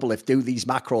seen Doublelift do these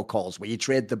macro calls where you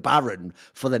trade the Baron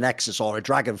for the Nexus or a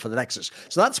Dragon for the Nexus.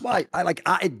 So that's why I like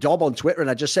added Dom on Twitter and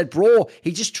I just said, bro,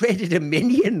 he just traded a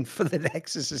minion for the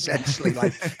Nexus essentially.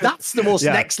 Like that's the most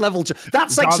next level.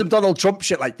 That's like some Donald Trump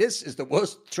shit. Like this is the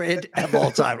worst trade of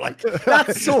all time. Like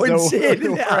that's so insane.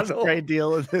 The worst trade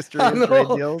deal in history.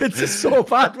 It's just so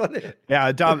bad, wasn't it?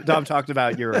 Yeah, Dom talked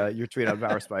about your tweet on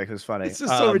Power Spike. It was funny. It's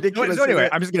just so ridiculous. So anyway,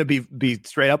 I'm just gonna be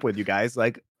straight up with you guys.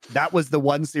 Like that was the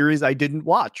one series I didn't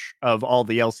watch of all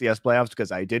the LCS playoffs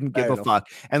because I didn't give a fuck.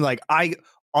 And like I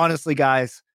honestly,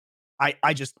 guys,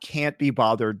 I just can't be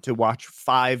bothered to watch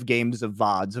 5 games of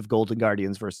VODs of Golden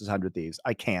Guardians versus 100 Thieves.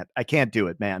 I can't do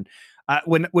it, man.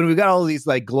 When we got all these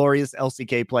like glorious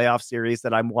LCK playoff series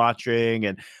that I'm watching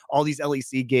and all these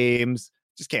LEC games,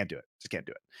 just can't do it.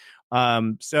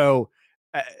 So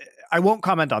I won't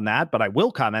comment on that, but I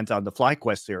will comment on the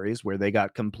FlyQuest series where they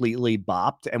got completely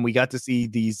bopped and we got to see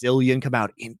the Zillion come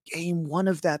out in game 1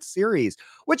 of that series,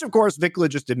 which of course Vikla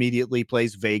just immediately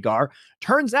plays Veigar.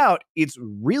 Turns out it's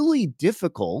really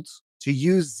difficult to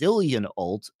use Zillion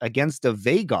ult against a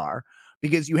Veigar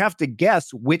because you have to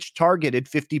guess which targeted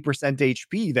 50%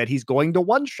 HP that he's going to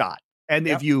one-shot. And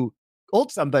if you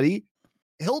ult somebody,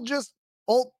 he'll just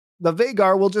ult. The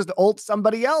Veigar will just ult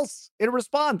somebody else in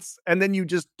response, and then you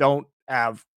just don't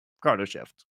have Chrono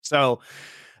Shift. So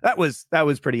that was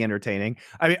pretty entertaining.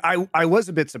 I mean, I was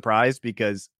a bit surprised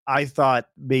because I thought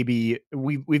maybe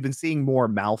we've been seeing more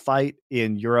Malphite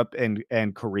in Europe and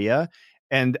Korea,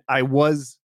 and I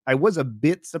was a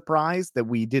bit surprised that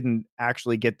we didn't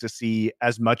actually get to see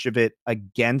as much of it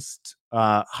against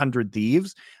 100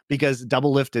 Thieves because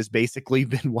Doublelift has basically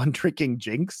been one-tricking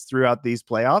Jinx throughout these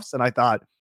playoffs, and I thought,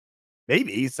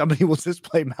 maybe somebody will just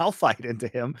play Malphite into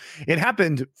him. It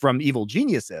happened from Evil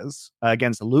Geniuses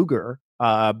against Luger,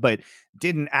 but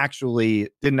didn't actually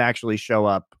show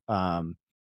up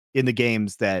in the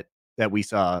games that we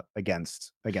saw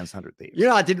against 100 Thieves.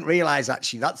 I didn't realize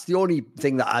actually that's the only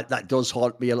thing that does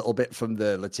haunt me a little bit from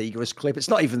the Latigris clip. It's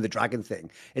not even the dragon thing.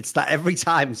 It's that every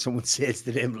time someone says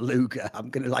the name Luger, I'm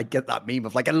gonna like get that meme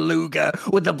of like a Luger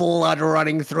with the blood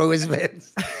running through his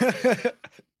veins.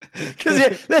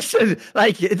 Because listen,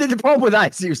 like the problem with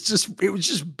that is it was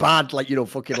just bad. Like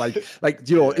fucking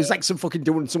it was like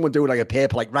someone doing like a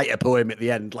paper, like write a poem at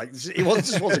the end. Like it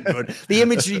just wasn't good. The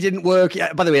imagery didn't work.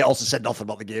 Yeah, by the way, it also said nothing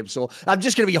about the game, so I'm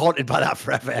just gonna be haunted by that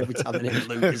forever every time the name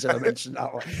Luger I mentioned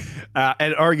that one.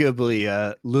 And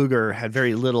arguably, Luger had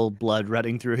very little blood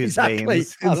running through his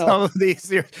veins in some of these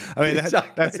series. I mean,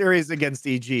 that series against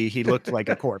EG, he looked like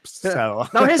a corpse. So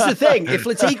now here's the thing: if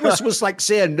Latigris was like,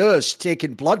 say, a nurse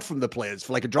taking blood from the players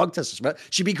for like a drug test,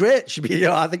 she'd be great. She'd be,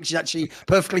 I think she's actually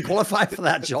perfectly qualified for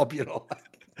that job.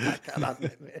 I can't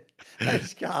admit it. I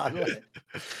just can't.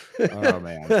 Oh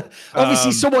man!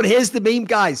 Obviously, someone here's the meme,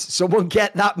 guys. Someone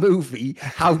get that movie,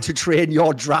 How to Train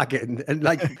Your Dragon, and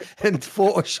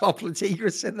Photoshop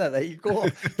Latigris in there. There you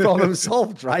go. Problem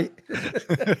solved, right?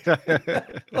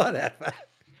 Whatever.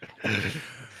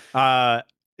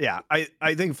 Yeah,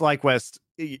 I think FlyQuest,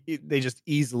 they just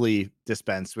easily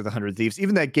dispensed with 100 Thieves.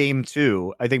 Even that game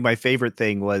 2, I think my favorite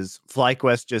thing was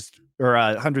FlyQuest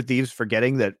 100 Thieves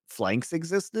forgetting that flanks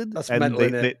existed. That's mental,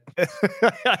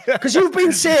 because you've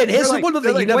been saying, here's the one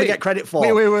thing you never get credit for.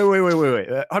 Wait.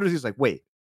 100 Thieves like, wait,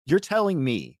 you're telling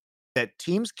me that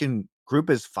teams can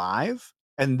group as 5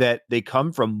 and that they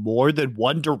come from more than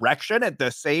one direction at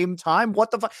the same time? What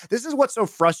the fuck? This is what's so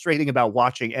frustrating about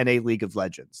watching NA League of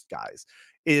Legends, guys,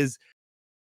 is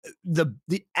the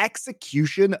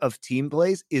execution of team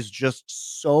plays is just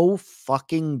so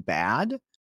fucking bad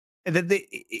that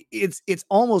it's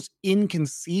almost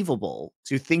inconceivable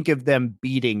to think of them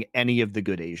beating any of the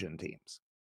good Asian teams.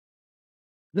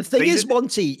 The thing is,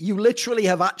 Monty, you literally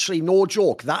have actually, no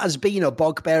joke, that has been a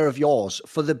bugbear of yours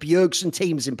for the Bjergsen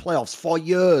teams in playoffs for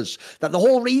years. That the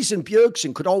whole reason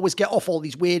Bjergsen could always get off all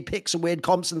these weird picks and weird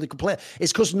comps and they could play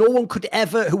is because no one could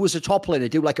ever, who was a top laner,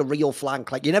 do like a real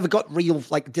flank. Like you never got real,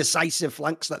 like decisive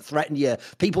flanks that threaten you.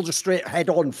 People just straight head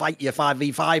on fight you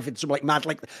 5v5 and some like mad,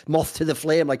 like moth to the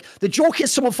flame. Like the joke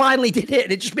is someone finally did it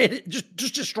and it just made it, just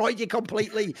destroyed you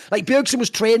completely. Like Bjergsen was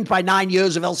trained by 9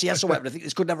 years of LCS or whatever. I think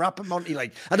this could never happen, Monty.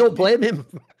 Like, I don't blame him.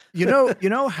 You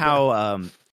know how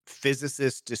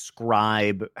physicists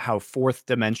describe how fourth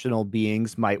dimensional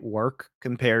beings might work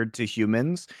compared to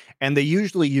humans, and they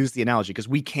usually use the analogy because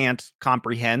we can't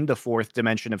comprehend a fourth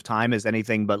dimension of time as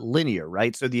anything but linear,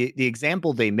 right? So the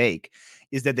example they make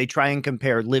is that they try and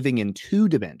compare living in 2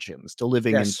 dimensions to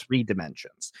living in 3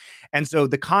 dimensions. And so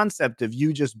the concept of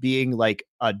you just being like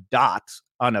a dot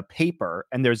on a paper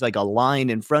and there's like a line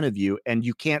in front of you and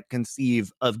you can't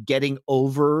conceive of getting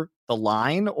over the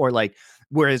line, or like,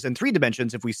 whereas in 3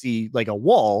 dimensions, if we see like a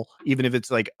wall, even if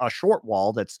it's like a short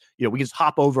wall, that's, you know, we just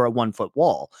hop over a 1 foot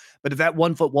wall. But if that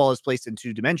 1 foot wall is placed in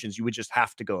 2 dimensions, you would just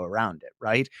have to go around it,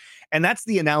 right? And that's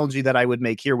the analogy that I would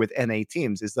make here with NA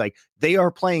teams, is like they are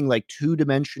playing like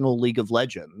 2-dimensional League of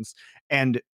Legends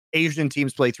and Asian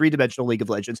teams play 3-dimensional League of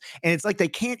Legends. And it's like they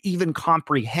can't even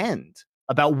comprehend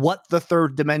about what the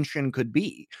 3rd dimension could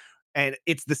be. And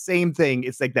it's the same thing.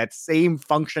 It's like that same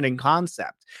functioning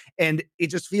concept. And it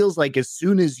just feels like as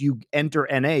soon as you enter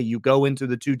NA, you go into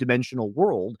the 2-dimensional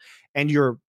world and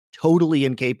you're totally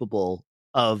incapable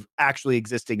of actually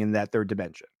existing in that 3rd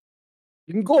dimension.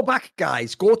 You can go back,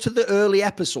 guys, go to the early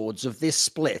episodes of this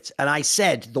split. And I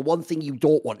said the one thing you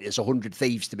don't want is 100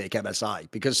 Thieves to make MSI,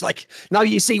 because like now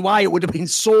you see why it would have been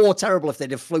so terrible if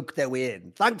they'd have fluked their way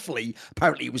in. Thankfully,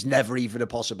 apparently it was never even a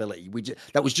possibility.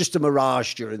 That was just a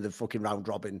mirage during the fucking round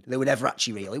robin. They were never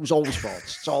actually real. It was always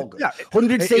false. It's all good.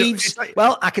 100 Thieves.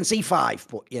 Well, I can see 5,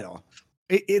 but you know.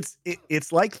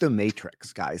 It's like the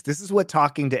Matrix, guys. This is what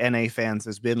talking to NA fans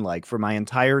has been like for my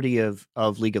entirety of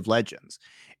League of Legends.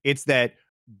 It's that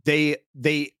they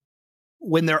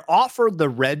when they're offered the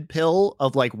red pill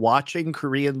of like watching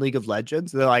Korean League of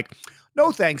Legends, they're like,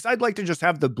 no thanks, I'd like to just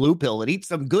have the blue pill and eat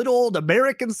some good old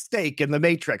American steak in the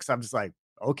Matrix. I'm just like,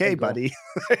 okay, buddy.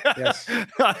 Yes.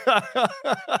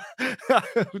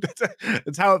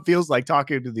 That's how it feels like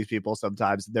talking to these people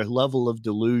sometimes. Their level of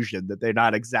delusion that they're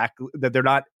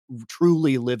not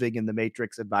truly living in the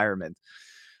Matrix environment.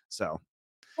 So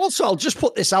also, I'll just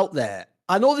put this out there.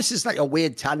 I know this is like a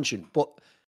weird tangent, but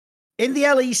in the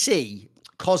LEC,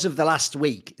 because of the last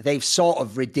week, they've sort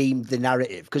of redeemed the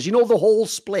narrative. Because, you know, the whole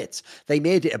split, they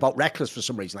made it about Reckless for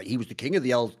some reason. Like, he was the king of the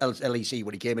LEC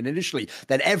when he came in initially.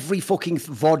 Then every fucking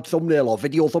VOD thumbnail or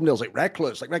video thumbnails like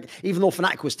Reckless, even though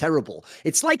Fnatic was terrible.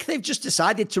 It's like they've just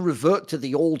decided to revert to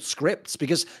the old scripts.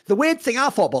 Because the weird thing I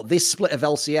thought about this split of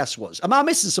LCS was, am I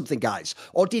missing something, guys?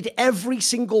 Or did every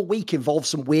single week involve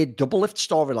some weird Doublelift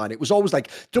storyline? It was always like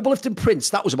Doublelift and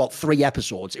Prince, that was about 3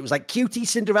 episodes. It was like Cutie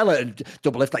Cinderella and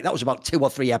Doublelift, like that was about 2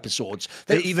 or 3 episodes.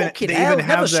 They even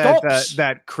have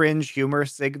that cringe humor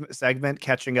segment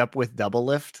catching up with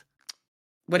Doublelift.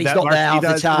 When he's not there half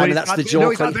the time, and that's the joke. No,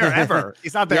 he's not there ever.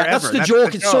 He's not there ever. That's the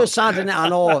joke. It's so sad, isn't it? I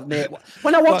know, mate.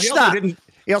 When I watched that...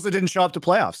 He also didn't show up to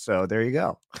playoffs, so there you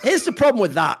go. Here's the problem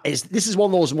with that, is this is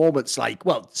one of those moments like,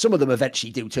 well, some of them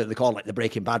eventually do turn the corner, like the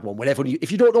Breaking Bad one, when everyone,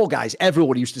 if you don't know, guys,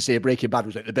 everyone used to say Breaking Bad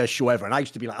was like the best show ever, and I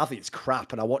used to be like, I think it's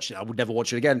crap, and I watched it, I would never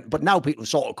watch it again. But now people have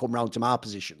sort of come round to my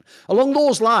position. Along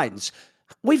those lines,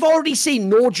 we've already seen,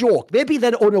 no joke, maybe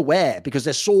they're unaware because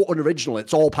they're so unoriginal,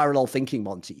 it's all parallel thinking,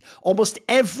 Monty. Almost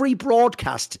every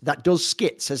broadcast that does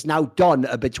skits has now done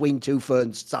a Between Two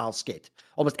Ferns style skit.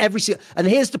 Almost every single, and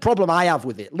here's the problem I have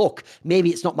with it. Look, maybe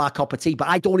it's not my cup of tea, but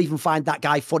I don't even find that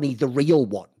guy funny, the real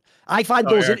one. I find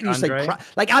those interviews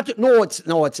like I don't know. It's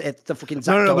the fucking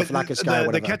Zach Galifianakis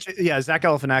guy. Zach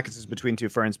Galifianakis is Between Two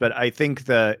Ferns, but I think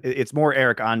it's more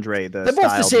Eric Andre. They're both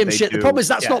the same shit. The problem is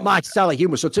that's not my style of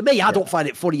humor. So to me, I don't find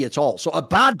it funny at all. So a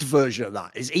bad version of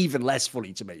that is even less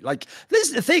funny to me. Like, this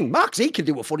is the thing. Mark Z can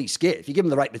do a funny skit if you give him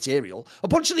the right material. A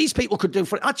bunch of these people could do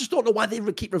funny. I just don't know why they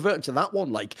keep reverting to that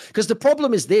one. Like, because the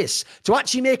problem is this: to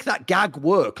actually make that gag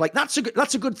work, like that's a good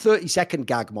 30-second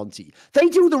gag, Monty. They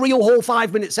do the real whole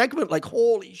 5-minute segment. Like,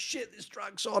 holy shit, this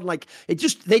drags on. Like, it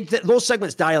just, those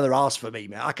segments die on their ass for me,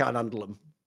 man. I can't handle them.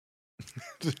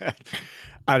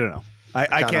 I don't know.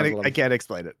 I can't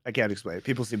explain it. I can't explain it.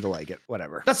 People seem to like it.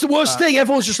 Whatever. That's the worst thing.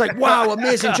 Everyone's just like, wow,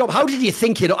 amazing job. How did you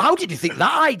think it? How did you think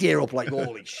that idea up? Like,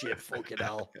 holy shit, fucking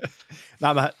hell.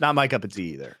 Not my cup of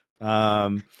tea either.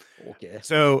 Okay.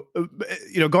 So,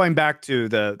 going back to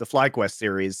the FlyQuest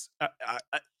series,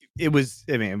 it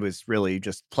was really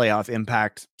just playoff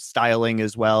impact styling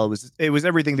as well. It was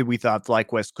everything that we thought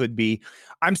FlyQuest could be.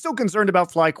 I'm still concerned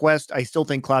about FlyQuest. I still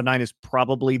think Cloud9 is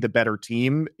probably the better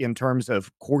team in terms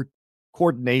of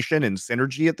coordination and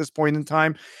synergy at this point in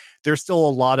time. There's still a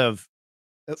lot of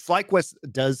FlyQuest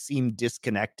does seem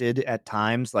disconnected at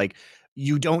times. Like,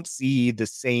 you don't see the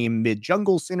same mid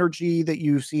jungle synergy that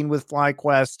you've seen with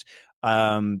FlyQuest.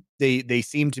 They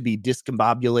seem to be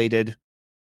discombobulated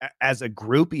as a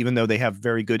group, even though they have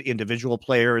very good individual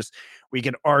players. We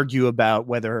can argue about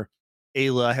whether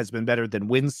Ayla has been better than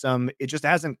Winsome. It just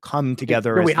hasn't come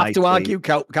together. No, we have nicely. to argue.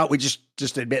 Can't we just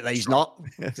admit that he's not?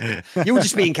 You were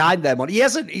just being kind there, man. He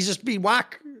hasn't. He's just been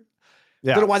whack.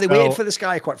 Yeah, don't know why they waited for this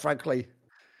guy, quite frankly.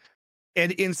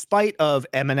 And in spite of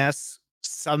M&S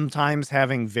sometimes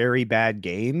having very bad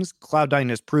games, Cloud9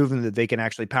 has proven that they can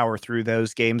actually power through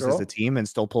those games as a team and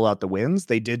still pull out the wins.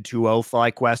 They did 2-0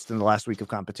 FlyQuest in the last week of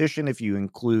competition, if you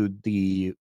include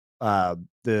the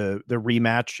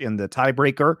rematch in the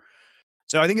tiebreaker.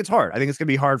 So I think it's hard. I think it's going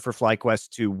to be hard for FlyQuest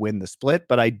to win the split,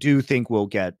 but I do think we'll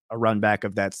get a run back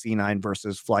of that C9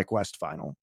 versus FlyQuest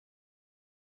final.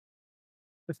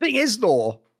 The thing is,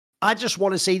 though, I just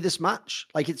want to see this match.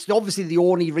 Like, it's obviously the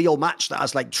only real match that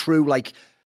has, like, true, like,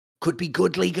 could be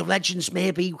good League of Legends,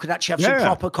 maybe. We could actually have some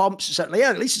proper comps. Certainly,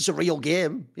 yeah, at least it's a real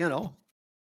game, you know?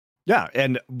 Yeah,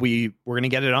 and we're going to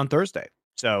get it on Thursday.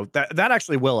 So that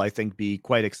actually will, I think, be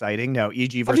quite exciting. Now,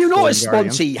 EG versus have you noticed,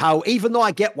 Sponty, how even though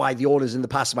I get why the owners in the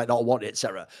past might not want it,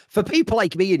 etc., for people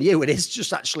like me and you, it is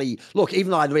just actually, look,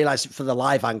 even though I realised for the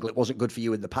live angle it wasn't good for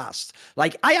you in the past,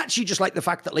 like, I actually just like the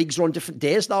fact that leagues are on different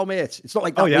days now, mate. It's not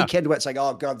like that weekend where it's like,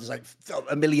 oh, God, there's like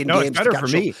a million games. It's better to for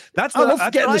catch me. Up. I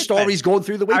love getting the stories going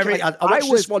through the week. I watch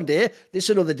this one day, this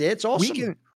another day. It's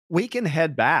awesome. We can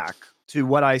head back to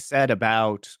what I said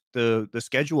about the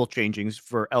schedule changings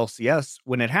for LCS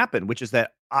when it happened, which is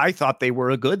that I thought they were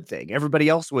a good thing. Everybody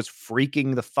else was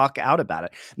freaking the fuck out about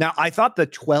it. Now, I thought the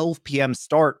 12 p.m.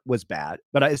 start was bad,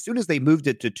 but as soon as they moved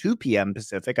it to 2 p.m.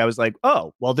 Pacific, I was like,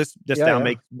 oh, well, this now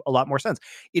makes a lot more sense.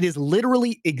 It is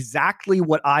literally exactly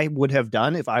what I would have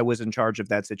done if I was in charge of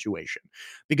that situation,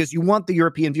 because you want the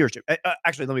European viewership.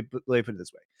 Actually, let me put it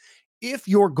this way. If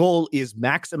your goal is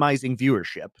maximizing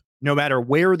viewership, no matter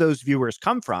where those viewers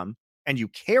come from, and you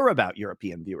care about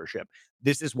European viewership,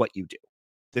 this is what you do.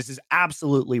 This is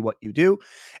absolutely what you do.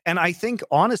 And I think,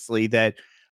 honestly, that,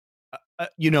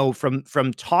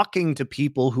 from talking to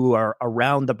people who are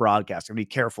around the broadcast, I'm going to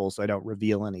be careful so I don't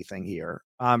reveal anything here.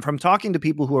 From talking to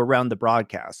people who are around the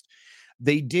broadcast,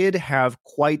 they did have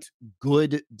quite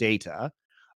good data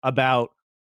about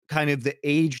kind of the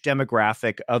age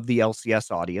demographic of the LCS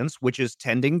audience, which is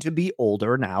tending to be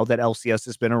older now that LCS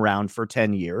has been around for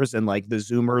 10 years. And like the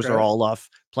Zoomers are all off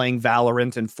playing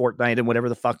Valorant and Fortnite and whatever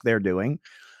the fuck they're doing.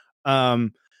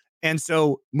 And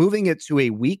so moving it to a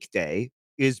weekday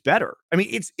is better. I mean,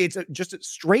 it's just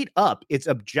straight up, it's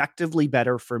objectively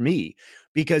better for me,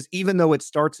 because even though it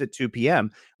starts at 2 p.m.,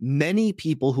 many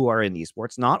people who are in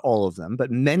esports, not all of them,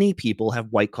 but many people have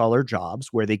white collar jobs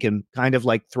where they can kind of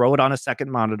like throw it on a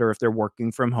second monitor if they're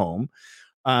working from home,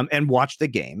 and watch the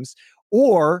games.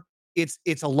 Or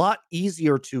it's a lot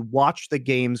easier to watch the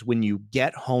games when you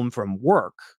get home from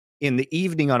work in the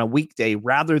evening on a weekday,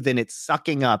 rather than it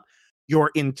sucking up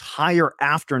your entire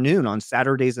afternoon on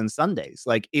Saturdays and Sundays.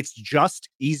 Like, it's just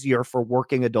easier for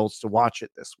working adults to watch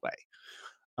it this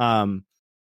way.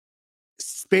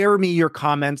 Spare me your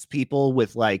comments, people,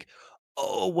 with like,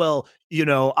 oh, well,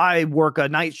 I work a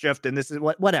night shift and this is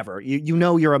whatever.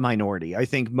 You're a minority. I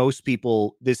think most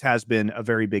people, this has been a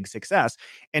very big success,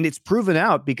 and it's proven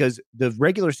out because the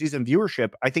regular season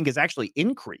viewership, I think, has actually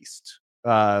increased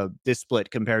this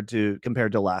split compared to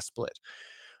last split.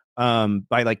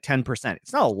 By like 10%.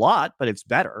 It's not a lot, but it's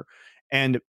better.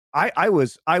 And I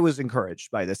was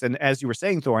encouraged by this. And as you were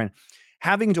saying, Thorin,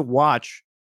 having to watch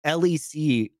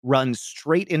LEC run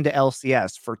straight into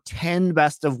LCS for 10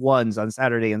 best of ones on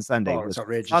Saturday and Sunday was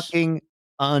fucking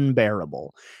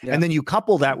unbearable. Yeah. And then you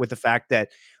couple that with the fact that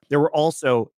there were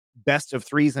also best of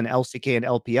threes in LCK and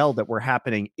LPL that were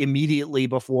happening immediately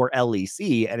before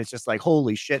LEC. And it's just like,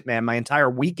 holy shit, man, my entire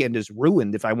weekend is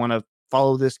ruined if I want to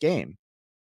follow this game.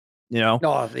 No,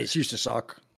 it's used to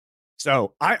suck.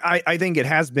 So I think it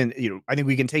has been, I think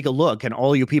we can take a look, and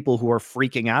all you people who are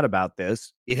freaking out about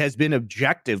this, it has been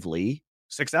objectively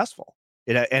successful.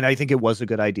 And I think it was a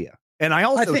good idea. And I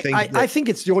also I think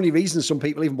it's the only reason some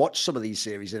people even watch some of these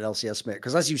series in LCS, mate.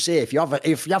 Because as you say, if you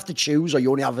have to choose, or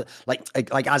you only have like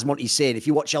as Monty's saying, if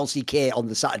you watch LCK on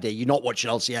the Saturday, you're not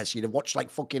watching LCS. You'd have watched like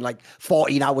fucking like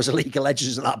 14 hours of League of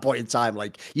Legends at that point in time.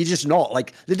 Like you're just not.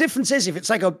 Like the difference is if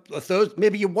it's like a Thursday,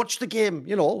 maybe you watch the game.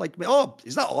 You know, like oh,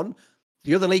 is that on?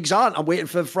 The other leagues aren't. I'm waiting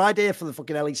for Friday for the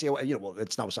fucking LEC. You know, well,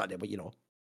 it's now Saturday, but you know.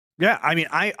 Yeah, I mean,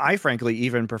 I frankly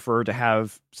even prefer to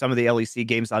have some of the LEC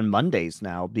games on Mondays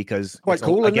now because quite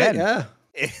cool, again. Yeah.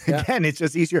 Again, it's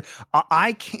just easier.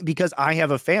 I can't because I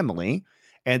have a family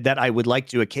and that I would like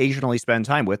to occasionally spend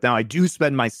time with. Now, I do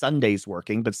spend my Sundays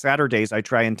working, but Saturdays I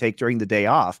try and take during the day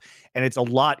off. And it's a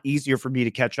lot easier for me to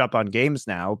catch up on games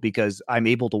now because I'm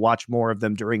able to watch more of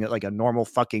them during like a normal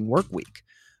fucking work week.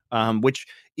 Which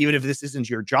even if this isn't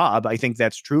your job, I think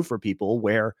that's true for people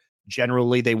where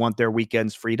generally they want their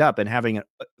weekends freed up, and having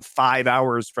 5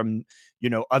 hours from,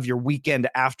 of your weekend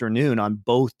afternoon on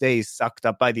both days sucked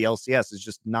up by the LCS is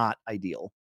just not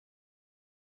ideal.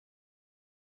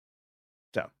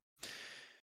 So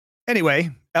anyway,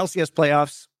 LCS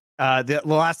playoffs. The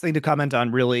last thing to comment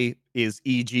on really is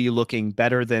EG looking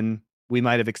better than we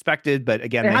might have expected, but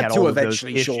again, they had all of those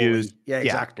issues. Yeah,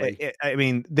 exactly. I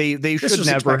mean, they should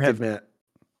never have.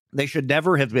 They should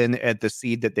never have been at the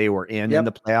seed that they were in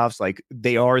the playoffs. Like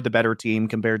they are the better team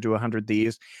compared to 100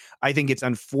 Thieves. I think it's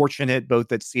unfortunate both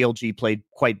that CLG played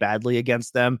quite badly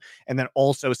against them, and then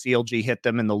also CLG hit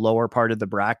them in the lower part of the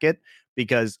bracket,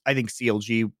 because I think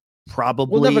CLG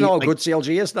probably we'll never know how good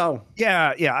CLG is though.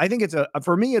 Yeah. I think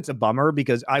for me it's a bummer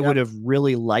because I would have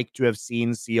really liked to have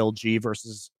seen CLG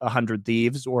versus 100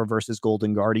 Thieves or versus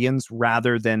Golden Guardians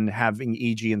rather than having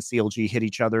EG and CLG hit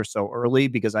each other so early,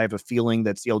 because I have a feeling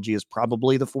that CLG is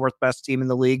probably the fourth best team in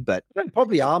the league. But they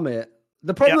probably are, mate.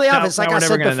 The problem they have is, like I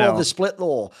said before, the split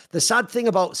though. The sad thing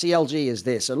about CLG is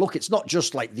this, and look, it's not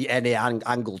just like the NA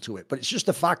angle to it, but it's just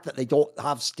the fact that they don't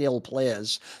have still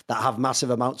players that have massive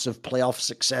amounts of playoff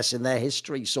success in their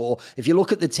history. So if you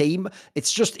look at the team,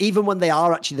 it's just, even when they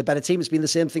are actually the better team, it's been the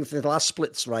same thing for the last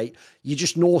splits, right? You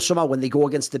just know somehow when they go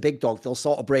against the big dog, they'll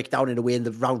sort of break down in a way in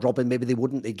the round robin. Maybe they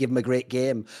wouldn't. They'd give them a great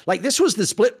game. Like this was the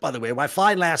split, by the way, where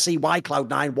finally I see why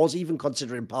Cloud9 was even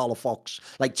considering Parler Fox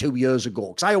like 2 years ago.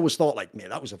 Because I always thought, like, man,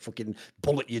 that was a fucking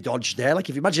bullet you dodged there. Like,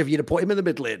 if you imagine if you'd have put him in the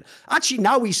mid lane. Actually,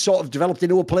 now he's sort of developed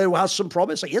into a player who has some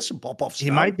promise. Like, he has some pop-offs.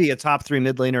 He might be a top 3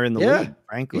 mid laner in the league,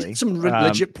 frankly. He's some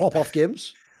legit pop-off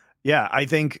games. Yeah, I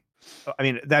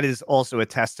mean, that is also a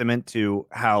testament to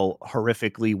how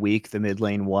horrifically weak the mid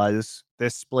lane was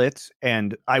this split.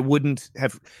 And I wouldn't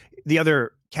have... The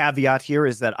other caveat here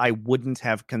is that I wouldn't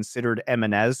have considered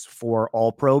Emenez for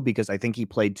All-Pro because I think he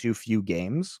played too few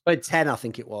games. Played 10, I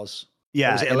think it was.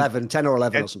 Yeah. Was it 11, 10 or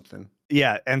 11 or something?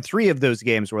 Yeah, and 3 of those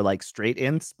games were like straight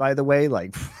ints, by the way.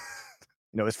 Like,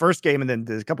 his first game and then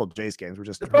a couple of Jace games were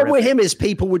just... The problem with him is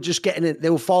people were just getting it. They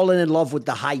were falling in love with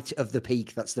the height of the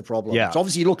peak. That's the problem. Yeah. So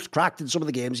obviously he looked cracked in some of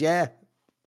the games, yeah.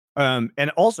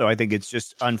 And also, I think it's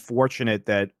just unfortunate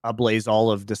that Ablaze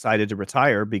Olive decided to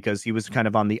retire because he was kind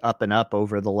of on the up and up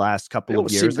over the last couple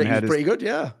of years. And had pretty good,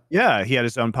 yeah. Yeah, he had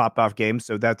his own pop-off game,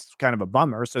 so that's kind of a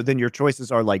bummer. So then your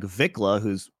choices are like Vikla,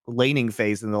 whose laning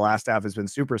phase in the last half has been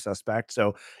super suspect.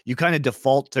 So you kind of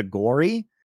default to Gory.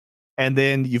 And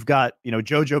then you've got,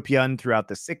 Jojo Pyun throughout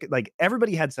the like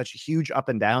everybody had such huge up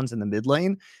and downs in the mid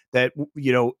lane that,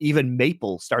 even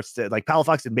Maple starts to, like,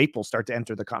 Palafox and Maple start to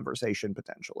enter the conversation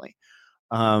potentially.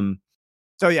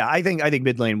 So yeah, I think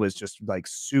mid lane was just like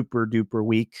super duper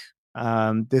weak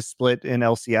this split in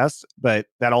LCS, but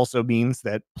that also means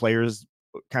that players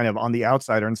kind of on the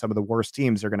outside or in some of the worst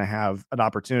teams are going to have an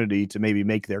opportunity to maybe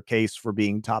make their case for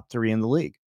being top 3 in the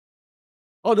league.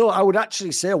 Oh, no, I would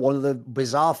actually say one of the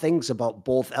bizarre things about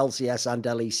both LCS and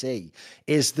LEC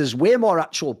is there's way more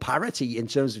actual parity in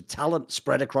terms of talent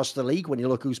spread across the league when you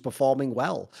look who's performing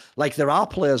well. Like, there are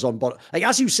players on, but like,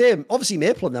 as you say, obviously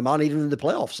Maple and them aren't even in the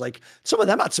playoffs. Like, some of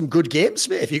them had some good games,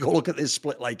 mate, if you go look at this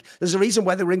split. Like, there's a reason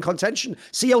why they were in contention.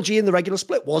 CLG in the regular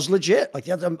split was legit. Like, they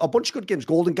had a bunch of good games.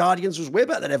 Golden Guardians was way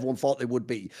better than everyone thought they would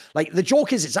be. Like, the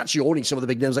joke is it's actually owning some of the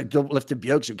big names like Doublelift and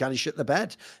Bjergs who kind of shit the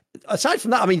bed. Aside from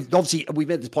that, I mean, obviously,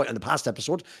 we've made this point in the past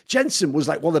episode. Jensen was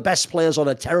like one of the best players on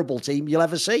a terrible team you'll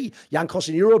ever see. Jankos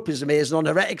in Europe is amazing on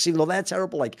Heretics, even though they're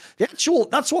terrible. Like, the actual,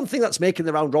 that's one thing that's making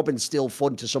the round robin still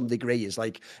fun to some degree, is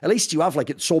like, at least you have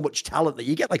like so much talent that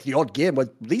you get like the odd game where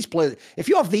these players, if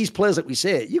you have these players that we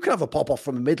say, you can have a pop off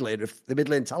from a mid lane if the mid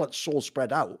lane talent's so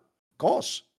spread out. Of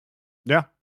course. Yeah.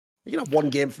 You can have one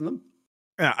game from them.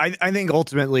 Yeah, I think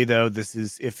ultimately though,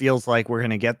 it feels like we're going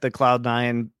to get the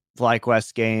Cloud9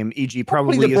 FlyQuest game. EG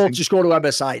Probably probably they both isn't. just go to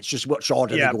MSI. It's just much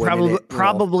harder. Yeah,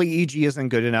 probably EG isn't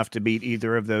good enough to beat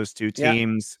either of those two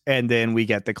teams. Yeah. And then we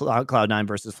get the Cloud9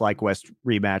 versus FlyQuest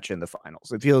rematch in the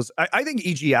finals. It feels, I think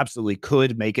EG absolutely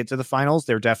could make it to the finals.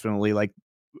 They're definitely like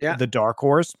the dark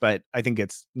horse, but I think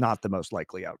it's not the most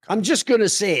likely outcome. I'm just going to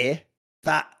say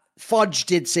that Fudge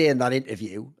did say in that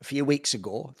interview a few weeks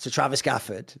ago to Travis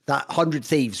Gafford that 100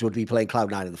 Thieves would be playing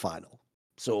Cloud9 in the final.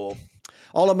 So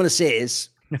all I'm going to say is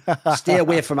stay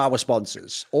away from our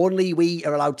sponsors. Only we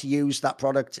are allowed to use that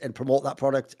product and promote that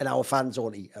product, and our fans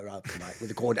only are allowed to buy it with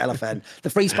the code LFN.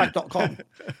 Thefreezepipe.com.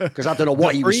 Because I don't know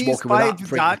what he was smoking with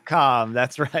that. .com.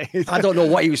 That's right. I don't know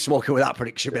what he was smoking with that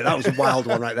prediction, but that was a wild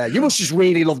one right there. You must just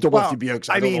really love WFBX.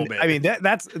 I mean,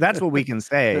 that's what we can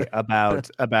say about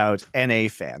NA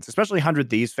fans, especially 100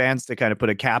 Thieves fans, to kind of put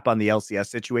a cap on the LCS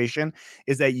situation,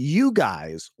 is that you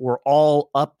guys were all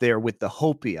up there with the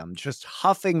hopium, just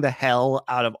huffing the hell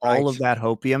out of all of that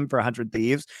hopium for 100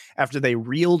 Thieves after they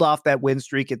reeled off that win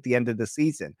streak at the end of the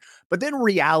season. But then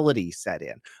reality set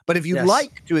in. But if you'd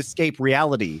like to escape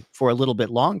reality for a little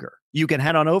bit longer, you can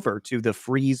head on over to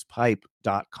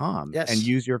thefreezepipe.com and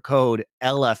use your code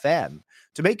LFN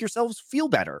to make yourselves feel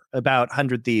better about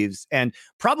 100 Thieves. And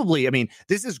probably, I mean,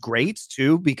 this is great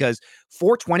too, because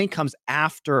 420 comes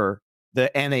after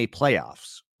the NA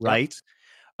playoffs, right?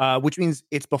 Which means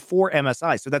it's before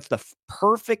MSI. So that's the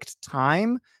perfect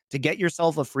time to get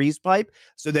yourself a freeze pipe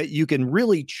so that you can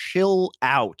really chill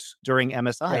out during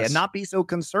MSI and not be so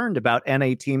concerned about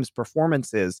NA teams'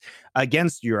 performances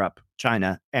against Europe,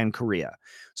 China, and Korea.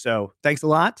 So thanks a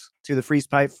lot to the freeze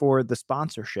pipe for the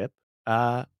sponsorship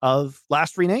of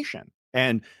Last Free Nation.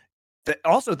 And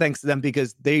also thanks to them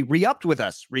because they re-upped with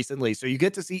us recently. So you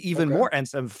get to see even more and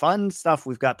some fun stuff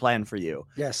we've got planned for you.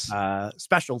 Yes.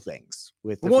 Special things.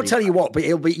 We won't tell you what, but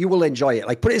you will enjoy it.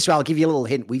 Like, put it this way, I'll give you a little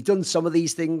hint. We've done some of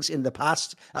these things in the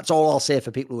past. That's all I'll say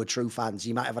for people who are true fans.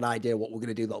 You might have an idea what we're going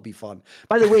to do that'll be fun.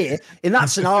 By the way, in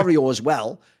that scenario as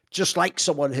well, just like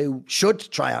someone who should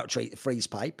try out freeze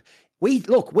pipe, we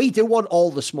do want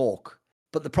all the smoke.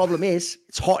 But the problem is,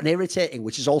 it's hot and irritating,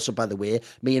 which is also, by the way,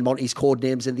 me and Monty's code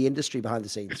names in the industry behind the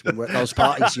scenes. When we're at those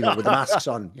parties, with the masks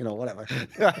on, whatever.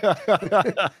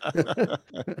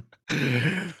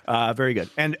 Very good.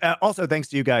 And also thanks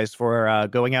to you guys for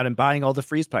going out and buying all the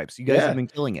freeze pipes. You guys have been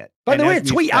killing it. By the way,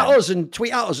 tweet at us and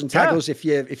tag us if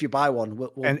you buy one.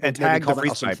 We'll and tag the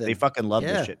freeze pipe. They fucking love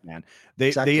this shit, man.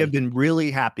 They have been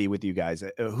really happy with you guys.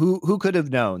 Who could have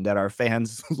known that our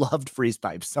fans loved freeze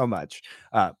pipes so much?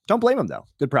 Don't blame them though.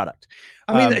 Good product.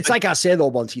 I mean, it's like I say though,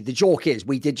 Monty, the joke is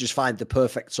we did just find the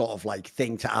perfect sort of like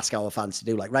thing to ask our fans to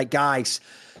do. Like, right, guys,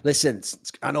 listen,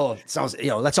 I know it sounds,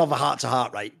 let's have a heart to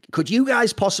heart, right? Could you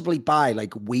guys possibly buy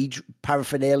like weed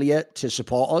paraphernalia to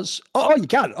support us? Oh, you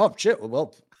can. Oh, shit.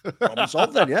 Well, problem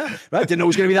solved then, yeah. Right. Didn't know it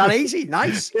was going to be that easy.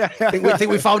 Nice. Think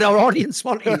we found our audience,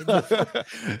 Monty. And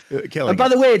by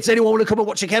the way, does anyone want to come and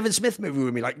watch a Kevin Smith movie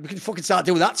with me? Like, we can fucking start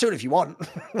doing that soon if you want.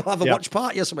 We'll have a watch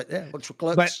party or something. Yeah, watch for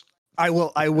clerks. But I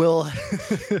will I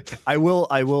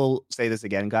will say this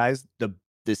again, guys.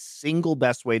 The single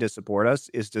best way to support us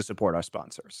is to support our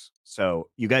sponsors. So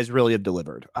you guys really have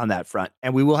delivered on that front.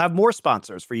 And we will have more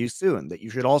sponsors for you soon that you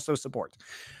should also support.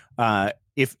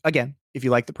 If you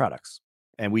like the products.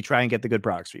 And we try and get the good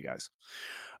products for you guys.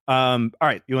 All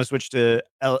right. You want to switch to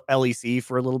LEC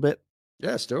for a little bit?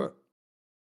 Yeah, let's do it.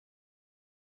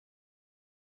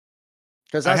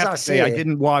 Because I have to say, I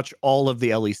didn't watch all of the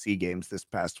LEC games this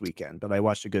past weekend, but I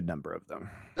watched a good number of them.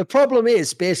 The problem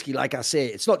is, basically, like I say,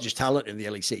 it's not just talent in the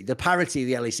LEC. The parity of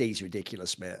the LEC is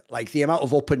ridiculous, mate. Like, the amount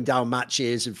of up and down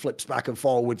matches and flips back and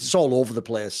forward, it's all over the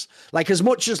place. Like, as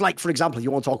much as, like, for example,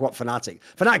 you want to talk about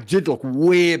Fnatic did look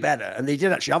way better, and they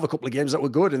did actually have a couple of games that were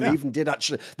good, and they even did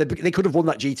actually, they could have won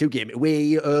that G2 game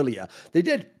way earlier. They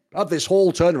did have this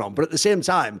whole turnaround, but at the same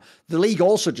time, the league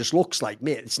also just looks like,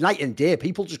 mate, it's night and day.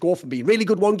 People just go from being really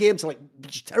good one game to like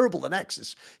just terrible the next.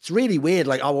 It's really weird,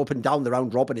 like how up and down the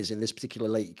round robin is in this particular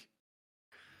league.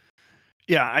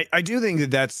 Yeah, I do think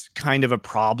that that's kind of a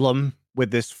problem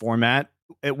with this format.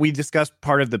 We discussed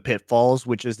part of the pitfalls,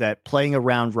 which is that playing a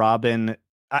round robin,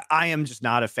 I am just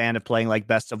not a fan of playing like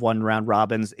best of one round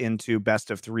robins into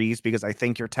best of threes, because I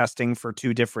think you're testing for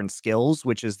two different skills,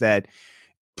 which is that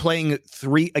playing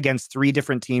against three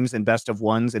different teams in best of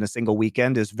ones in a single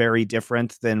weekend is very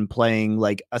different than playing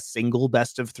like a single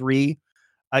best of three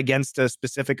against a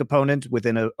specific opponent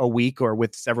within a week or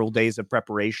with several days of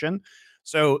preparation.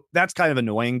 So that's kind of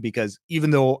annoying, because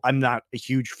even though I'm not a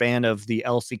huge fan of the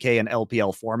LCK and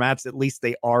LPL formats, at least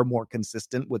they are more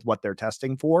consistent with what they're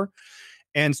testing for.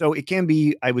 And so it can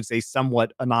be, I would say,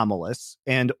 somewhat anomalous.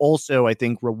 And also, I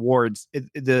think rewards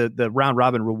the round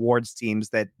robin rewards teams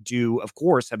that do, of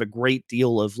course, have a great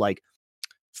deal of like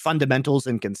fundamentals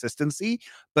and consistency,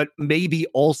 but maybe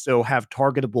also have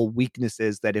targetable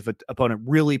weaknesses that if an opponent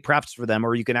really preps for them,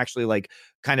 or you can actually like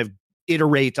kind of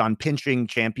iterate on pinching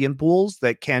champion pools,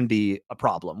 that can be a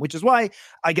problem, which is why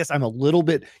I guess I'm a little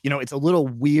bit, it's a little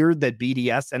weird that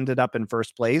BDS ended up in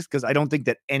first place, because I don't think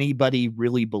that anybody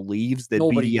really believes that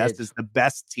Nobody BDS did. is the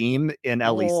best team in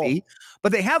LEC, Oh.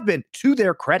 but they have been, to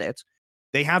their credit,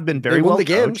 they have been very They won well the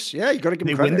coached. games. Yeah, you got to give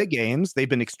them They credit. win the games. They've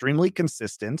been extremely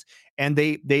consistent, and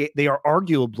they are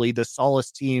arguably the solid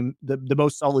team, the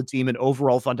most solid team in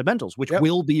overall fundamentals, which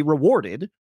will be rewarded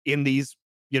in these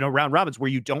round robins where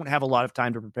you don't have a lot of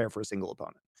time to prepare for a single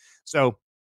opponent. So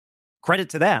credit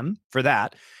to them for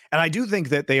that. And I do think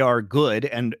that they are good.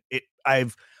 And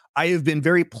I have been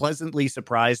very pleasantly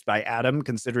surprised by Adam,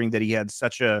 considering that he had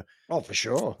such a, for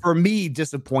sure, for me,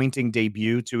 disappointing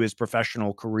debut to his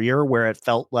professional career, where it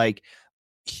felt like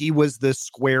he was the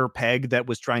square peg that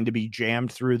was trying to be jammed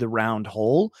through the round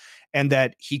hole, and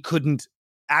that he couldn't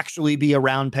actually be a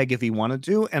round peg if he wanted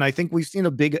to. And I think we've seen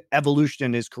a big evolution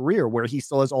in his career where he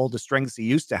still has all the strengths he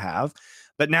used to have,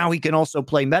 but now he can also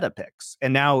play meta picks.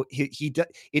 And now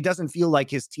it doesn't feel like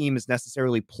his team is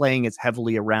necessarily playing as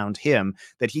heavily around him,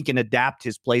 that he can adapt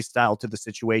his play style to the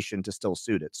situation to still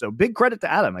suit it. So big credit to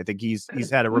Adam. I think he's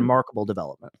had a remarkable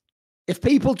development. If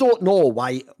people don't know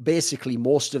why basically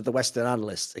most of the Western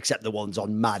analysts, except the ones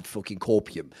on mad fucking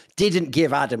copium, didn't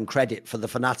give Adam credit for the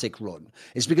Fnatic run,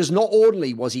 it's because not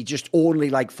only was he just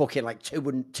only like fucking like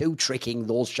two tricking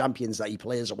those champions that he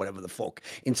plays or whatever the fuck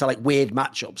into like weird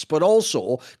matchups, but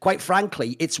also, quite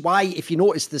frankly, it's why, if you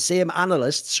notice, the same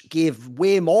analysts gave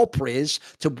way more praise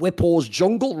to Whippo's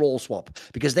jungle role swap,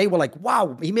 because they were like,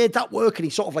 wow, he made that work, and he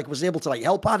sort of like was able to like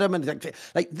help Adam, and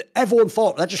like everyone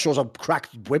thought that just shows how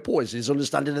cracked Whippo is. His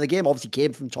understanding of the game obviously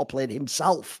came from top lane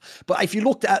himself. But if you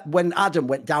looked at when Adam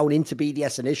went down into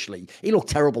BDS initially, he looked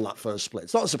terrible that first split.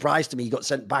 It's not a surprise to me he got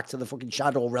sent back to the fucking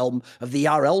shadow realm of the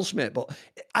ERLs, mate. But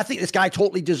I think this guy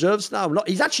totally deserves now.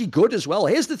 He's actually good as well.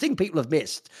 Here's the thing people have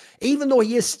missed. Even though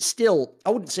he is still, I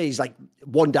wouldn't say he's like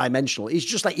one-dimensional. He's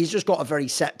just got a very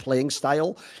set playing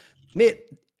style. Mate,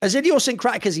 as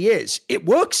idiosyncratic as he is, it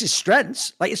works his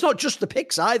strengths. Like, it's not just the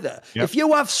picks either. Yep. If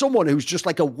you have someone who's just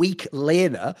like a weak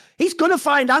laner, he's going to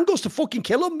find angles to fucking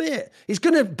kill him, mate. He's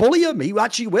going to bully him. He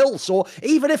actually will. So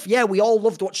even if, we all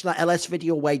loved watching that LS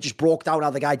video where he just broke down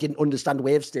how the guy didn't understand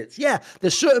wave states. Yeah,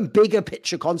 there's certain bigger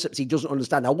picture concepts he doesn't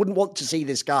understand. I wouldn't want to see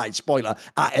this guy, spoiler,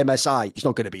 at MSI. He's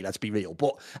not going to be, let's be real.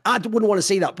 But I wouldn't want to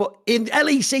see that. But in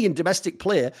LEC and domestic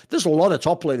play, there's a lot of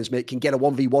top laners, mate, can get a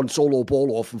 1v1 solo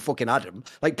bolo from fucking Adam.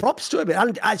 Like, props to him.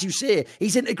 And as you say,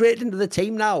 he's integrated into the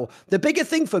team now. The bigger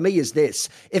thing for me is this.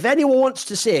 If anyone wants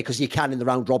to say, because you can in the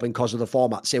round robin because of the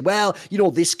format, say, well,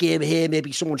 this game here,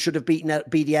 maybe someone should have beaten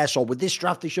BDS, or with this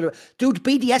draft, they should have. Dude,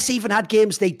 BDS even had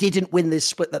games they didn't win this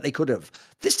split that they could have.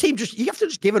 This team you have to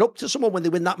just give it up to someone when they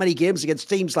win that many games against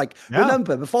teams like,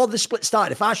 remember, before the split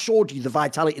started, if I showed you the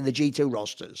vitality in the G2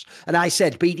 rosters and I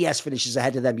said BDS finishes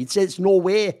ahead of them, you'd say it's no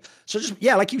way. So just,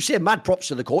 like you say, mad props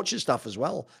to the coaching staff as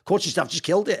well. Coaching staff just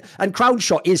killed it. And Crown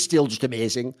Shot is still just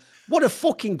amazing. What a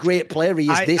fucking great player he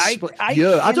is I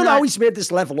don't know how he's made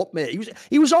this level up, mate.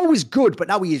 He was always good, but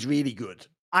now he is really good.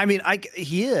 I mean,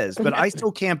 he is, but I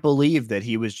still can't believe that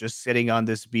he was just sitting on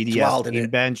this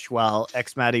BDS bench while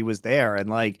Xmatty was there. And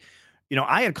like,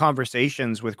 I had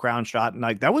conversations with Crown Shot, and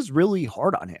like that was really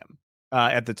hard on him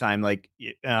at the time. Like,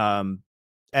 I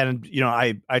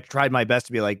tried my best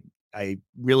to be like, I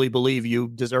really believe you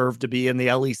deserve to be in the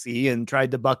LEC, and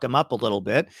tried to buck him up a little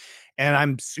bit. And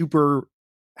I'm super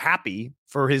happy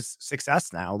for his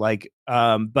success now. Like,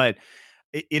 but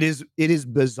it is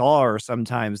bizarre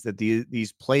sometimes that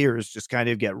these players just kind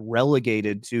of get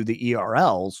relegated to the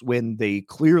ERLs when they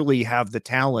clearly have the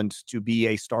talent to be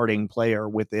a starting player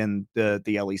within the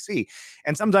LEC.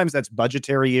 And sometimes that's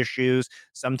budgetary issues.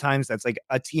 Sometimes that's like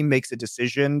a team makes a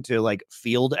decision to like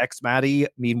field Xmatty.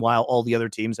 Meanwhile, all the other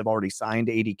teams have already signed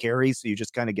 80 carries. So you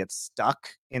just kind of get stuck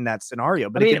in that scenario.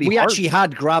 But we actually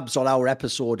had Grabs on our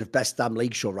episode of Best Damn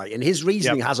League Show, right? And his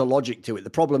reasoning has a logic to it. The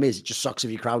problem is it just sucks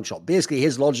if you Crown Shot. Basically,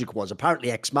 his logic was apparently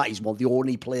Xmatty's one of the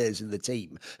only players in the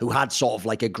team who had sort of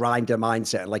like a grinder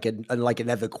mindset and like a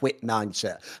never quit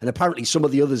mindset. And apparently some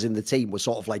of the others in the team were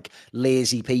sort of like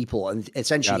lazy people. And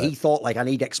essentially he thought like, I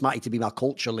need Xmatty to be my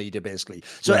culture leader, basically.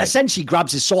 So essentially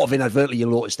Grabs is sort of inadvertently,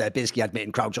 you'll notice there, basically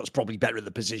admitting Crown Shot's probably better in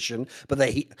the position. But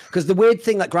because the weird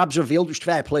thing that Grabs revealed, which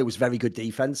fair play, was very good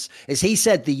defense. defense, is he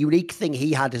said the unique thing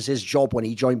he had as his job when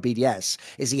he joined BDS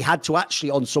is he had to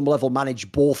actually on some level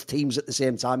manage both teams at the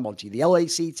same time, Monty, the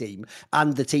LAC team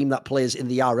and the team that plays in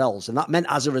the RLs. And that meant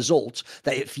as a result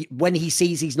that when he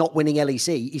sees he's not winning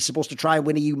LEC, he's supposed to try and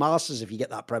win EU Masters if you get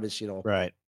that premise, you know.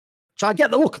 Right. So I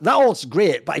get the look, that all's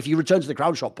great, but if you return to the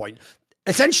crowd shot point,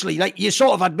 essentially, like, you're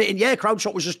sort of admitting, yeah,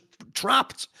 Crowdshot was just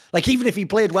trapped. Like, even if he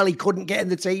played well, he couldn't get in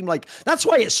the team. Like, that's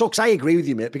why it sucks. I agree with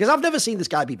you, mate, because I've never seen this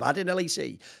guy be bad in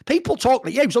LEC. People talk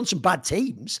like, yeah, he was on some bad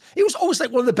teams. He was always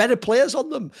like one of the better players on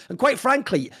them. And quite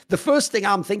frankly, the first thing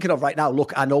I'm thinking of right now,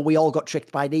 look, I know we all got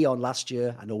tricked by Neon last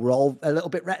year. I know we're all a little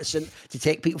bit reticent to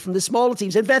take people from the smaller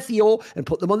teams in Vethio and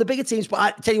put them on the bigger teams. But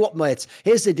I tell you what, mate,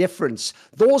 here's the difference.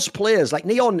 Those players, like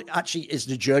Neon actually is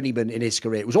the journeyman in his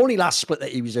career. It was only last split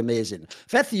that he was amazing.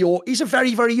 Vethio, he's a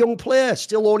very, very young player,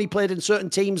 still only played in certain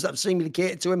teams that have seemingly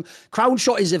catered to him.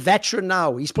 Crownshot is a veteran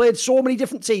now. He's played so many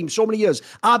different teams, so many years.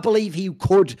 I believe he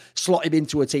could slot him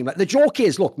into a team. Like, the joke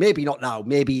is, look, maybe not now.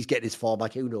 Maybe he's getting his form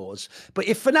back. Who knows? But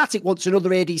if Fnatic wants another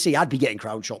ADC, I'd be getting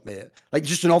Crownshot, mate. Like,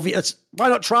 just an obvious, why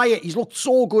not try it? He's looked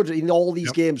so good in all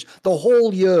these games. The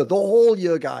whole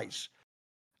year, guys.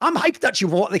 I'm hyped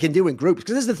actually for what they can do in groups,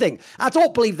 because this is the thing. I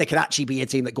don't believe they can actually be a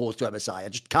team that goes to MSI. I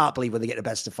just can't believe when they get the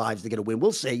best of fives, they're going to win.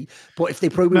 We'll see. But if they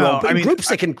prove me wrong, but in groups,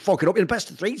 they can fuck it up. In the best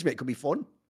of threes, mate, it could be fun.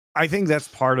 I think that's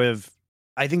part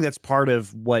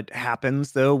of what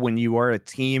happens, though, when you are a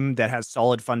team that has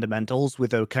solid fundamentals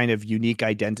with a kind of unique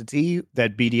identity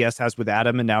that BDS has with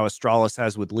Adam and now Astralis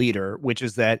has with Leader, which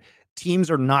is that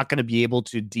teams are not going to be able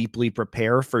to deeply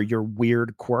prepare for your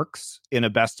weird quirks in a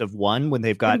best of one when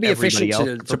they've got everybody else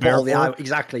to prepare for.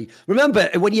 Exactly. Remember,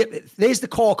 there's the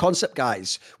core concept,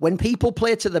 guys. When people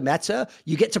play to the meta,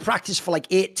 you get to practice for like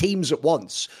 8 teams at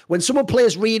once. When someone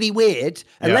plays really weird,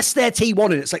 unless they're T1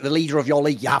 and it's like the leader of your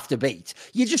league you have to beat,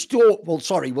 you just don't, we'll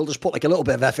just put like a little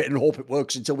bit of effort and hope it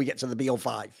works until we get to the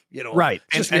BO5, you know? Right.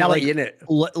 It's just reality, like,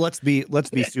 innit? Let's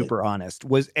be super honest.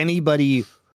 Was anybody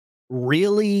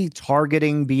really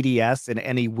targeting BDS in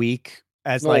any week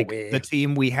as the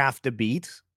team we have to beat,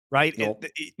 right? Nope.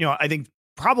 I think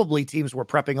probably teams were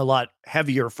prepping a lot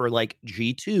heavier for like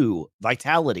G2,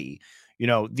 Vitality.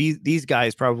 These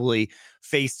guys probably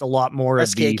faced a lot more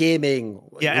SK of the Gaming.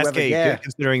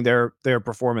 Considering their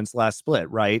performance last split,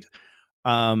 right?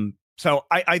 So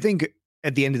I think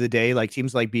at the end of the day, like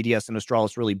teams like BDS and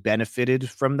Astralis really benefited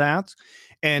from that.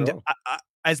 And Sure.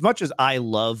 As much as I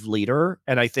love Leader,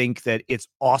 and I think that it's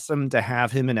awesome to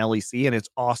have him in LEC, and it's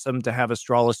awesome to have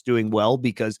Astralis doing well,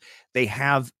 because they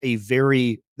have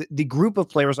the group of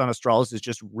players on Astralis is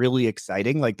just really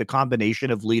exciting. Like, the combination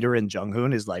of Leader and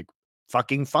Junghoon is like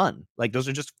fucking fun. Like, those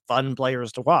are just fun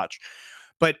players to watch.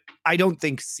 But I don't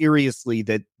think seriously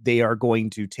that they are going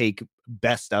to take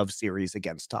best of series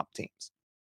against top teams.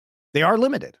 They are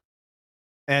limited.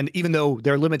 And even though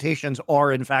their limitations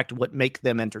are, in fact, what make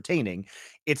them entertaining,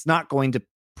 it's not going to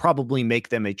probably make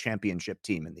them a championship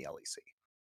team in the LEC.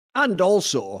 And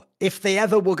also, if they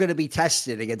ever were going to be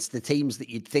tested against the teams that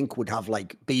you'd think would have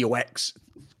like BOX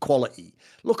quality,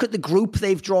 look at the group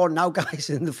they've drawn now, guys,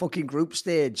 in the fucking group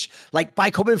stage. Like, by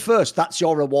coming first, that's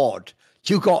your reward.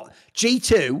 You got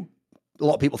G2. A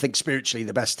lot of people think spiritually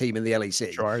the best team in the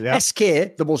LEC. Sure, yeah.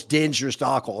 SK, the most dangerous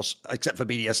dark horse, except for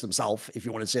BDS themselves, if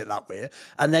you want to say it that way.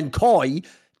 And then KOI,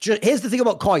 here's the thing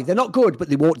about KOI. They're not good, but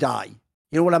they won't die.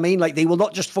 You know what I mean? Like, they will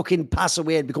not just fucking pass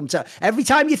away and become terrible. Every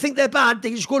time you think they're bad,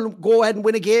 they just go ahead and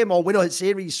win a game or win a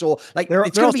series. So, like,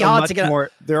 it's going to be hard to get out.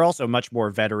 They're also much more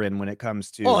veteran when it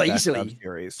comes to easily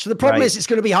series. So the problem is it's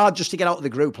going to be hard just to get out of the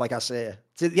group, like I say.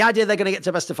 So the idea they're going to get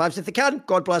to best of fives, if they can,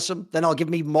 God bless them, then I'll give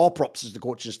me more props as the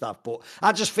coaching staff. But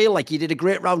I just feel like you did a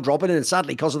great round robin, and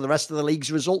sadly, because of the rest of the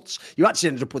league's results, you actually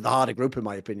ended up with the harder group, in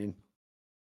my opinion.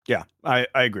 Yeah, I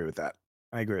agree with that.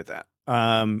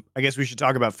 I guess we should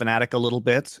talk about Fnatic a little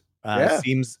bit. I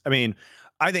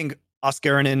think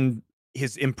Oscarinen,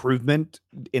 his improvement,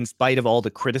 in spite of all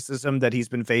the criticism that he's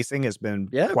been facing, has been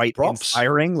quite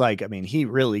inspiring. Like, I mean, he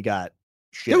really got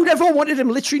shit. Dude, everyone wanted him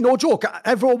literally, no joke.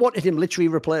 Everyone wanted him literally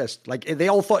replaced. Like, they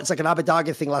all thought it's like an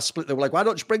Abidaga thing last split. They were like, why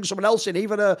don't you bring someone else in,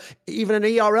 even an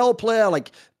ERL player?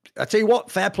 Like, I tell you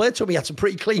what, fair play to him. He had some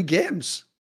pretty clean games.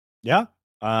 Yeah.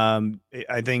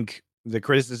 I think the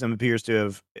criticism appears to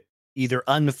have either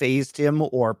unfazed him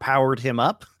or powered him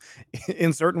up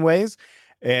in certain ways.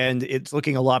 And it's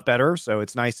looking a lot better. So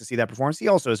it's nice to see that performance. He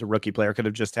also, as a rookie player, could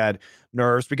have just had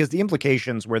nerves, because the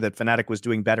implications were that Fnatic was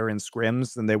doing better in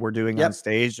scrims than they were doing on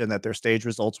stage, and that their stage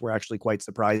results were actually quite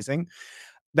surprising.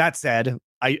 That said,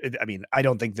 I mean, I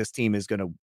don't think this team is going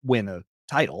to win a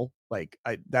title. Like,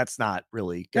 that's not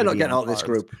really. They're not getting out of this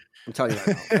group. I'm telling you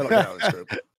that now. They're not getting out of this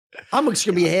group. I'm just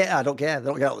going to be a hater. I don't care. They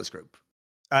don't get out of this group.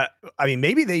 I mean,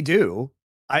 maybe they do.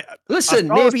 Listen,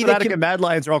 Astralis, maybe they Fnatic, can. and Mad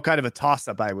Lions are all kind of a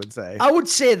toss-up, I would say. I would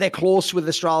say they're close with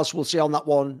Astralis. We'll see on that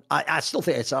one. I still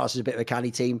think Astralis is a bit of a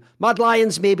canny team. Mad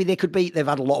Lions, maybe they could beat. They've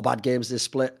had a lot of bad games this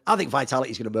split. I think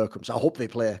Vitality's going to murk them, so I hope they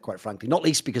play, quite frankly. Not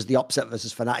least because the Upset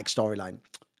versus Fnatic storyline.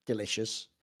 Delicious.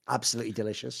 Absolutely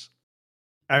delicious.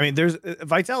 I mean,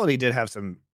 Vitality did have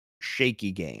some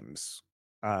shaky games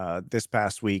this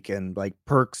past week, and like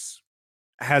Perks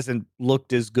hasn't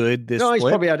looked as good this No,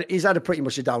 split. he's had a pretty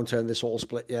much a downturn this whole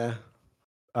split, yeah. Week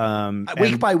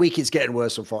And by week, it's getting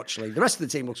worse, unfortunately. The rest of the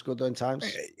team looks good though in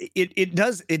times. it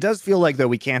does feel like, though,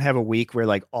 we can't have a week where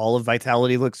like all of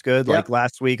Vitality looks good. Yep. Like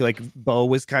last week, like Bo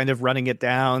was kind of running it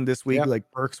down. This week, Yep. like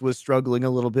Perks was struggling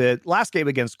a little bit. Last game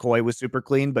against Koi was super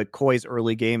clean, but Koi's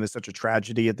early game is such a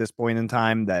tragedy at this point in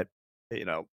time that, you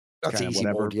know, That's kind of easy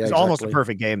whatever. mode, yeah, It's almost a exactly.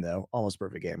 perfect game, though. Almost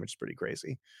perfect game, which is pretty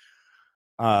crazy.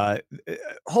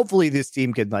 Hopefully this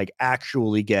team can like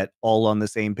actually get all on the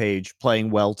same page, playing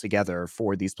well together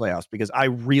for these playoffs, because I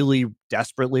really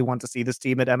desperately want to see this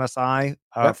team at MSI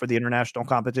for the international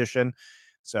competition.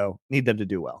 So need them to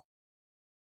do well.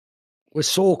 We're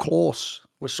so close.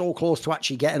 We're so close to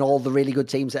actually getting all the really good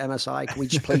teams at MSI. Can we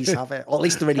just please have it? Or at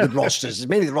least the really good rosters.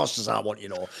 Maybe the rosters I want,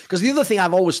 Because the other thing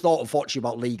I've always thought, unfortunately,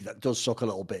 about League that does suck a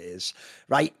little bit is,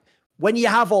 right, when you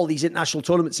have all these international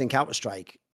tournaments in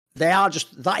Counter-Strike, that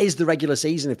is the regular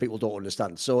season, if people don't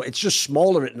understand. So it's just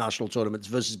smaller international tournaments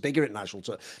versus bigger international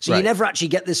tournaments. So you never actually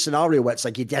get this scenario where it's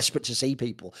like you're desperate to see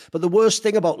people. But the worst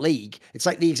thing about League, it's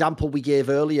like the example we gave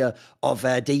earlier of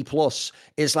Dplus,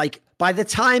 is like by the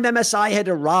time MSI had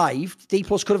arrived,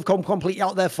 Dplus could have come completely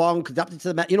out of their funk, adapted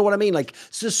to the, you know what I mean? Like,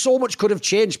 so much could have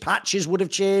changed. Patches would have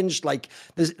changed. Like,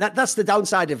 that's the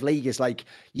downside of League, is like,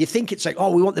 you think it's like,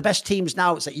 oh, we want the best teams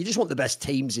now. It's like, you just want the best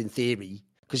teams in theory.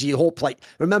 Because you hope, like,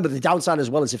 remember the downside as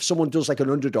well is if someone does like an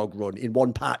underdog run in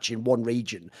one patch in one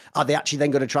region, are they actually then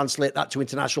going to translate that to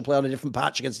international play on a different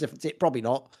patch against a different team? Probably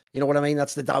not. You know what I mean?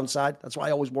 That's the downside. That's what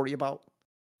I always worry about.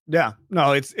 Yeah,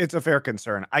 no, it's a fair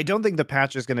concern. I don't think the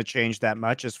patch is going to change that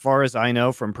much. As far as I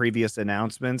know from previous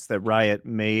announcements that Riot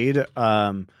made,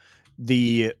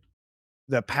 the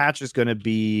patch is going to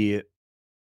be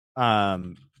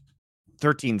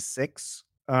 13.6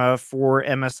 for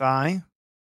MSI.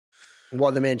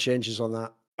 What are the main changes on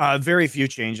that? Very few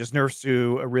changes. Nerfs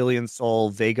to Aurelion Sol,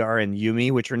 Veigar, and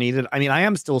Yuumi, which are needed. I mean, I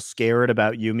am still scared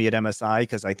about Yuumi at MSI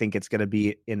because I think it's going to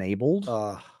be enabled,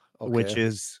 which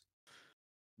is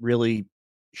really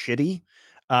shitty.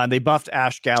 They buffed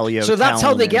Ash Galio. So that's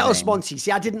how they get us, Vayne. Monty.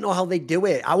 See, I didn't know how they do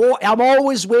it. I'm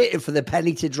always waiting for the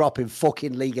penny to drop in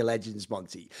fucking League of Legends,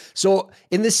 Monty. So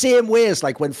in the same way as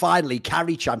like when finally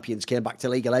carry champions came back to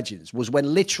League of Legends was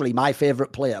when literally my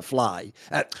favorite player,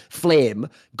 Flame,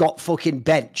 got fucking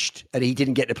benched and he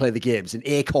didn't get to play the games. And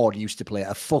Acord used to play,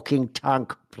 a fucking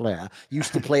tank player,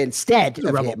 used to play instead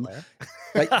of him.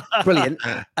 Like, brilliant.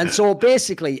 And so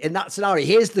basically in that scenario,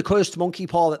 here's the cursed monkey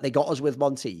paw that they got us with,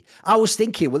 Monty. I was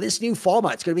thinking, well, this new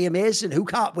format, it's going to be amazing. Who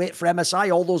can't wait for MSI,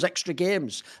 all those extra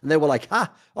games? And they were like, all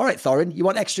right, Thorin, you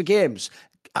want extra games?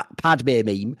 Padme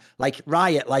meme, like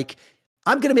Riot, like,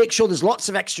 I'm going to make sure there's lots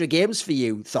of extra games for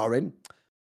you, Thorin.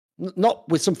 Not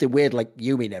with something weird like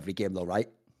Yuumi in every game though, right?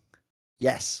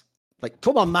 Yes. Like,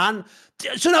 come on, man.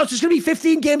 So now it's just going to be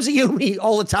 15 games of Yuumi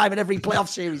all the time in every playoff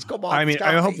series. Come on. I mean,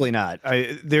 hopefully not.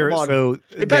 It better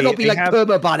not be like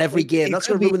permaban every game. That's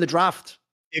going to ruin the draft.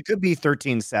 It could be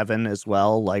 13-7 as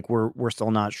well. Like, we're still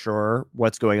not sure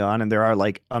what's going on. And there are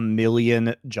like a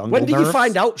million jungle When did you nerfs.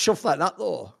 find out stuff like that,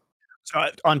 though? So,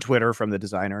 on Twitter from the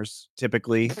designers,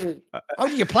 typically. How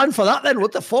do you plan for that then?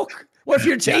 What the fuck? What if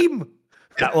your team?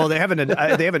 Yeah, well, they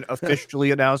haven't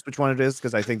officially announced which one it is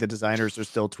because I think the designers are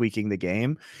still tweaking the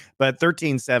game. But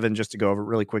 13-7, just to go over it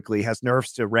really quickly, has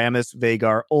nerfs to Rammus,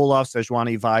 Veigar, Olaf,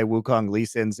 Sejuani, Vi, Wukong, Lee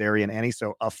Sin, Zeri, and Annie.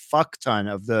 So a fuck ton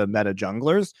of the meta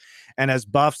junglers. And has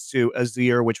buffs to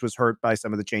Azir, which was hurt by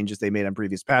some of the changes they made on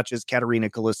previous patches, Katarina,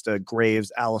 Callista,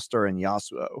 Graves, Alistair, and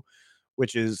Yasuo,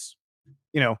 which is,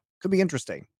 could be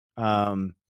interesting.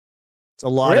 It's a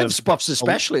lot Graves of buffs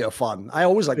especially are fun. I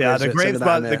always like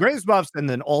the Graves buffs and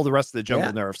then all the rest of the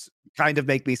jungle nerfs kind of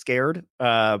make me scared.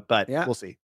 But we'll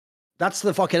see. That's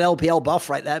the fucking LPL buff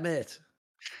right there, mate.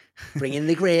 Bring in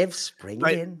the Graves, bring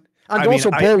it in. And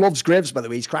Bo loves Graves, by the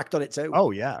way. He's cracked on it too. Oh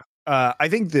yeah. I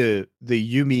think the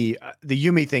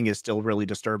Yuumi thing is still really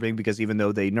disturbing because even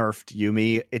though they nerfed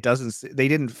Yuumi, they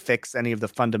didn't fix any of the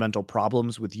fundamental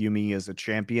problems with Yuumi as a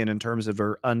champion in terms of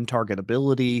her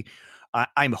untargetability.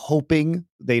 I'm hoping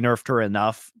they nerfed her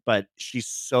enough, but she's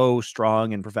so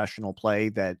strong in professional play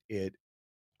that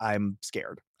I'm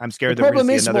scared. I'm scared that we're going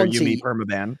to see another Yuumi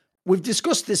permaban. We've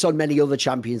discussed this on many other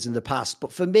champions in the past,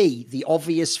 but for me, the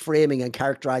obvious framing and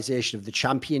characterization of the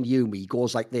champion Yuumi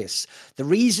goes like this. The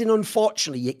reason,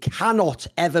 unfortunately, it cannot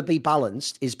ever be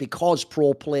balanced is because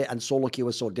pro play and solo queue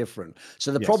are so different.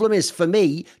 So the problem is, for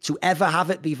me, to ever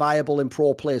have it be viable in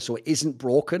pro play so it isn't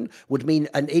broken would mean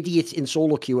an idiot in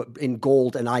solo queue in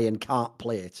gold and iron can't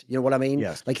play it. You know what I mean?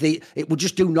 Yes. Like it would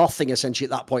just do nothing essentially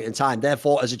at that point in time.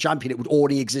 Therefore, as a champion, it would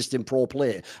only exist in pro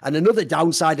play. And another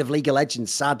downside of League of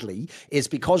Legends, sadly, is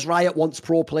because Riot wants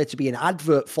pro play to be an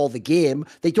advert for the game.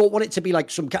 They don't want it to be like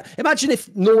some... Imagine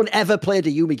if no one ever played a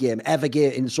Yuumi game, ever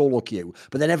in solo queue,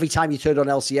 but then every time you turned on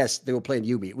LCS, they were playing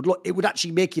Yuumi. It would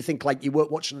actually make you think like you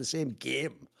weren't watching the same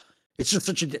game. It's just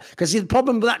such a... Because the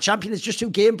problem with that champion is just too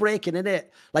game-breaking, isn't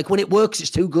it? Like, when it works, it's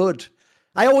too good.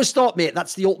 I always thought, mate,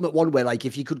 that's the ultimate one where, like,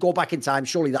 if you could go back in time,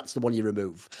 surely that's the one you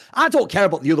remove. I don't care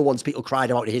about the other ones people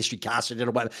cried about in history casting or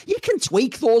whatever. You can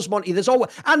tweak those, Monty. There's always,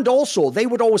 and also, they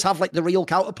would always have, like, the real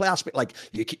counterplay aspect. Like,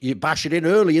 you bash it in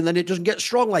early and then it doesn't get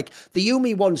strong. Like, the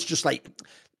Yuumi one's just, like,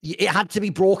 it had to be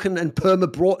broken and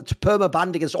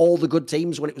perma-banned against all the good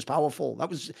teams when it was powerful.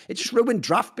 It just ruined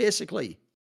draft, basically.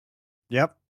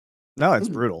 Yep. No, it's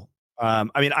brutal. I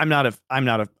mean, I'm not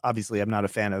a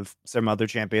fan of some other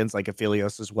champions like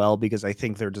Aphelios as well, because I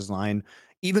think their design,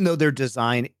 even though their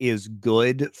design is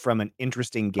good from an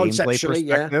interesting gameplay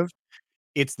perspective,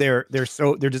 it's their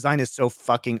design is so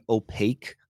fucking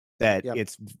opaque that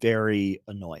it's very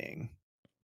annoying.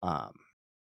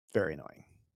 Very annoying.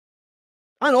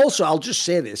 And also, I'll just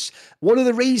say this. One of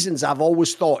the reasons I've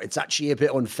always thought it's actually a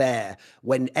bit unfair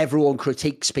when everyone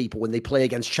critiques people when they play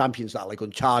against champions that are like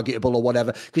untargetable or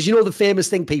whatever. Because you know the famous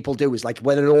thing people do is like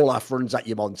when an Olaf runs at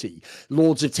you, Monty,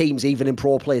 loads of teams, even in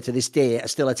pro play to this day, are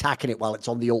still attacking it while it's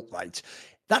on the ult, right?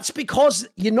 That's because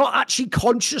you're not actually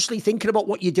consciously thinking about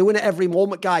what you're doing at every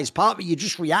moment, guys. Part of it, you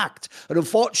just react. And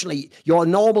unfortunately, your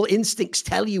normal instincts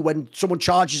tell you when someone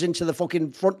charges into the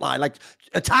fucking front line, like,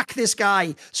 attack this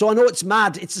guy. So I know it's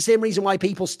mad. It's the same reason why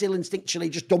people still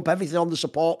instinctually just dump everything on the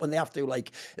support when they have to.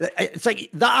 Like, it's like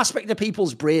that aspect of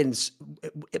people's brains.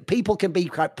 People can be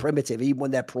quite primitive, even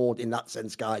when they're pro in that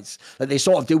sense, guys. Like, they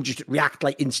sort of do just react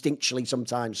like instinctually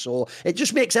sometimes. So it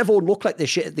just makes everyone look like they're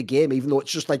shit at the game, even though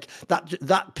it's just like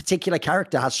that particular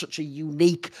character has such a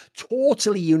unique,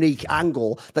 totally unique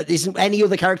angle that there isn't any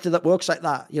other character that works like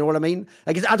that. You know what I mean?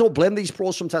 Like, I don't blame these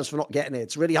pros sometimes for not getting it.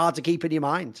 It's really hard to keep in your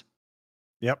mind.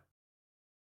 Yep.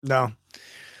 No.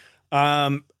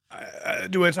 Do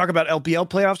you want to talk about LPL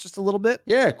playoffs just a little bit?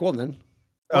 Yeah, go on then.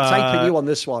 What's hyping you on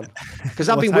this one? Because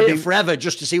I've been waiting forever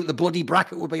just to see what the bloody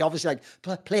bracket would be. Obviously,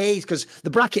 like, please, because the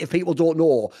bracket, if people don't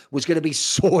know, was going to be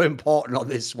so important on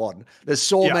this one. There's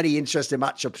so many interesting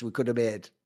matchups we could have made.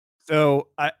 So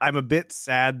I'm a bit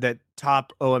sad that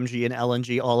top OMG and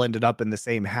LNG all ended up in the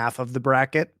same half of the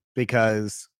bracket,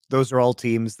 because those are all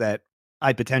teams that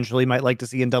I potentially might like to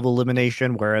see in double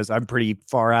elimination, whereas I'm pretty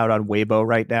far out on Weibo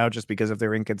right now just because of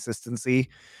their inconsistency.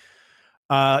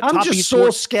 I'm just so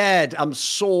scared. I'm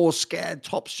so scared.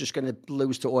 Top's just going to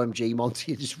lose to OMG.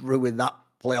 Monty just ruined that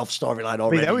playoff storyline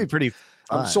already. I mean, that would be pretty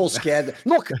fun. I'm so scared.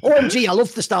 Look, OMG, I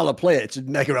love the style of play. It's a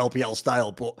mega LPL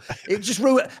style, but it just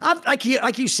ruined. Like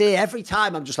you say, every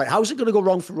time I'm just like, how's it going to go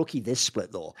wrong for Rookie this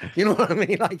split, though? You know what I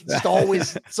mean? Like, it's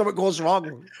always something goes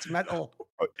wrong. It's mental.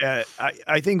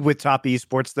 I think with top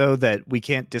esports, though, that we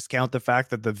can't discount the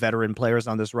fact that the veteran players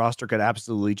on this roster could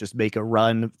absolutely just make a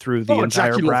run through the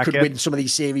entire bracket. Could win some of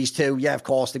these series too. Yeah, of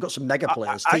course. They've got some mega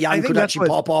players. Tian could actually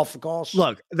pop off, of course.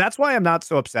 Look, that's why I'm not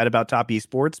so upset about top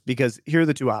esports, because here are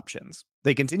the two options.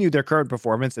 They continue their current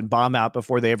performance and bomb out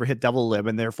before they ever hit double limb,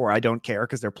 and therefore I don't care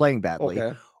because they're playing badly.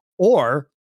 Okay. Or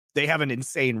they have an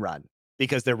insane run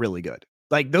because they're really good.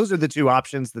 Like, those are the two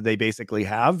options that they basically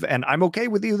have, and I'm okay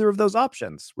with either of those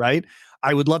options, right?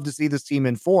 I would love to see this team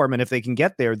in form, and if they can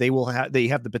get there, they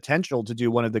have the potential to do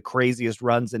one of the craziest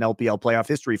runs in LPL playoff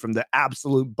history from the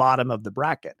absolute bottom of the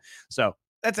bracket. So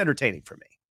that's entertaining for me.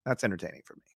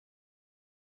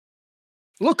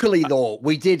 Luckily, though,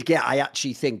 we did get, I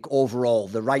actually think, overall,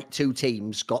 the right two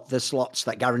teams got the slots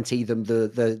that guarantee them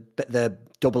the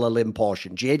double elim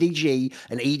portion. JDG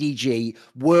and EDG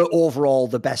were overall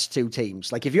the best two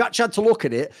teams. Like, if you actually had to look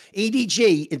at it,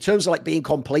 EDG, in terms of like being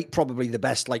complete, probably the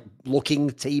best like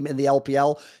looking team in the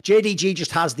LPL. JDG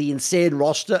just has the insane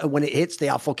roster, and when it hits, they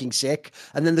are fucking sick.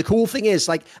 And then the cool thing is,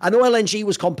 like, I know LNG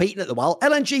was competing at the while.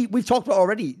 LNG, we've talked about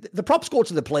already. The props go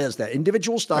to the players there,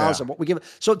 individual stars, and what we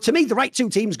give. So to me, the right two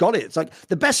teams got it. It's like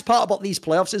the best part about these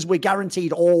playoffs is we're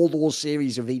guaranteed all those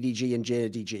series of EDG and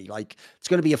JDG. Like, it's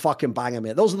going to be a fucking banger,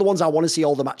 mate. Those are the ones I want to see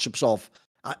all the matchups of.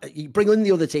 You bring in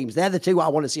the other teams. They're the two I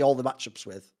want to see all the matchups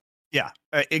with. Yeah,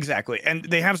 exactly. And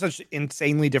they have such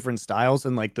insanely different styles,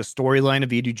 and like the storyline of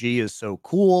EDG is so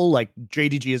cool. Like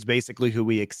JDG is basically who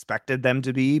we expected them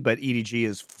to be, but EDG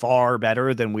is far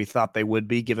better than we thought they would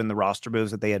be given the roster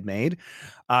moves that they had made.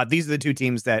 These are the two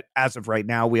teams that, as of right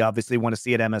now, we obviously want to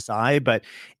see at MSI, but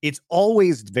it's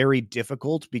always very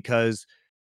difficult because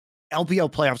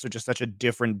LPL playoffs are just such a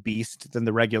different beast than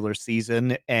the regular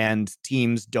season, and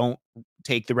teams don't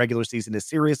take the regular season as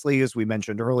seriously as we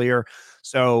mentioned earlier.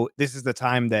 So this is the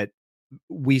time that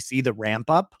we see the ramp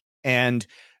up, and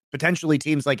potentially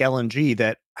teams like LNG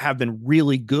that have been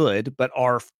really good but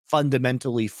are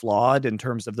fundamentally flawed in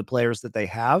terms of the players that they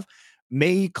have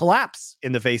may collapse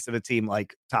in the face of a team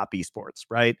like Top Esports,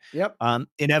 right? Yep.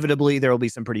 Inevitably, there will be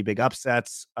some pretty big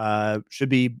upsets. Should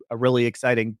be a really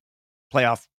exciting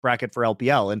playoff bracket for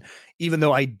LPL. And even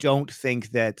though I don't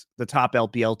think that the top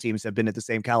LPL teams have been at the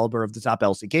same caliber of the top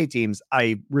LCK teams,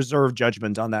 I reserve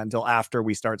judgment on that until after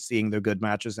we start seeing the good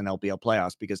matches in LPL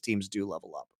playoffs, because teams do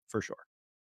level up for sure.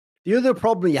 The other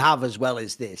problem you have as well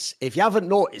is this. If you haven't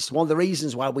noticed, one of the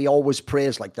reasons why we always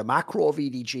praise like the macro of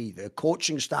EDG, the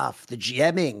coaching staff, the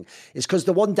GMing, is because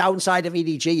the one downside of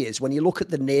EDG is when you look at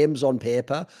the names on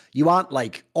paper, you aren't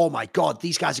like, oh my God,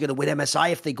 these guys are going to win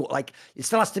MSI if they go. Like, it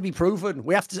still has to be proven.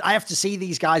 I have to see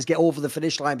these guys get over the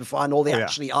finish line before I know they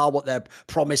actually are what their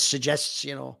promise suggests,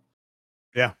 you know?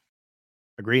 Yeah,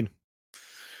 agreed.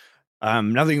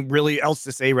 Nothing really else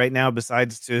to say right now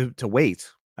besides to wait.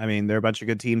 I mean, there are a bunch of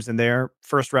good teams in there.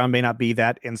 First round may not be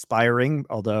that inspiring,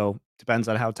 although depends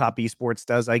on how Top Esports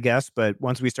does, I guess. But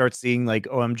once we start seeing like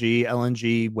OMG,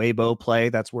 LNG, Weibo play,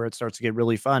 that's where it starts to get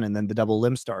really fun. And then the double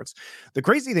limb starts. The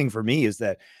crazy thing for me is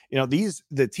that, you know,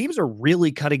 the teams are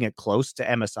really cutting it close to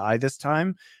MSI this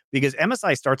time, because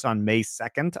MSI starts on May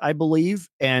 2nd, I believe.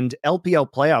 And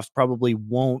LPL playoffs probably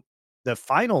won't, the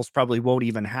finals probably won't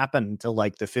even happen until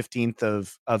like the 15th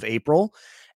of April.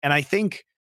 And I think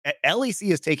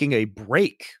LEC is taking a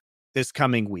break this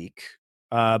coming week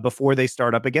before they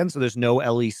start up again. So there's no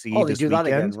LEC this weekend. That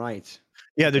again, right?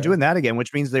 Yeah, they're doing that again,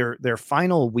 which means their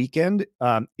final weekend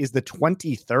is the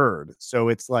 23rd. So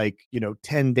it's like, you know,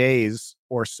 10 days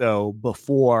or so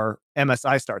before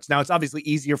MSI starts. Now, it's obviously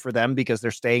easier for them because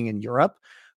they're staying in Europe,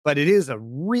 but it is a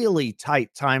really tight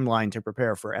timeline to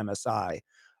prepare for MSI.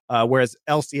 Whereas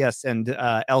LCS and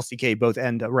LCK both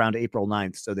end around April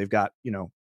 9th. So they've got, you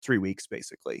know, 3 weeks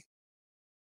basically.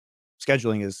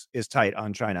 Scheduling is tight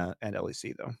on China and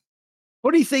LEC though.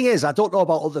 Funny thing is, I don't know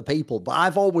about other people, but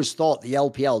I've always thought the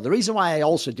LPL, the reason why I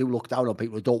also do look down on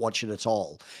people who don't watch it at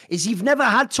all, is you've never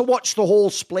had to watch the whole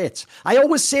split. I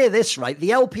always say this, right? The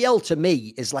LPL to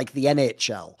me is like the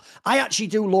NHL. I actually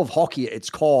do love hockey at its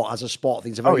core as a sport. I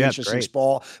think it's a very interesting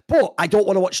sport, but I don't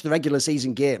want to watch the regular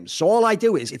season games. So all I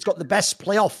do is, it's got the best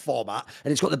playoff format,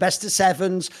 and it's got the best of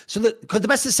sevens. So because the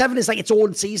best of seven is like its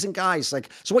own season, guys.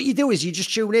 Like, so what you do is you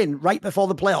just tune in right before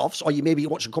the playoffs, or you maybe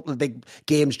watch a couple of big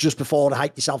games just before to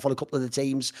hype yourself on a couple of the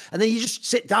teams, and then you just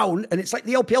sit down, and it's like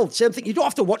the LPL, same thing. You don't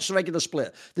have to watch the regular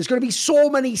split. There's going to be so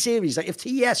many series. Like if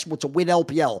TES were to win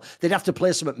LPL, they'd have to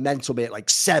play something mental, mate, like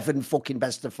 7 fucking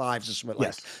best of 5s or something.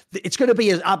 Yes. Like it's going to be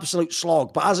an absolute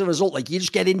slog, but as a result, like you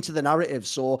just get into the narrative.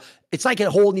 So it's like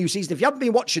a whole new season. If you haven't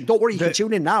been watching, don't worry, you can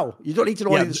tune in now. You don't need to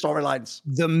know any of the storylines.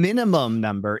 The minimum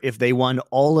number, if they won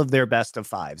all of their best of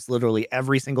 5s, literally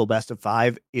every single best of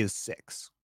 5, is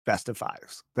 6 best of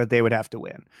 5s that they would have to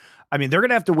win. I mean, they're going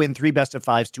to have to win 3 best of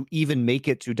 5s to even make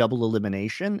it to double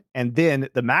elimination. And then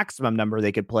the maximum number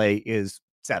they could play is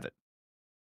 7.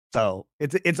 So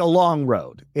it's a long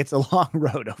road. It's a long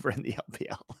road over in the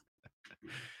LPL.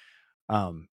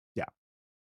 Yeah.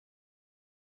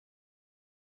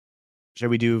 Should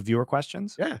we do viewer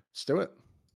questions? Yeah, let's do it.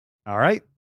 All right.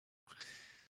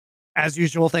 As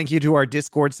usual, thank you to our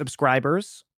Discord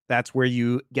subscribers. That's where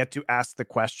you get to ask the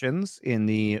questions in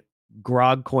the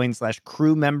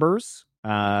grogcoin/crew members.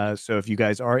 So if you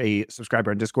guys are a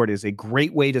subscriber on Discord, it is a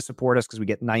great way to support us because we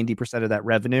get 90% of that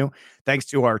revenue. Thanks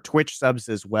to our Twitch subs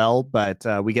as well, but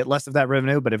we get less of that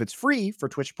revenue. But if it's free for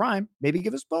Twitch Prime, maybe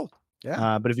give us both.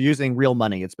 Yeah. But if you're using real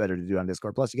money, it's better to do on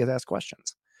Discord. Plus, you get to ask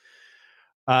questions.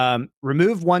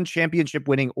 Remove one championship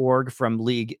winning org from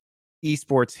League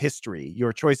esports history.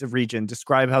 Your choice of region.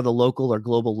 Describe how the local or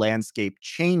global landscape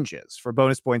changes. For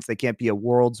bonus points, they can't be a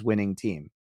world's winning team.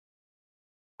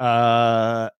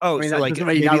 So like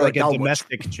maybe like a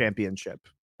domestic championship.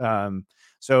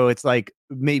 So it's like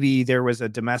maybe there was a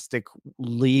domestic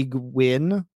league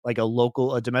win, like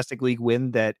a domestic league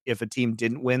win that if a team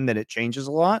didn't win, then it changes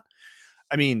a lot.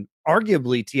 I mean,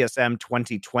 arguably TSM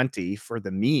 2020 for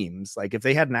the memes, like if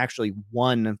they hadn't actually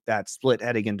won that split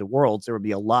heading into Worlds, there would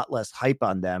be a lot less hype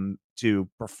on them to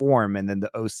perform, and then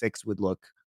the 06 would look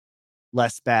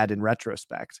less bad in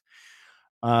retrospect.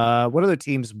 What other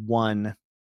teams won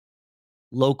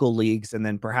local leagues and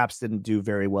then perhaps didn't do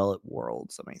very well at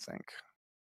Worlds? Let me think.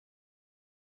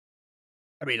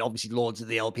 I mean, obviously, loads of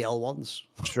the LPL ones.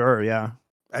 Sure, yeah.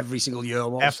 Every single year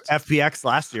almost. FPX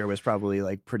last year was probably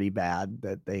like pretty bad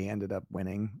that they ended up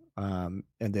winning, and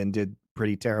then did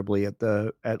pretty terribly at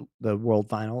the World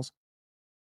Finals.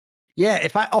 Yeah,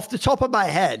 if I off the top of my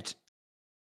head,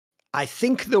 I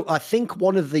think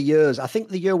one of the years, I think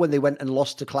the year when they went and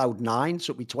lost to Cloud9,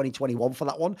 so it'd be 2021 for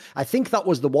that one. I think that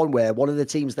was the one where one of the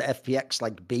teams that FPX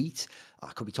like beat.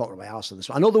 I could be talking about my arse on this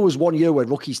one. I know there was one year where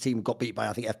Rookie's team got beat by,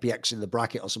 I think, FPX in the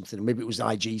bracket or something. Maybe it was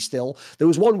IG still. There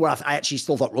was one where I actually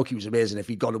still thought Rookie was amazing. If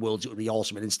he'd gone to Worlds, it would be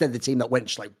awesome. And instead, the team that went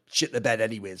just like shit the bed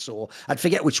anyway. So I'd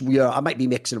forget which year. I might be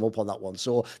mixing them up on that one.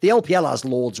 So the LPL has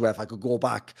loads where if I could go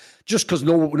back, just because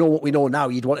know what we know now,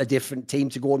 you'd want a different team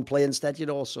to go and play instead, you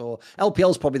know. So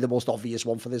LPL is probably the most obvious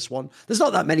one for this one. There's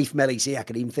not that many from LEC I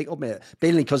can even think of, mate.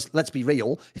 Mainly because, let's be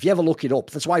real, if you ever look it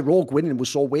up, that's why Rogue winning was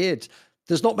so weird.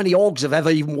 There's not many orgs have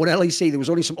ever even won LEC. There was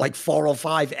only something like 4 or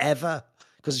 5 ever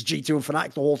because G2 and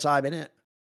Fnatic the whole time, innit?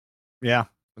 Yeah,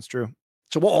 that's true.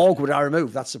 So what org would I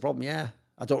remove? That's the problem, yeah.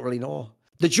 I don't really know.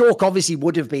 The joke obviously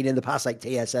would have been in the past like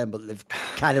TSM, but they've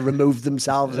kind of removed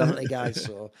themselves, haven't they, guys?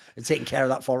 So they're taking care of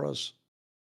that for us.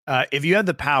 If you had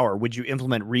the power, would you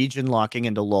implement region locking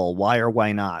into LoL? Why or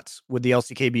why not? Would the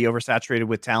LCK be oversaturated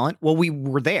with talent? Well, we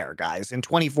were there, guys, in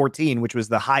 2014, which was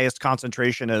the highest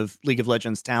concentration of League of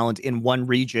Legends talent in one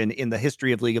region in the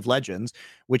history of League of Legends,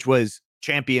 which was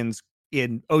champions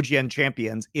in OGN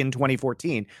champions in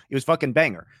 2014. It was fucking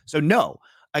banger. So no,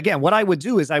 again, what I would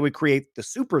do is I would create the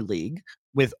Super League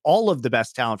with all of the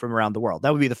best talent from around the world.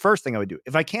 That would be the first thing I would do.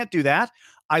 If I can't do that,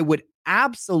 I would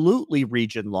absolutely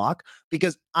region lock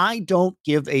because I don't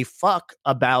give a fuck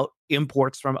about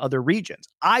imports from other regions.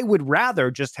 I would rather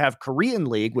just have Korean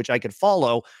League, which I could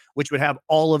follow, which would have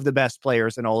all of the best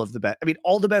players and all of the best. I mean,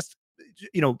 all the best,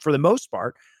 you know, for the most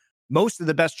part, most of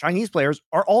the best Chinese players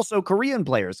are also Korean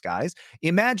players, guys.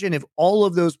 Imagine if all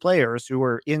of those players who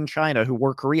were in China, who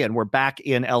were Korean, were back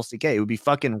in LCK. It would be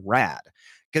fucking rad.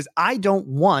 Because I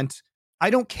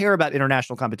don't care about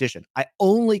international competition. I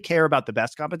only care about the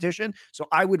best competition. So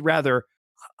I would rather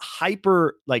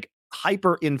hyper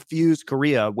infuse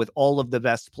Korea with all of the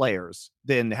best players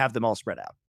than have them all spread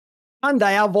out. And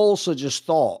I have also just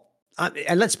thought,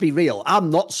 and let's be real, I'm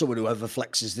not someone who ever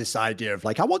flexes this idea of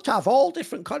like, I want to have all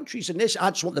different countries in this. I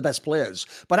just want the best players.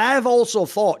 But I have also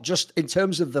thought, just in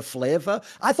terms of the flavor,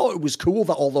 I thought it was cool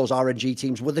that all those RNG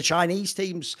teams were the Chinese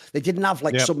teams. They didn't have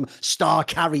like some star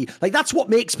carry. Like, that's what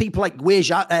makes people like Wei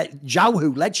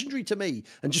Zhaohu legendary to me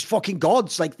and just fucking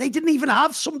gods. Like, they didn't even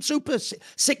have some super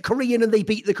sick Korean and they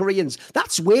beat the Koreans.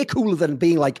 That's way cooler than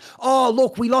being like, oh,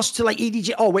 look, we lost to like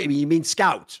EDG. Oh, wait a minute, you mean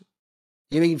Scout?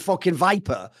 You mean fucking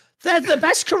Viper? They're the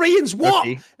best Koreans. What?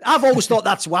 I've always thought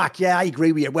that's whack. Yeah, I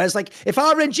agree with you. Whereas, like, if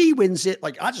RNG wins it,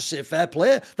 like, I just say fair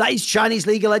play. That is Chinese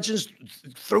League of Legends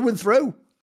through and through.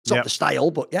 It's not the style,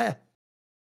 but yeah.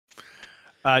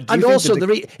 And also,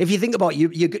 if you think about it,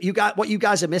 you got what you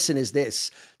guys are missing is this.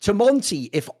 To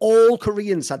Monty, if all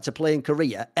Koreans had to play in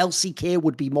Korea, LCK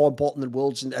would be more important than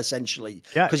Worlds, essentially.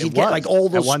 Yeah, because you'd get like all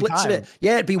those splits of it.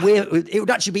 Yeah, it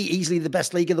would actually be easily the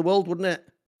best league in the world, wouldn't it?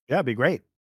 Yeah, it'd be great.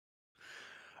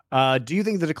 Do you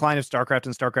think the decline of StarCraft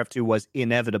and StarCraft 2 was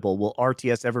inevitable? Will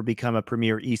RTS ever become a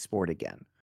premier esport again?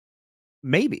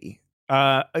 Maybe.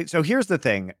 So here's the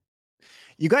thing.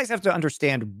 You guys have to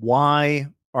understand why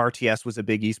RTS was a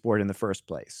big esport in the first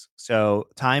place. So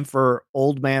time for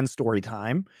old man story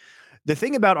time. The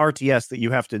thing about RTS that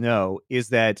you have to know is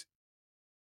that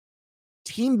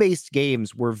team-based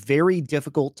games were very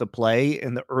difficult to play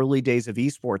in the early days of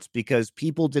esports because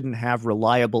people didn't have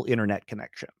reliable internet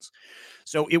connections.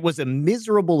 So it was a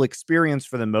miserable experience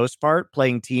for the most part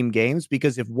playing team games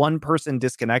because if one person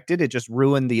disconnected, it just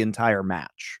ruined the entire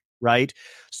match, right?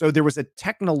 So there was a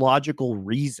technological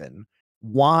reason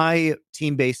why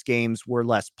team-based games were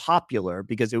less popular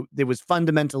because it was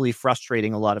fundamentally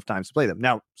frustrating a lot of times to play them.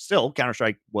 Now, still,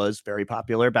 Counter-Strike was very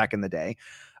popular back in the day.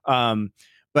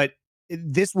 But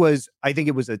this was, I think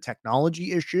it was a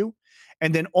technology issue.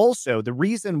 And then also the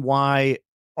reason why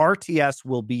RTS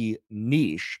will be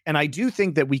niche, and I do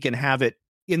think that we can have it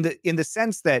in the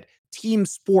sense that team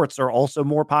sports are also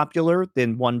more popular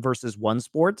than 1v1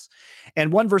 sports,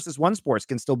 and 1v1 sports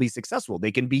can still be successful.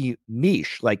 They can be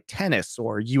niche like tennis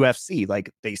or UFC.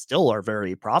 Like, they still are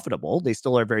very profitable. They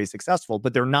still are very successful,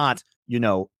 but they're not,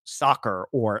 soccer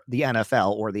or the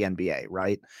NFL or the NBA,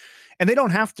 right? And they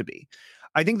don't have to be.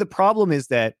 I think the problem is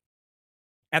that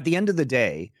at the end of the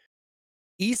day,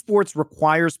 esports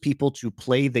requires people to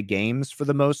play the games for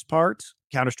the most part,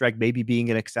 Counter-Strike maybe being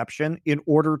an exception, in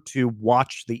order to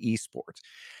watch the esports.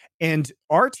 And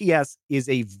RTS is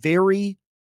a very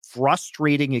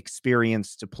frustrating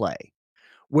experience to play,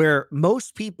 where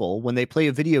most people, when they play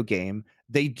a video game,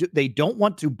 they don't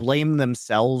want to blame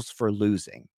themselves for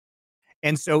losing.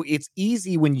 And so it's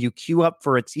easy when you queue up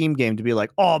for a team game to be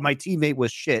like, oh, my teammate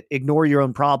was shit. Ignore your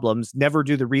own problems, never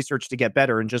do the research to get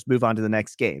better, and just move on to the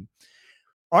next game.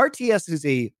 RTS is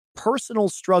a personal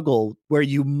struggle where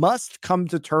you must come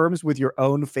to terms with your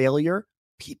own failure.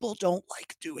 People don't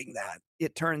like doing that,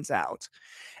 it turns out.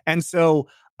 And so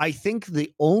I think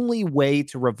the only way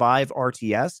to revive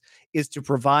RTS is to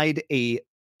provide a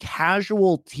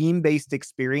casual team-based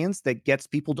experience that gets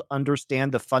people to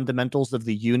understand the fundamentals of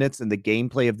the units and the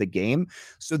gameplay of the game,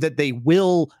 so that they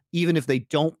will, even if they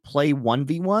don't play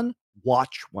 1v1,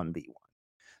 watch 1v1.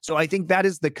 So I think that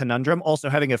is the conundrum. Also,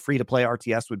 having a free-to-play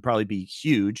RTS would probably be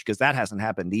huge, because that hasn't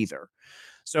happened either.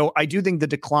 So I do think the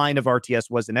decline of RTS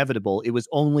was inevitable. It was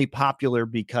only popular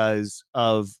because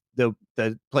of the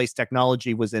place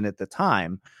technology was in at the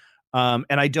time. And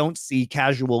I don't see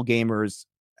casual gamers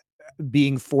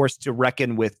being forced to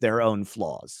reckon with their own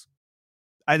flaws.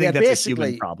 I think that's a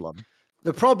human problem.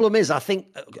 The problem is, I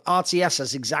think RTS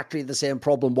has exactly the same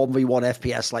problem 1v1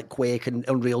 FPS like Quake and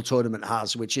Unreal Tournament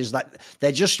has, which is that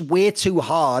they're just way too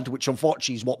hard, which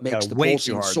unfortunately is what makes the core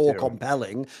scene so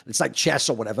compelling. It's like chess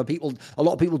or whatever. A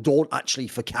lot of people don't actually,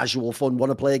 for casual fun,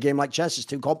 want to play a game like chess. It's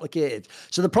too complicated.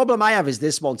 So the problem I have is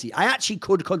this, Monty. I actually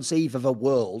could conceive of a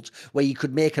world where you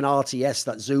could make an RTS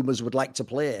that Zoomers would like to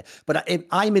play, but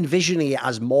I'm envisioning it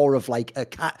as more of like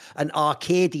an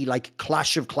arcadey, like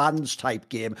Clash of Clans type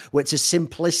game, where it's a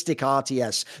simplistic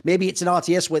RTS. Maybe it's an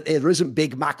RTS where there isn't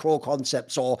big macro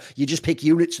concepts, or you just pick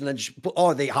units and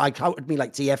then they high counted me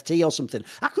like TFT or something.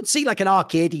 I could see like an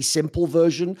arcadey simple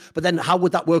version, but then how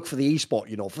would that work for the esport?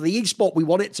 You know, for the esport, we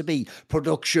want it to be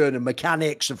production and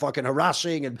mechanics and fucking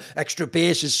harassing and extra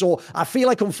bases. So I feel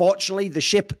like, unfortunately, the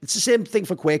ship, it's the same thing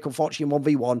for Quake, unfortunately, in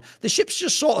 1v1. The ship's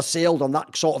just sort of sailed on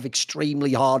that sort of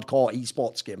extremely hardcore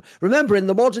esports game. Remember, in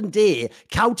the modern day,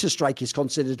 Counter-Strike is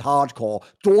considered hardcore.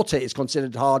 Dota is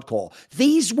considered hardcore.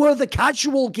 These were the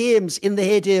casual games in the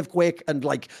heyday of Quake and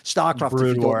like StarCraft,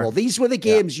 if you don't know. These were the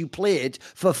games you played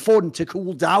for fun, to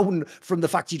cool down from the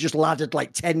fact you just laddered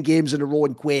like 10 games in a row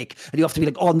in Quake and you have to be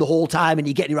like on the whole time and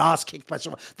you get your ass kicked by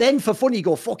someone. Then for fun, you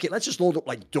go, fuck it, let's just load up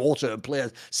like Dota and play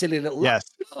a silly little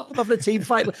having a team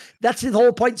fight. That's the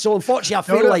whole point. So unfortunately, I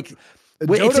feel like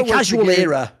it's a casual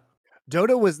era.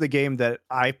 Dota was the game that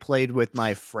I played with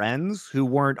my friends who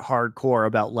weren't hardcore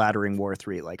about laddering War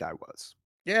 3 like I was.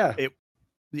 Yeah.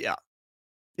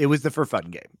 It was the for fun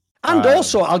game. And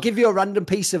also, I'll give you a random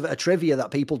piece of a trivia that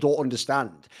people don't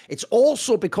understand. It's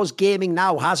also because gaming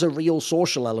now has a real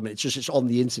social element. It's just it's on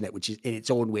the internet, which is in its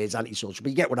own way is antisocial.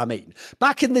 But you get what I mean.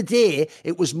 Back in the day,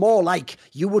 it was more like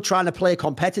you were trying to play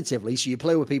competitively. So you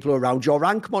play with people around your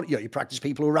rank. You practice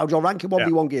people around your rank in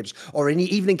 1v1 games. Or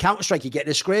even in Counter-Strike, you get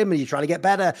in a scrim and you're trying to get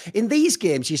better. In these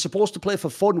games, you're supposed to play for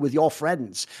fun with your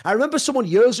friends. I remember someone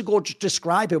years ago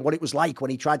describing what it was like when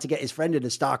he tried to get his friend into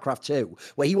StarCraft 2,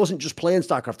 where he wasn't just playing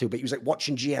StarCraft 2, but he was like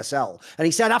watching GSL. And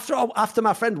he said, after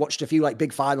my friend watched a few like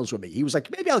big finals with me, he was like,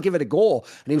 maybe I'll give it a go.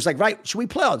 And he was like, right, should we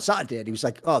play on Saturday? And he was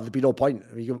like, oh, there'd be no point.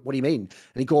 And go, what do you mean?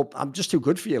 And he go, I'm just too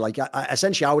good for you. Like,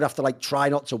 essentially, I would have to like try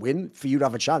not to win for you to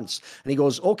have a chance. And he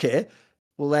goes, okay,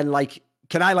 well then like,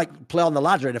 can I like play on the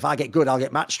ladder? And if I get good, I'll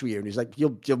get matched with you. And he's like,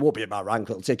 you won't be at my rank.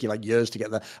 It'll take you like years to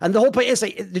get there. And the whole point is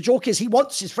like, the joke is he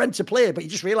wants his friend to play, but he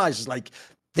just realizes like,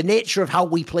 the nature of how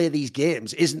we play these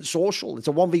games isn't social. It's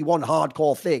a 1v1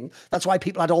 hardcore thing. That's why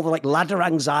people had all the like ladder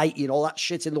anxiety and all that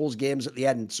shit in those games at the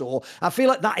end. So I feel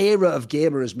like that era of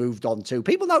gamer has moved on too.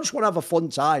 People now just want to have a fun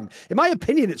time. In my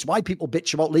opinion, it's why people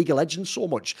bitch about League of Legends so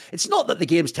much. It's not that the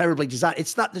game's terribly designed.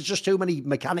 It's that there's just too many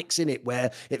mechanics in it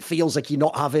where it feels like you're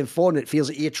not having fun. It feels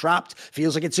like you're trapped. It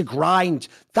feels like it's a grind.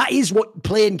 That is what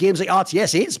playing games like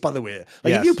RTS is, by the way.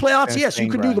 Like if you play RTS,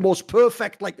 you can do the most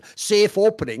perfect, like safe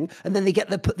opening, and then they get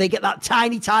that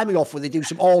tiny timing off where they do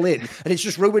some all in, and it's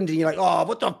just ruined, and you're like, oh,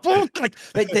 what the fuck? Like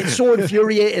it's so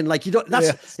infuriating. Like you don't.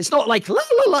 It's not like la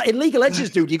la la in League of Legends,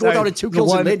 dude. You go down in 2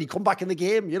 kills and then you come back in the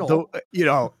game. You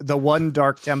know, the one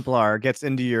Dark Templar gets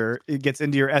into your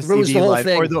SCV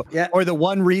life, or the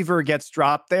one Reaver gets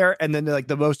dropped there, and then like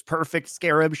the most perfect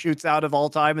Scarab shoots out of all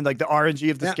time, and like the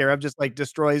RNG of the Scarab just like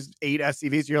destroys 8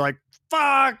 SCVs. You're like,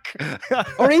 fuck.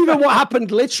 Or even what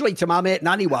happened literally to my mate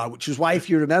Naniwa, which was why, if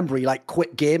you remember, he like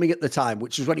quit gaming at the time,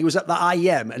 which was when he was at the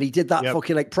IEM and he did that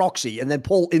fucking like proxy, and then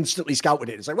Paul instantly scouted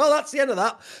it. It's like, well, that's the end of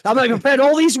that. I'm like, prepared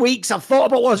all these weeks. I've thought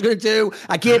about what I was going to do.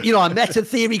 I gave, I meta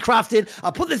theory crafted.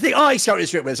 I put the thing, he scouted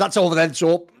straight with us. That's over then.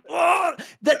 So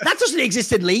that doesn't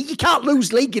exist in League. You can't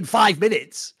lose League in 5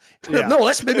 minutes. Yeah. No,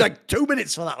 let's maybe like 2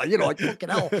 minutes for that. Like fucking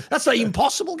hell. That's not even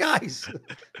possible, guys.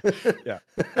 Yeah.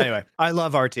 Anyway, I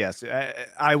love RTS.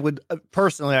 I would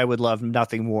personally, I would love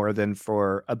nothing more than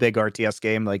for a big RTS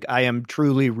game. Like I am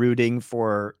truly rooting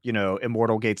for,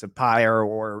 Immortal Gates of Pyre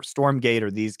or Stormgate or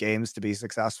these games to be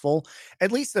successful,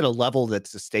 at least at a level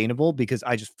that's sustainable, because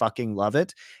I just fucking love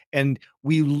it. And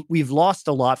we've lost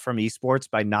a lot from esports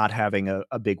by not having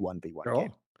a big 1v1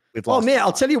 game. We've lost. Mate,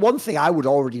 I'll tell you one thing I would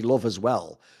already love as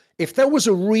well. If there was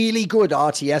a really good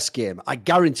RTS game, I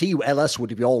guarantee you LS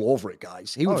would be all over it,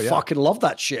 guys. He would fucking love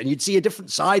that shit. And you'd see a different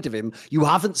side of him you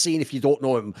haven't seen if you don't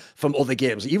know him from other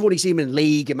games. You've only seen him in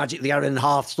League, Magic the Gathering,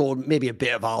 Hearthstone, maybe a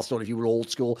bit of Hearthstone if you were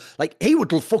old school. Like, he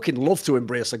would fucking love to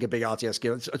embrace like a big RTS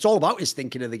game. It's all about his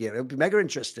thinking of the game. It would be mega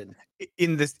interesting.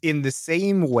 In the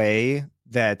same way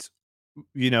that,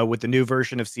 with the new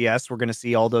version of CS, we're going to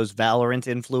see all those Valorant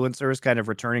influencers kind of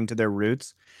returning to their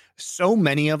roots. So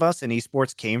many of us in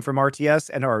esports came from RTS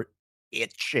and are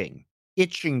itching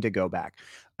to go back.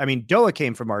 I mean, Doa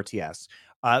came from RTS.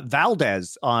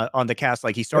 Valdez on the cast,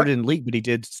 like he started in League, but he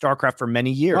did StarCraft for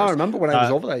many years. I remember when I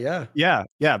was over there.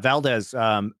 Yeah. Valdez,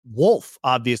 Wolf,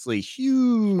 obviously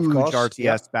huge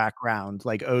RTS background,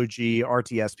 like OG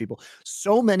RTS people.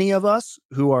 So many of us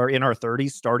who are in our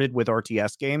 30s started with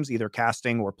RTS games, either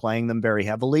casting or playing them very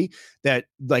heavily. That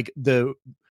like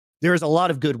there's a lot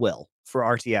of goodwill for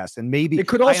RTS, and maybe it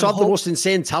could also have the most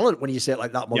insane talent when you say it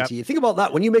like that, Monty. You think about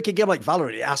that when you make a game like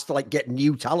Valorant, it has to like get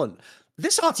new talent.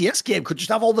 This RTS game could just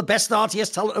have all the best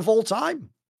RTS talent of all time.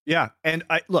 Yeah. And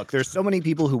look, there's so many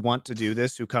people who want to do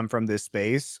this, who come from this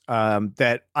space,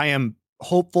 that I am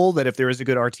hopeful that if there is a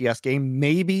good RTS game,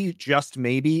 maybe, just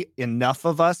maybe, enough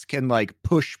of us can like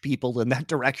push people in that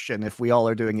direction if we all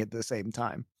are doing it at the same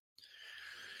time.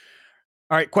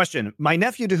 All right, question. My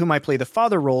nephew, to whom I play the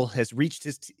father role, has reached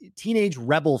his teenage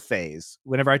rebel phase.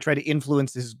 Whenever I try to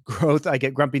influence his growth, I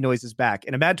get grumpy noises back.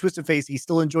 In a mad twist of face, he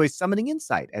still enjoys summoning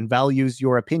insight and values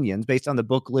your opinions. Based on the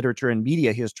book, literature, and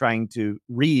media he is trying to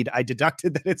read, I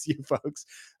deducted that it's you folks.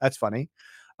 That's funny.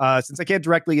 Since I can't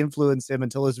directly influence him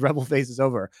until his rebel phase is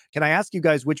over, can I ask you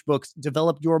guys which books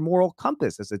developed your moral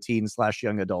compass as a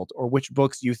teen/young adult, or which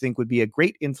books you think would be a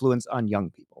great influence on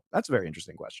young people? That's a very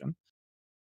interesting question.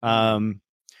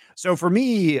 So for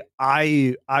me,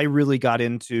 I really got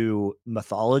into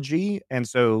mythology. And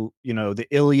so, the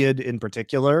Iliad in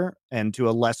particular, and to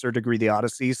a lesser degree, the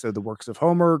Odyssey. So the works of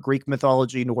Homer, Greek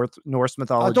mythology, Norse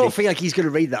mythology. I don't feel like he's going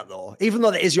to read that though. Even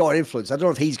though that is your influence, I don't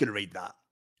know if he's going to read that.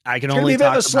 I can it's only be a bit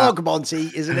talk of a slog, about...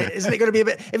 Monty, isn't it? Isn't it going to be a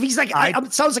bit? If he's like,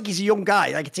 it sounds like he's a young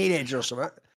guy, like a teenager or something.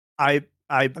 I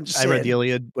read the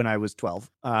Iliad when I was 12.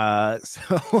 So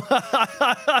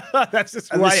that's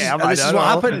just who I am. This is what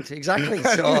happened. Exactly.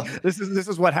 So this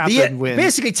is what happened when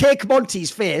basically take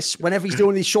Monty's face whenever he's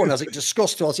doing these short and I was like,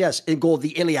 discuss to us, yes, and go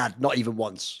the Iliad, not even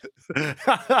once.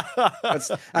 That's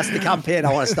the campaign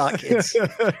I want to start, kids.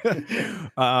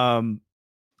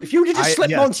 If you were to just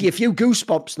slip Monty a few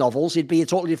Goosebumps novels, it'd be a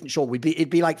totally different show. It'd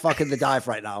be like fucking The Dive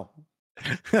right now.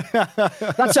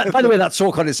 That's by the way, that's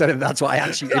so condescending. That's what I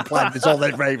actually implied. It's all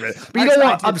their favorite. But you know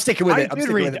what? I'm sticking with it.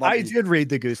 I did read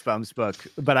the Goosebumps book,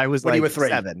 but I was when you were 3.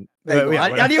 7.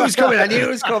 I knew it was coming.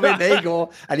 There you go.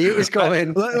 I knew it was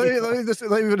coming. Let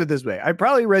me put it this way. I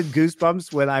probably read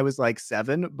Goosebumps when I was like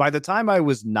 7. By the time I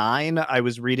was 9, I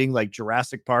was reading like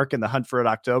Jurassic Park and The Hunt for Red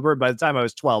October. By the time I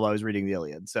was 12, I was reading the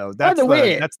Iliad. So that's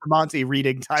the Monty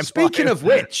reading time. Speaking of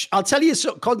which, I'll tell you.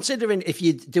 So considering if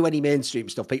you do any mainstream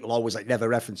stuff, people always like never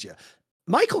reference you.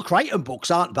 Michael Crichton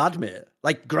books aren't bad, mate.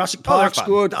 Like Jurassic Park's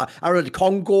good. I read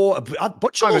Congo.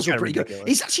 Butch are pretty good.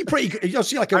 He's actually pretty good. You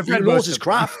see, like he knows his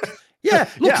craft. Yeah,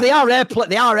 look, they are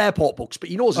airport books, but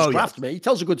he knows his craft, mate. He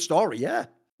tells a good story. Yeah.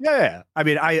 I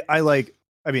mean,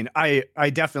 I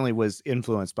definitely was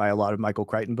influenced by a lot of Michael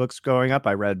Crichton books growing up.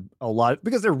 I read a lot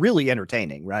because they're really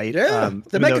entertaining, right? Yeah,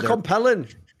 they're mega compelling.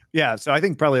 Yeah, so I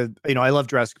think probably, I love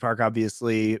Jurassic Park,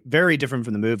 obviously. Very different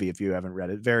from the movie if you haven't read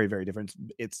it. Very, very different.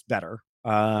 It's better.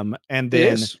 And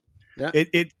then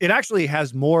it actually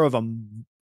has more of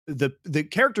the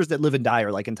characters that live and die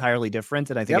are like entirely different.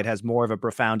 And I think it has more of a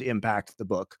profound impact, the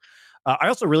book. I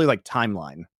also really like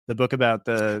Timeline, the book about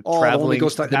the traveling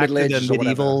goes to, like, the Middle Ages, the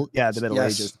medieval. Yeah, the Middle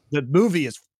Ages. The movie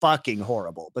is fucking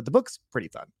horrible, but the book's pretty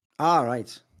fun. All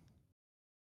right.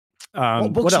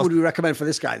 What books would we recommend for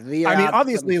this guy? I mean,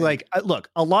 obviously, like, look,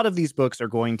 a lot of these books are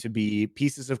going to be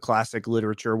pieces of classic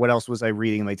literature. What else was I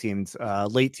reading in my teens?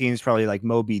 Late teens, probably like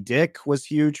Moby Dick was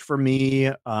huge for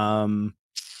me. I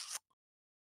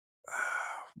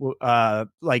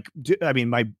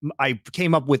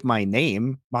came up with my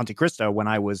name, Monte Cristo, when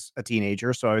I was a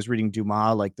teenager. So I was reading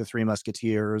Dumas, like The Three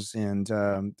Musketeers and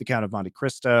The Count of Monte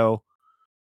Cristo.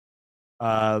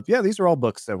 Yeah, these are all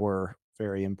books that were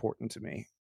very important to me.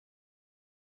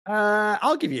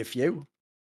 I'll give you a few.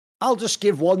 I'll just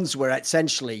give ones where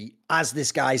essentially, as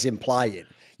this guy's implying,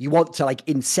 you want to like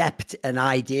incept an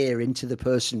idea into the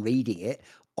person reading it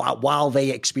while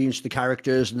they experience the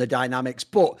characters and the dynamics,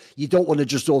 but you don't want to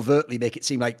just overtly make it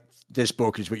seem like this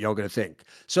book is what you're going to think.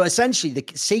 So essentially, the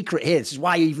secret here, this is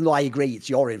why, even though I agree it's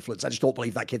your influence, I just don't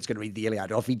believe that kid's going to read the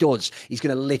Iliad. Or if he does, he's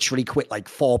going to literally quit like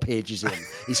 4 pages in.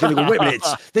 He's going to go, wait a minute,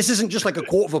 this isn't just like a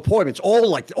quarter of a poem. It's all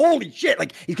like, holy shit.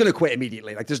 Like, he's going to quit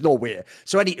immediately. Like, there's no way.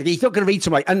 So he's not going to read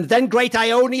something like, and then great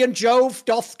Ionian Jove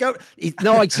doth go.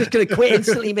 No, he's just going to quit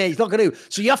instantly, mate. He's not going to.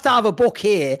 So you have to have a book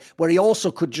here where he also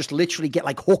could just literally get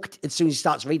like hooked as soon as he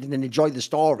starts reading and enjoy the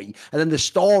story. And then the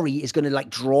story is going to like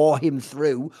draw him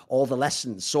through all the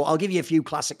lessons. So I'll give you a few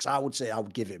classics. I would say I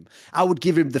would give him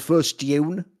the first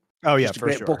Dune. Oh yeah, just a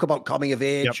great book about coming of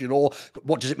age. Yep. You know,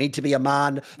 what does it mean to be a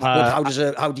man? How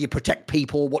do you protect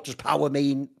people? What does power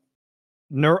mean?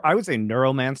 I would say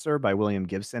Neuromancer by William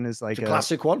Gibson is like a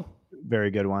classic one. Very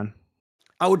good one.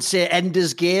 I would say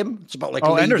Ender's Game. It's about like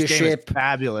Ender's leadership. Game is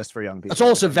fabulous for young people. It's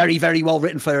also very, very well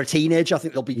written for a teenager. I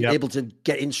think they'll be able to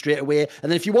get in straight away.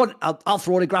 And then if you want, I'll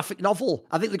throw in a graphic novel.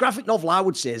 I think the graphic novel I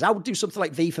would say is I would do something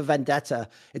like V for Vendetta.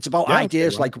 It's about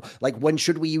ideas like when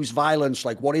should we use violence?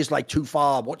 Like what is like too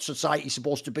far? What's society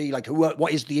supposed to be? Like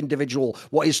what is the individual?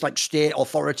 What is like state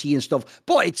authority and stuff?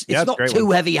 But it's not too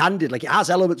heavy-handed. Like it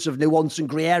has elements of nuance and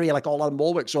grey area like all on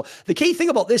Warwick. So the key thing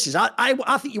about this is I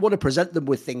think you want to present them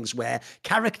with things where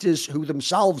characters who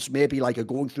themselves maybe like are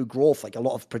going through growth, like a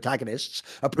lot of protagonists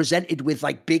are presented with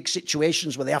like big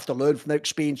situations where they have to learn from their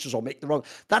experiences or make the wrong.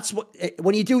 That's what,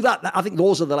 when you do that, I think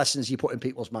those are the lessons you put in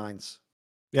people's minds.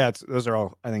 Yeah, those are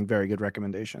all, I think, very good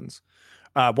recommendations.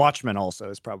 Watchmen also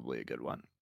is probably a good one.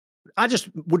 I just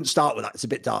wouldn't start with that. It's a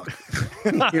bit dark.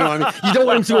 You know what I mean? You don't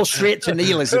want him to go straight to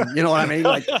nihilism. You know what I mean?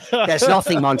 Like, there's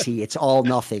nothing, Monty. It's all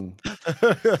nothing.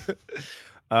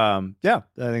 Yeah, I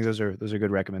think those are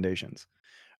good recommendations.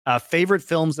 Favorite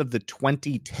films of the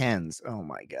 2010s. Oh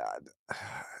my God.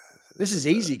 This is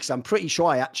easy because I'm pretty sure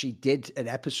I actually did an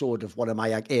episode of one of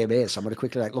my AMAs. So I'm going to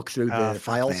quickly like look through the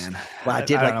files. Where I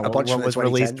did like a bunch of what was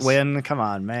released when. Come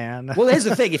on, man. Well, here's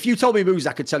the thing. If you told me movies,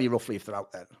 I could tell you roughly if they're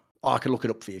out there. Or I can look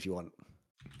it up for you if you want.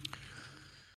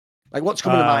 Like what's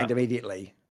coming to mind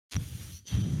immediately?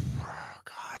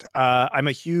 God. I'm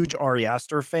a huge Ari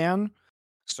Aster fan.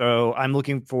 So I'm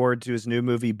looking forward to his new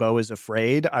movie, Beau is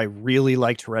Afraid. I really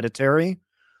liked Hereditary.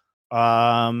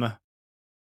 Oh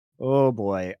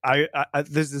boy.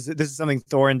 This is something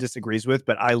Thorin disagrees with,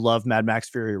 but I love Mad Max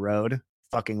Fury Road.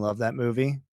 Fucking love that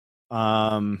movie.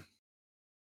 I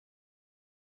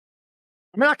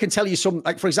mean, I can tell you some,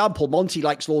 like, for example, Monty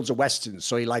likes loads of Westerns.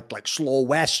 So he liked like Slow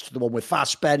West, the one with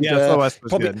Fassbender. Yeah, Slow West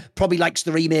was good. Probably likes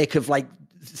the remake of like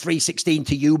 316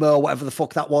 to Yuma or whatever the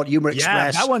fuck that one, Yuma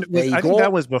Express. That one, I think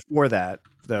that was before that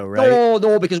though, right?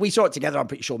 No, because we saw it together, I'm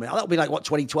pretty sure, man. That'll be like, what,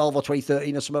 2012 or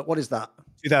 2013 or something? What is that?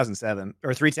 2007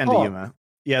 or 310 to Yuma.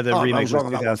 Yeah, the remake was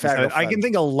 2007. I can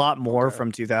think a lot more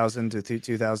from 2000 to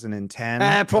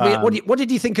 2010. Probably. What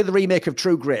did you think of the remake of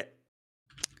True Grit?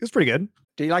 It was pretty good.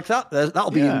 Do you like that?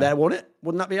 That'll be in there, won't it?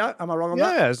 Wouldn't that be out? Am I wrong on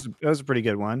that? Yeah, it was a pretty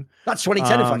good one. That's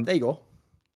 2010, in fact. There you go.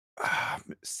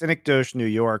 Synecdoche, New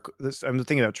York. I'm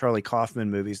thinking about Charlie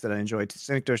Kaufman movies that I enjoyed.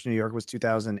 Synecdoche, New York was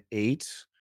 2008.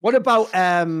 What about,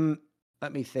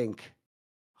 let me think.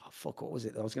 Oh, fuck, what was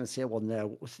it? I was going to say one there.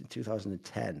 What was it in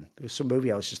 2010? There was some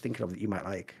movie I was just thinking of that you might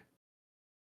like.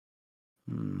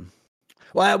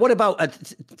 Well, what about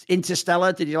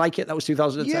Interstellar? Did you like it? That was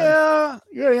 2010. Yeah,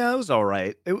 it was all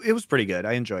right. It was pretty good.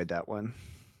 I enjoyed that one.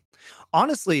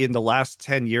 Honestly, in the last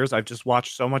 10 years, I've just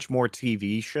watched so much more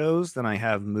TV shows than I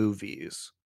have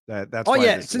movies.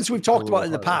 That's since we've talked about it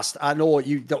in the past, I know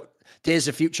you don't. Days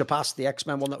of Future Past, the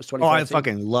X-Men one that was 2014. Oh, I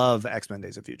fucking love X-Men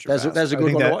Days of Future Past. There's a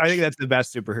good one to watch. I think that's the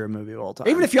best superhero movie of all time.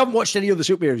 Even if you haven't watched any other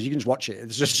superheroes, you can just watch it.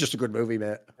 It's just a good movie,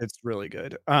 mate. It's really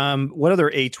good. What other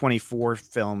A24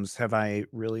 films have I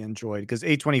really enjoyed? Because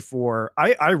A24,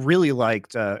 I really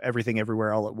liked Everything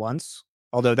Everywhere All at Once.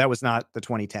 Although that was not the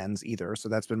 2010s either, so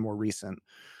that's been more recent.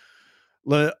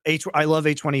 I love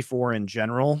A24 in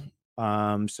general.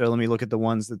 So let me look at the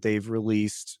ones that they've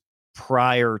released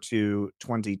prior to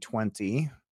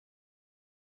 2020.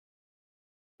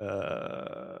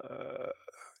 because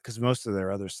most of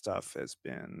their other stuff has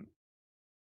been.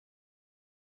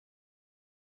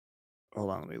 Hold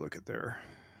on, let me look at their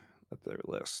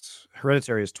list.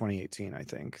 Hereditary is 2018, I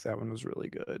think. That one was really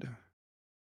good.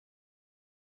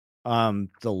 The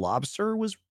Lobster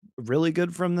was really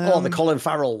good from them. Oh, the Colin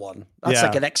Farrell one. That's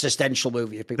like an existential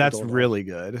movie. If people That's don't know. really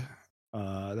good.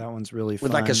 That one's really fun.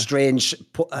 With like a strange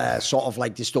sort of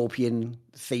like dystopian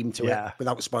theme to it,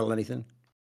 without spoiling anything.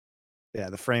 Yeah,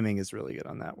 the framing is really good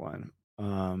on that one.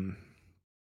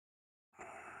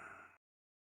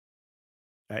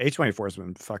 A24 has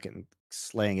been fucking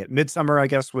slaying it. Midsummer, I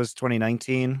guess, was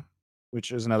 2019,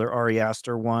 which is another Ari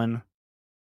Aster one.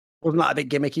 Wasn't that a bit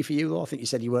gimmicky for you, though? I think you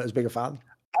said you weren't as big a fan.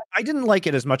 I didn't like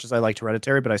it as much as I liked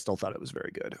Hereditary, but I still thought it was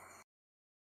very good.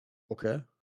 Okay.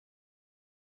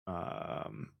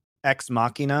 Ex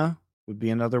Machina would be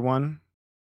another one.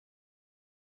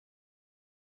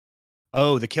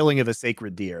 Oh, The Killing of a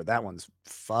Sacred Deer. That one's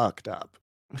fucked up.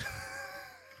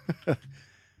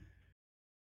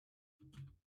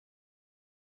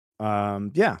 Yeah,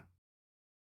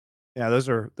 those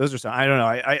are some. I don't know.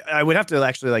 I would have to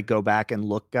actually like go back and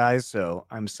look, guys. So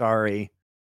I'm sorry.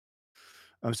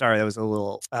 That was a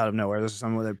little out of nowhere. This is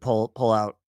something that pull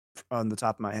out on the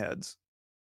top of my heads.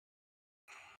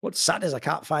 What's sad is I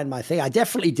can't find my thing. I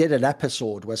definitely did an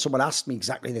episode where someone asked me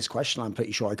exactly this question. I'm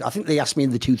pretty sure. I think they asked me in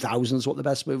the 2000s what the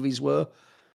best movies were.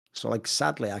 So, like,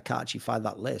 sadly, I can't actually find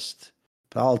that list.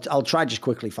 But I'll try just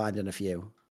quickly finding a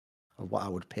few of what I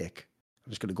would pick.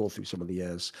 I'm just going to go through some of the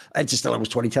years. Interstellar was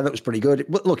 2010. That was pretty good.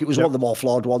 Look, it was one of the more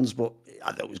flawed ones, but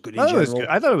I thought it was good in general.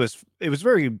 I thought it was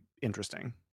very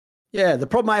interesting. Yeah, the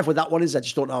problem I have with that one is I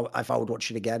just don't know if I would watch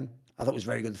it again. I thought it was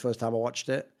very good the first time I watched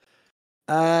it.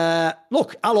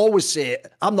 Look, I'll always say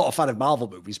I'm not a fan of Marvel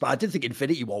movies, but I did think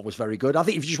Infinity War was very good. I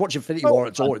think if you just watch Infinity War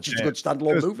at all, it's just a good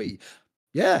standalone movie.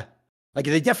 Yeah. Like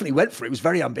they definitely went for it. It was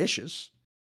very ambitious.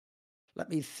 Let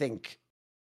me think.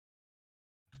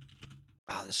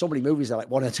 There's so many movies that like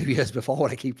 1 or 2 years before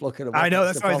when I keep looking at. I know,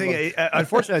 that's what I think.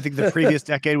 Unfortunately, I think the previous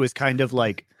decade was kind of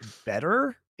like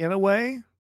better in a way.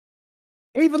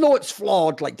 Even though it's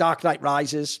flawed, like Dark Knight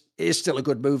Rises, it is still a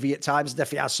good movie at times. It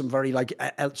definitely has some very like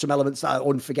some elements that are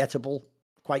unforgettable.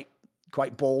 Quite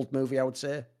bold movie, I would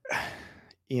say.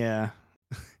 Yeah.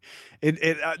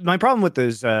 My problem with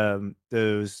those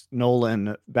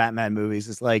Nolan Batman movies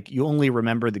is like you only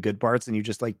remember the good parts and you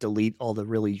just like delete all the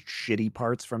really shitty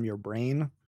parts from your brain.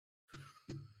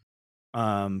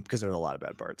 Because there are a lot of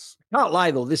bad parts. Can't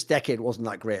lie though, this decade wasn't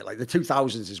that great. Like the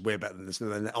 2000s is way better than this,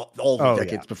 and then all the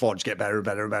decades before just get better and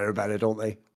better and better and better, don't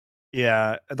they?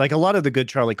 Yeah, like a lot of the good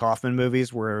Charlie Kaufman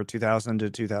movies were 2000 to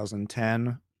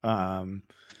 2010, and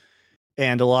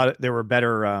there were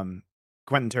better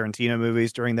Quentin Tarantino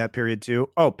movies during that period too.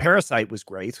 Oh, Parasite was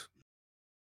great.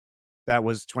 That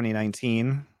was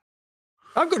 2019.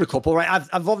 I've got a couple, right?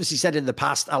 I've obviously said in the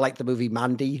past I like the movie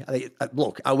Mandy.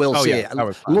 Look, I will say it.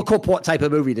 Look up what type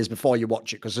of movie it is before you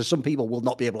watch it, because there's some people will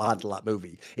not be able to handle that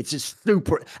movie. It's just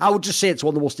super. I would just say it's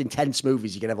one of the most intense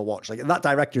movies you can ever watch. Like that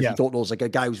director, if you don't know, is like a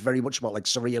guy who's very much about like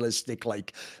surrealistic,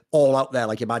 like all out there,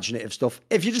 like imaginative stuff.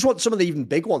 If you just want some of the even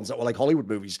big ones that were like Hollywood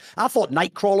movies, I thought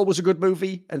Nightcrawler was a good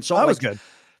movie, and so that was good.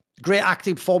 Great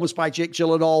acting performance by Jake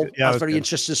Gyllenhaal. That's very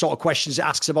interesting sort of questions it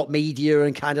asks about media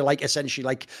and kind of like essentially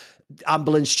like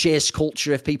ambulance chase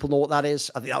culture, if people know what that is.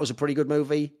 I think that was a pretty good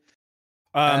movie.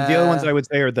 The other ones I would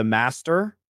say are The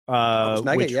Master,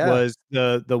 which was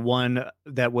the one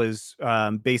that was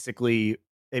basically,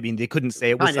 I mean, they couldn't say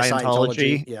it was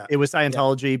Scientology. Yeah. It was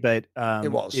Scientology, but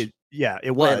it was. It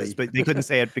was, but they couldn't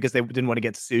say it because they didn't want to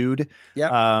get sued.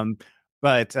 Yeah.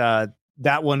 But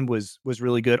that one was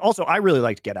really good. Also, I really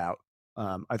liked Get Out.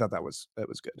 I thought that was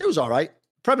good. It was all right.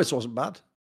 Premise wasn't bad.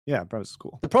 Yeah, premise is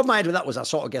cool. The problem I had with that was I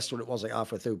sort of guessed what it was like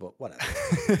halfway through, but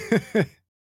whatever.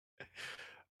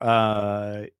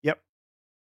 Yep.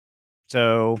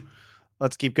 So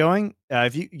let's keep going.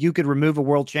 If you could remove a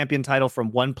world champion title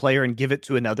from one player and give it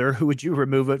to another, who would you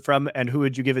remove it from, and who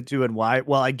would you give it to, and why?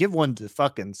 Well, I'd give one to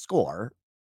fucking Score.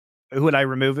 Who would I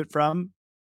remove it from?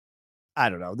 I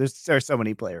don't know. There's so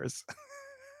many players.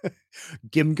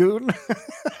 Gimgoon,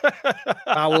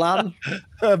 Baolan,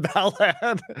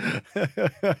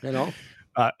 you know,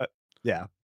 yeah.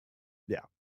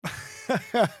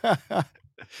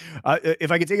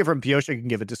 If I could take it from Pyosha and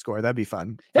give it to Score, that'd be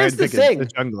fun. Here's the thing.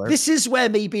 This is where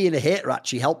me being a hater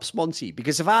actually helps Monty,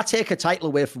 because if I take a title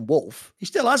away from Wolf, he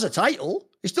still has a title.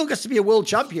 He still gets to be a world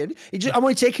champion. I'm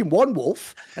only taking one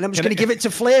Wolf, and I'm just going to give it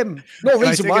to Flame. No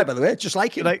reason why, by the way. Just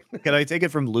like him. Can I take it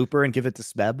from Looper and give it to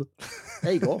Smeb?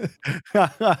 There you go.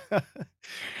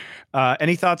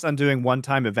 Any thoughts on doing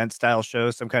one-time event-style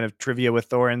shows, some kind of trivia with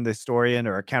Thorin the Historian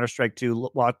or a Counter-Strike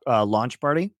 2 launch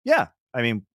party? Yeah, I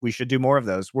mean, we should do more of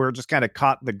those. We're just kind of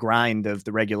caught the grind of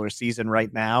the regular season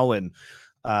right now and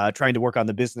trying to work on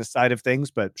the business side of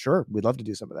things, but sure, we'd love to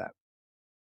do some of that.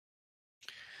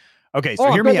 Okay,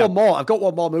 so hear me out. I've got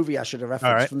one more movie I should have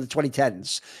referenced from the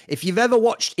 2010s. If you've ever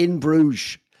watched In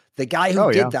Bruges, the guy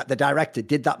who did that, the director,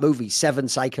 did that movie, Seven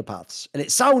Psychopaths. And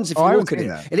it sounds, if you look at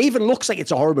it, it even looks like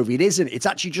it's a horror movie. It isn't. It's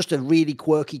actually just a really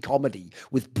quirky comedy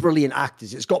with brilliant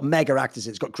actors. It's got mega actors.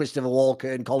 It's got Christopher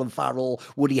Walken, Colin Farrell,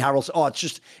 Woody Harrelson. Oh,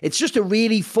 it's just a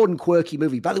really fun, quirky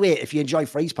movie. By the way, if you enjoy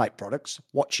freeze pipe products,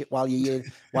 watch it while you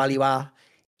are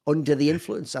under the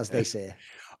influence, as they say.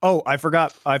 Oh, I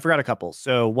forgot a couple.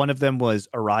 So one of them was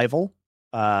Arrival.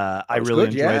 I really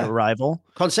enjoyed Arrival.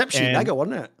 Conceptually mega,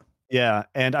 wasn't it? Yeah,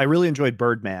 and I really enjoyed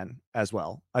Birdman as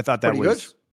well. I thought that pretty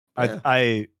was good.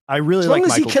 I really like. As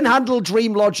long as he can handle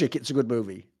dream logic, it's a good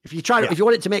movie. If you if you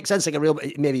want it to make sense like a real,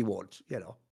 maybe it won't.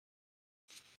 You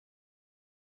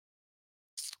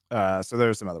know. So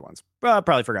there's some other ones. Well, I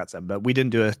probably forgot some, but we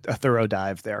didn't do a thorough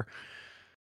dive there.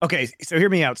 Okay, so hear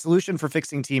me out. Solution for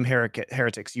fixing Team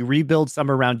Heretics. You rebuild some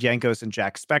around Jankos and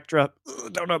Jack Spectra.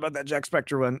 Don't know about that Jack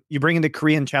Spectra one. You bring in the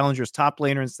Korean Challengers top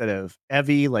laner instead of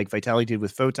Evi, like Vitality did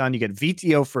with Photon. You get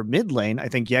VTO for mid lane. I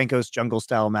think Jankos jungle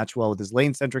style match well with his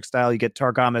lane-centric style. You get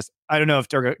Targamas. I don't know if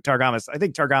Targamas, I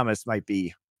think Targamas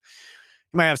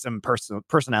might have some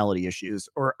personality issues,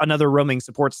 or another roaming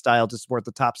support style to support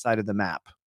the top side of the map.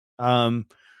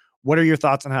 What are your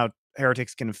thoughts on how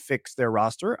Heretics can fix their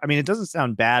roster? I mean, it doesn't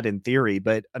sound bad in theory,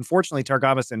 but unfortunately,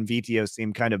 Targamas and VTO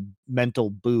seem kind of mental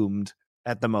boomed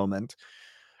at the moment.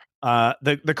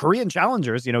 The Korean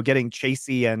Challengers, getting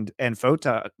Chasey and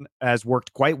Photon has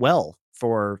worked quite well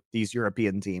for these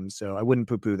European teams, so I wouldn't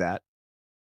poo-poo that.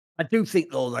 I do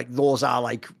think though, like those are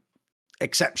like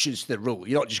exceptions to the rule.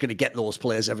 You're not just going to get those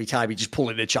players every time you just pull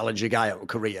in a challenger guy out of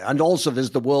Korea. And also,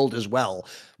 there's the world as well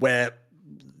where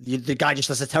the guy just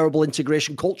has a terrible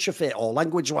integration culture fit or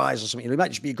language-wise or something. He might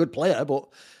just be a good player, but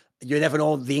you never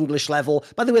know the English level.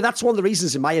 By the way, that's one of the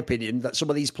reasons, in my opinion, that some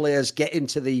of these players get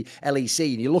into the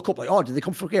LEC and you look up like, oh, did they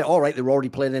come from here? All right, they were already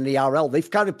playing in the ERL. They've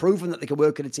kind of proven that they can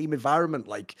work in a team environment.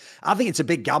 Like, I think it's a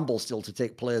big gamble still to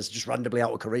take players just randomly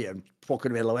out of Korea and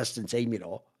fucking in a Western team,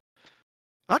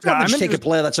 I'd rather just take a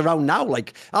player that's around now.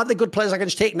 Like, aren't there good players I can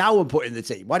just take now and put in the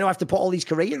team? Why do I have to put all these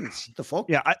Koreans? The fuck?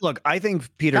 Yeah, I think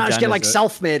Peter. Can't I just get like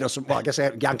self-made or something? Well, I guess I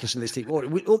have Yankees in this team.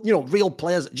 Real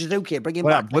players. Jizuki, bring him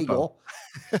back. There you go.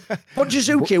 Put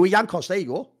Jizuki with Yankos. There you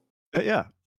go. Yeah,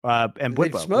 and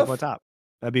Blippo on top.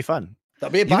 That'd be fun.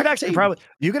 That'd be a back team.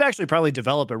 You could actually probably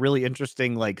develop a really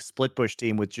interesting like split push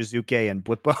team with Jizuke and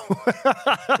Blippo.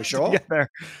 For sure.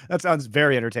 That sounds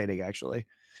very entertaining, actually.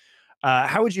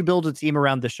 How would you build a team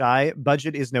around the Shy?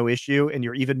 Budget is no issue, and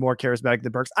you're even more charismatic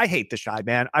than Perks. I hate the Shy,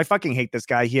 man. I fucking hate this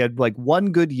guy. He had like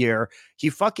one good year.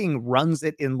 He fucking runs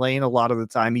it in lane a lot of the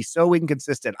time. He's so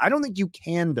inconsistent. I don't think you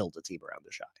can build a team around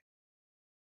the Shy.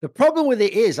 The problem with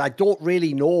it is I don't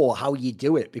really know how you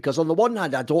do it, because on the one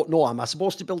hand, I don't know, am I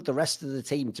supposed to build the rest of the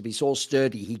team to be so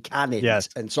sturdy he can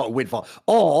and sort of win for,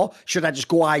 or should I just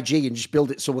go IG and just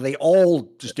build it so they all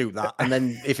just do that, and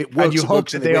then if it works, and you hope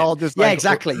that they all just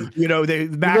exactly. They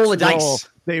max roll the dice.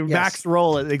 They max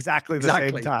roll at exactly the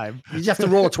same time. You just have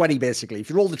to roll a 20, basically. If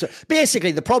you roll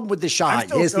basically, the problem with the Shy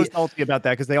is so salty about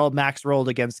that because they all max rolled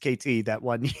against KT that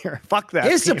one year. Fuck that.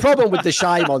 Here's the problem with the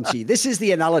Shy, Monty. This is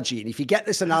the analogy, and if you get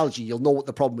this analogy, you'll know what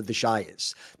the problem with the Shy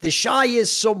is. The Shy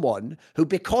is someone who,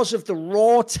 because of the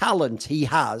raw talent he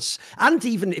has, and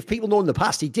even if people know in the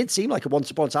past, he did seem like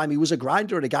once upon a time he was a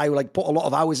grinder and a guy who like put a lot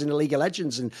of hours in the League of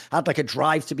Legends and had like a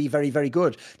drive to be very, very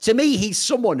good. To me, he's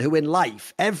someone who in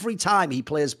life, every time he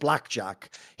plays blackjack,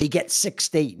 he gets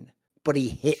 16, but he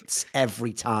hits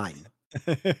every time.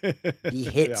 He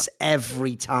hits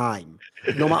every time,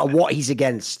 no matter what he's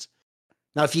against.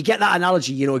 Now, if you get that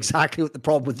analogy, you know exactly what the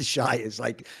problem with the Shy is.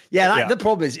 Like, the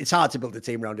problem is it's hard to build a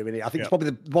team around him. I think it's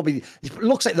probably it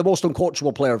looks like the most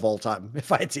uncoachable player of all time,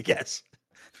 if I had to guess.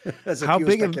 That's a pure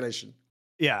speculation.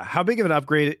 How big of an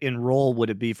upgrade in role would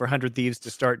it be for 100 Thieves to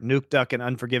start Nuke Duck and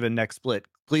Unforgiven next split?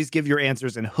 Please give your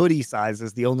answers in hoodie size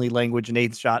as the only language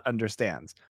Nate Shot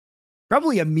understands.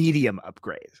 Probably a medium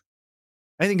upgrade.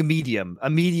 I think a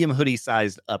medium hoodie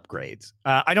sized upgrades.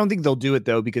 I don't think they'll do it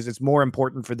though, because it's more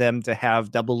important for them to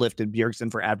have Double Lift and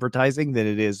Bjergsen for advertising than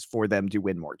it is for them to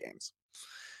win more games.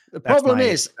 The problem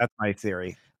is that's my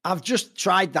theory. I've just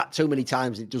tried that too many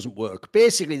times. It doesn't work.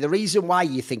 Basically, the reason why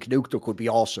you think Nukeduck would be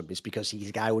awesome is because he's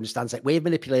a guy who understands like wave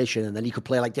manipulation, and then he could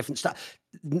play like different stuff.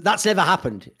 That's never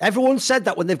happened. Everyone said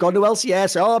that when they've gone to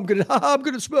LCS. Oh, I'm gonna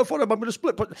smurf on him. I'm gonna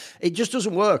split, but it just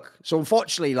doesn't work. So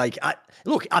unfortunately, like, I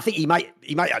think he might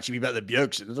actually be better than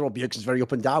Bjergsen. I don't know. Bjergsen's very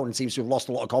up and down and seems to have lost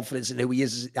a lot of confidence in who he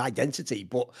is as identity.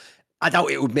 But I doubt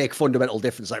it would make fundamental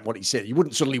difference like what he said. You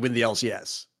wouldn't suddenly win the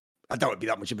LCS. I doubt it'd be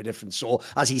that much of a difference. So,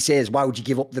 as he says, why would you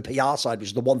give up the PR side, which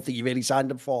is the one thing you really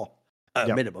signed him for, at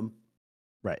a minimum?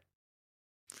 Right.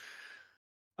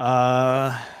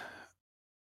 I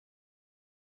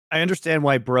understand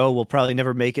why Bro will probably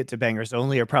never make it to Bangers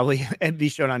Only or probably be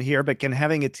shown on here, but can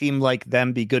having a team like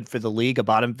them be good for the league? A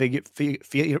bottom feeder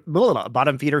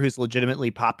who's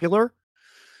legitimately popular?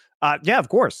 Yeah, of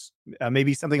course.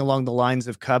 Maybe something along the lines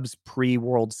of Cubs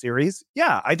pre-World Series.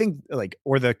 Yeah, I think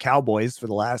or the Cowboys for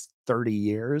the last 30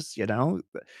 years,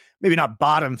 maybe not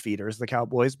bottom feeders, the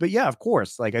Cowboys, but yeah, of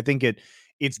course. Like, I think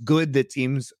it's good that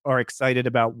teams are excited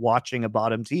about watching a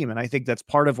bottom team. And I think that's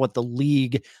part of what the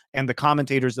league and the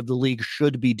commentators of the league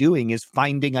should be doing, is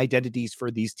finding identities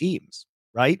for these teams,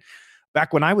 right?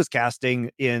 Back when I was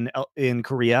casting in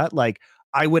Korea, like,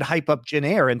 I would hype up Jin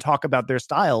Air and talk about their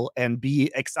style and be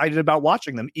excited about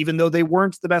watching them, even though they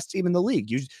weren't the best team in the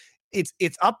league.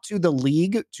 It's up to the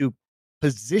league to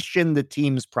position the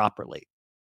teams properly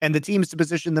and the teams to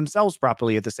position themselves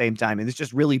properly at the same time. And it's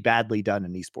just really badly done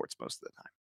in esports most of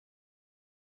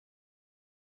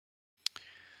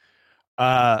the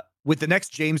time. With the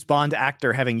next James Bond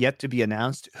actor having yet to be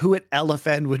announced, who at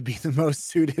LFN would be the most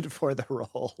suited for the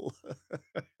role?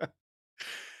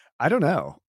 I don't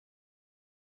know.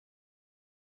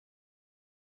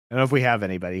 I don't know if we have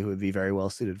anybody who would be very well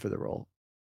suited for the role.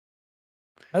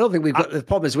 I don't think we've got, the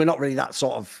problem is we're not really that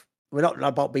sort of, we're not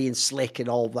about being slick and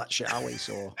all that shit, are we?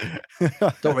 So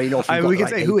don't really know if we can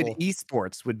say people. Who in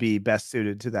esports would be best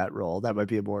suited to that role. That might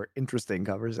be a more interesting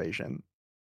conversation.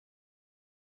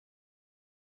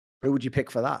 Who would you pick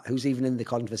for that? Who's even in the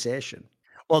conversation?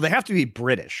 Well, they have to be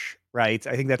British, right?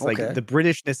 I think that's like the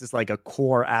Britishness is like a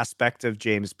core aspect of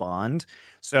James Bond.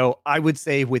 So I would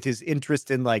say, with his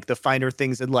interest in like the finer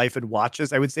things in life and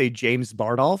watches, I would say James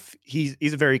Bardolph. He's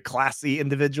a very classy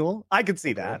individual. I could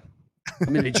see that.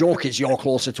 I mean, the joke is you're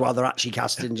closer to how they're actually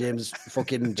casting James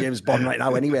Bond right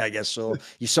now anyway, I guess. So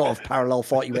you sort of parallel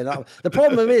thought you went out. The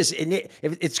problem is, if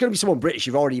it's going to be someone British,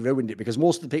 you've already ruined it, because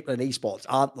most of the people in esports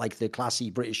aren't like the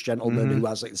classy British gentleman who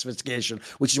has like the sophistication,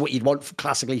 which is what you'd want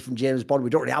classically from James Bond.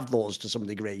 We don't really have those to some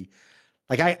degree.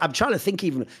 Like, I'm trying to think,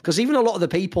 even because even a lot of the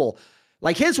people,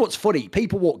 like, here's what's funny.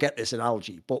 People won't get this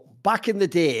analogy, but back in the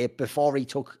day, before he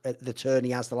took the turn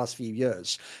he has the last few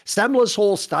years, Stemler's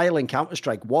whole style in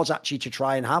Counter-Strike was actually to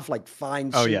try and have like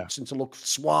fine suits and to look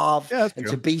suave and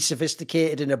to be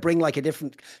sophisticated and to bring like a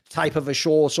different type of a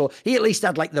show. So he at least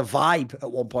had like the vibe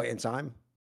at one point in time.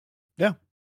 Yeah.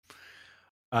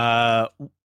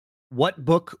 What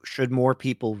book should more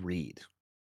people read?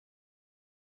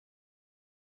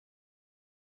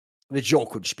 The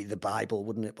joke would just be the Bible,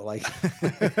 wouldn't it? But like,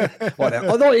 whatever.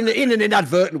 Although in an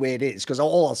inadvertent way it is, because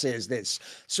all I'll say is this: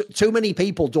 too many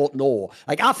people don't know.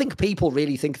 Like, I think people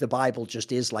really think the Bible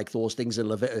just is like those things in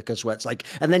Leviticus where it's like,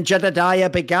 and then Jedediah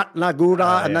begat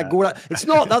Nagura and Nagura. It's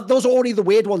not. Those are only the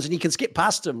weird ones, and you can skip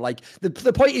past them. Like,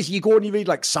 the point is, you go and you read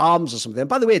like Psalms or something. And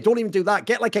by the way, don't even do that.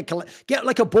 Get like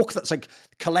a book that's like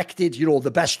collected,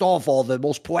 the best of or the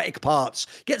most poetic parts.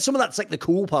 Get some of that's like the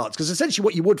cool parts, because essentially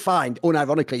what you would find,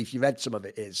 unironically, if you read some of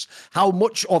it, is how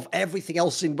much of everything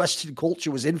else in Western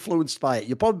culture was influenced by it.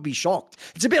 You'll probably be shocked.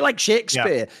 It's a bit like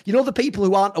Shakespeare. Yeah. The people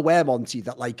who aren't aware, Monty,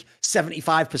 that like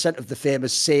 75% of the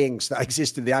famous sayings that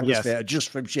exist in the Anglosphere are just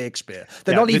from Shakespeare.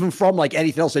 They're not even from like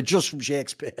anything else. They're just from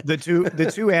Shakespeare. The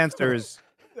two answers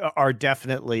are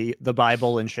definitely the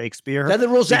Bible and Shakespeare. They're the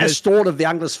Rosetta Stone of the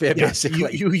Anglosphere,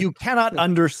 basically. You cannot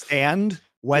understand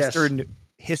Western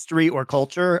history or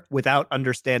culture without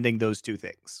understanding those two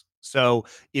things. So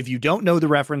if you don't know the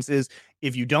references,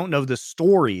 if you don't know the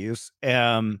stories,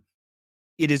 it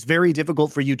is very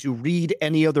difficult for you to read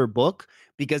any other book,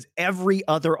 because every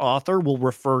other author will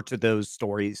refer to those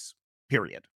stories,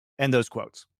 period, and those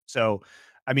quotes. So,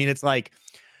 I mean, it's like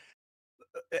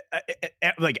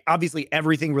obviously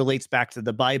everything relates back to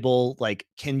the Bible. Like,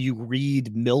 can you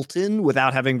read Milton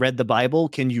without having read the Bible?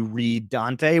 Can you read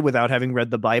Dante without having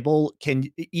read the Bible?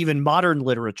 Even modern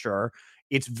literature,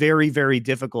 it's very, very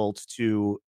difficult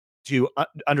to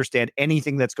understand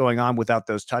anything that's going on without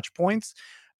those touch points.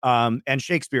 And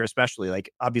Shakespeare, especially, like,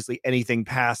 obviously anything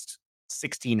past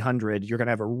 1600, you're going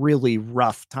to have a really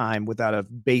rough time without a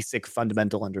basic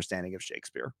fundamental understanding of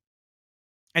Shakespeare.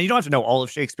 And you don't have to know all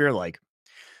of Shakespeare. Like,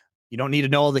 You don't need to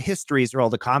know all the histories or all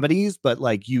the comedies, but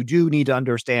like you do need to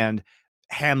understand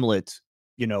Hamlet,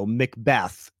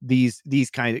 Macbeth, these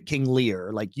kind of King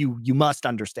Lear. Like you must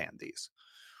understand these.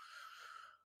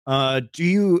 Do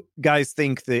you guys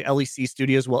think the LEC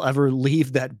studios will ever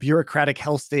leave that bureaucratic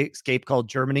hellscape called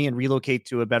Germany and relocate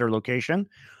to a better location?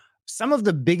 Some of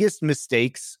the biggest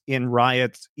mistakes in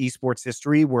Riot's esports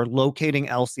history were locating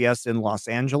LCS in Los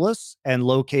Angeles and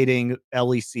locating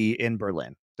LEC in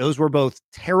Berlin. Those were both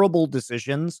terrible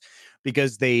decisions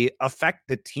because they affect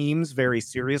the teams very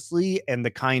seriously, and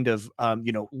the kind of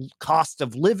cost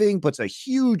of living puts a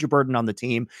huge burden on the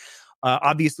team.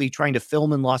 Obviously, trying to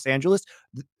film in Los Angeles.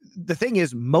 The thing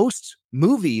is, most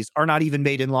movies are not even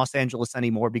made in Los Angeles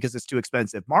anymore because it's too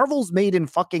expensive. Marvel's made in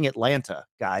fucking Atlanta,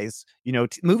 guys.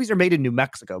 Movies are made in New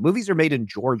Mexico. Movies are made in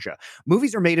Georgia.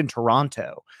 Movies are made in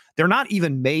Toronto. They're not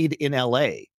even made in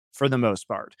LA for the most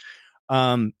part.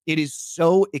 It is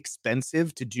so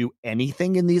expensive to do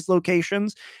anything in these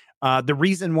locations. The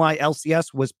reason why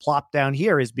LCS was plopped down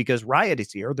here is because Riot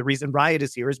is here. The reason Riot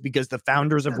is here is because the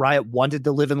founders of Riot wanted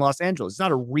to live in Los Angeles. It's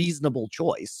not a reasonable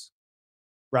choice,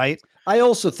 right? I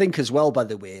also think as well, by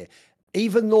the way,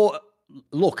 even though,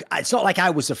 look, it's not like I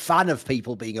was a fan of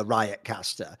people being a Riot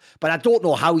caster, but I don't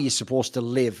know how you're supposed to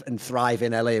live and thrive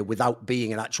in LA without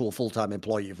being an actual full-time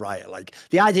employee of Riot. Like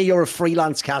the idea you're a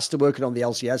freelance caster working on the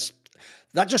LCS,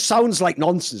 that just sounds like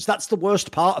nonsense. That's the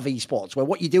worst part of esports, where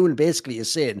what you're doing basically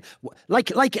is saying, like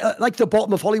the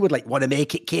bottom of Hollywood, like, want to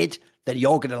make it, kid? Then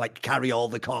you're going to like carry all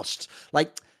the costs.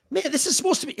 Like, mate, this is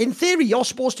supposed to be, in theory, you're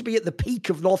supposed to be at the peak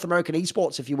of North American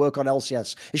esports if you work on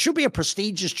LCS. It should be a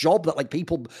prestigious job that like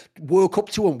people work up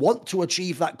to and want to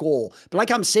achieve that goal. But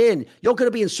like I'm saying, you're going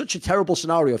to be in such a terrible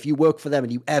scenario if you work for them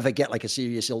and you ever get like a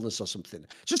serious illness or something.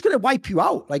 It's just going to wipe you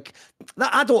out. Like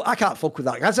that, I can't fuck with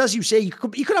that. As you say, you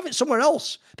could have it somewhere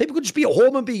else. People could just be at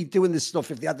home and be doing this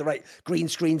stuff if they had the right green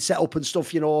screen setup and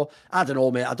stuff. I don't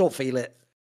know, mate. I don't feel it.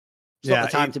 It's not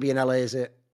the time to be in LA, is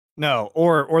it? No,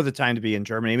 or the time to be in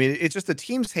Germany. I mean, it's just the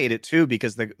teams hate it too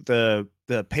because the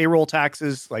payroll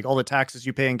taxes, like all the taxes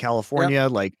you pay in California,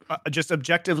 like just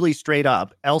objectively straight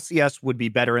up, LCS would be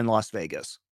better in Las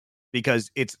Vegas because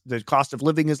it's the cost of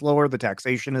living is lower, the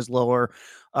taxation is lower,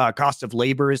 cost of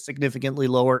labor is significantly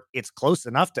lower. It's close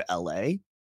enough to LA.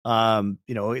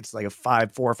 It's like a 4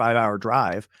 or 5 hour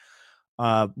drive,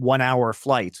 1 hour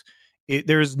flight.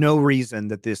 There's no reason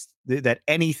that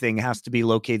anything has to be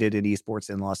located in esports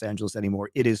in Los Angeles anymore.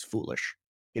 It is foolish.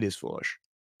 It is foolish.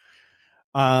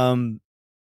 Have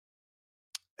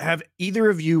either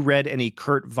of you read any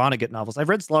Kurt Vonnegut novels? I've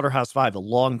read Slaughterhouse 5 a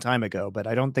long time ago, but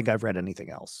I don't think I've read anything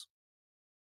else.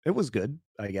 It was good,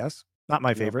 I guess. Not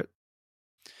my favorite.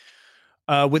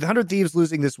 With 100 Thieves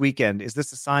losing this weekend, is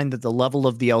this a sign that the level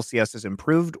of the LCS has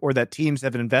improved or that teams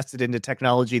have invested into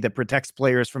technology that protects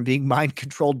players from being mind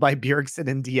controlled by Bjergsen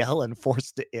and DL and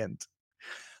forced to int?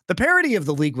 The parity of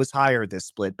the league was higher this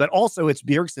split, but also it's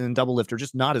Bjergsen and Doublelift are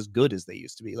just not as good as they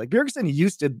used to be. Like Bjergsen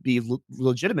used to be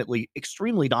legitimately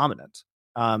extremely dominant,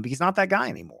 but he's not that guy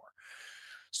anymore.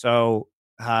 So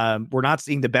we're not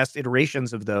seeing the best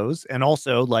iterations of those. And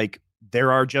also, like,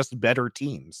 there are just better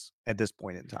teams at this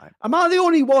point in time. Am I the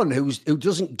only one who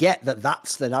doesn't get that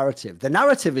that's the narrative? The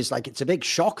narrative is like, it's a big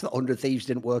shock that 100 Thieves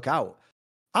didn't work out.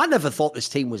 I never thought this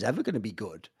team was ever going to be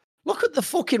good. Look at the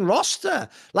fucking roster.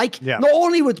 Like, not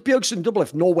only was Bjergsen and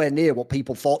Doublelift nowhere near what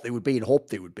people thought they would be and hoped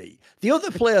they would be, the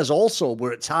other players also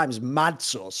were at times mad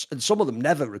sus, and some of them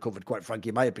never recovered, quite frankly,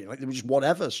 in my opinion. Like, they were just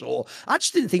whatever. So I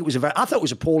just didn't think it was I thought it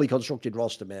was a poorly constructed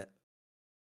roster, mate.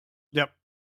 Yep.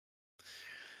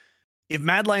 If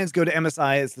Mad Lions go to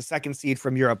MSI as the second seed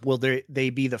from Europe, will they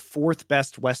be the fourth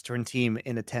best Western team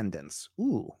in attendance?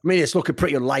 Ooh. I mean, it's looking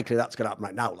pretty unlikely that's going to happen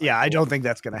right now. Yeah, I don't think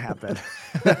that's going to happen.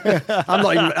 I'm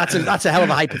not even, that's a hell of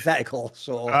a hypothetical.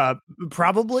 So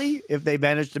probably if they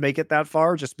manage to make it that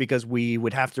far, just because we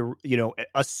would have to,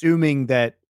 assuming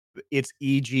that it's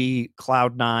EG,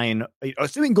 Cloud9,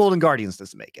 assuming Golden Guardians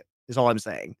doesn't make it, is all I'm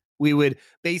saying. We would,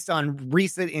 based on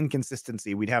recent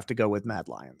inconsistency, we'd have to go with Mad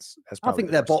Lions. I think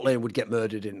their bot lane would get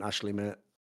murdered internationally, mate.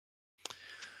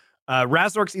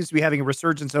 Razork seems to be having a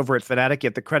resurgence over at Fnatic,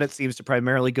 yet the credit seems to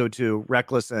primarily go to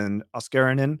Reckless and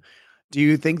Oscarinen. Do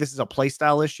you think this is a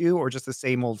playstyle issue or just the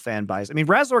same old fan bias? I mean,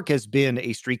 Razork has been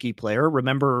a streaky player.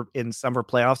 Remember in summer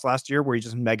playoffs last year where he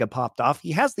just mega popped off?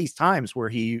 He has these times where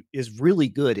he is really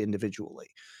good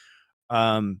individually.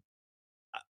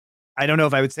 I don't know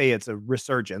if I would say it's a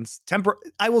resurgence.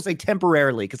 I will say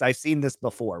temporarily, because I've seen this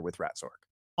before with Razork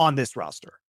on this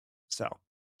roster. So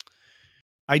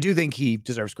I do think he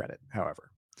deserves credit,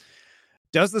 however.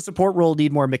 Does the support role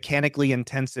need more mechanically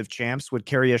intensive champs? Would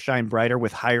Keria shine brighter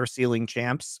with higher ceiling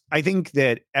champs? I think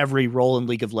that every role in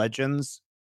League of Legends,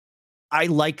 I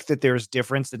like that there's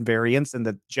difference and variance, and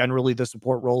that generally the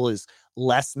support role is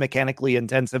less mechanically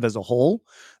intensive as a whole,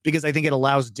 because I think it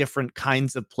allows different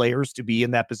kinds of players to be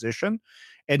in that position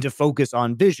and to focus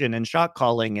on vision and shot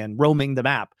calling and roaming the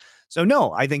map. So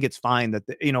no, I think it's fine that,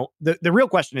 the real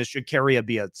question is, should Keria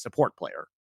be a support player?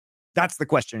 That's the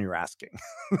question you're asking,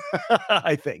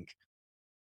 I think.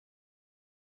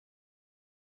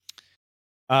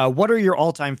 What are your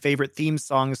all-time favorite theme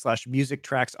songs / music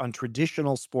tracks on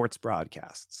traditional sports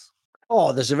broadcasts?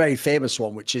 Oh, there's a very famous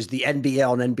one, which is the NBA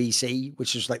on NBC,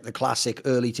 which is like the classic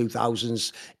early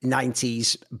 2000s,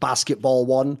 90s basketball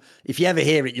one. If you ever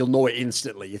hear it, you'll know it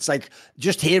instantly. It's like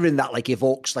just hearing that like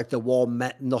evokes like the warm,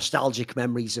 nostalgic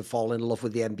memories of falling in love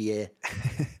with the NBA.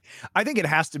 I think it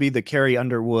has to be the Carrie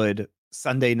Underwood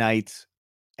Sunday night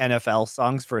NFL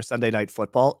songs for Sunday Night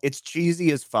Football. It's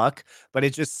cheesy as fuck, but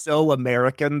it's just so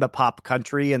American, the pop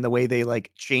country, and the way they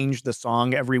like change the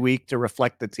song every week to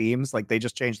reflect the teams. Like they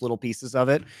just change little pieces of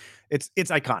it. It's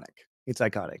iconic. It's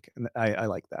iconic. And I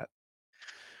like that.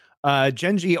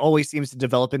 GenG always seems to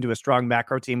develop into a strong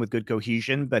macro team with good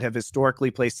cohesion, but have historically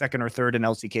placed second or third in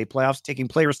LCK playoffs. Taking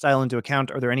player style into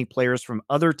account, are there any players from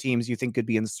other teams you think could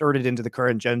be inserted into the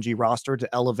current GenG roster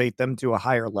to elevate them to a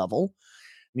higher level?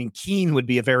 I mean, Keen would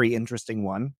be a very interesting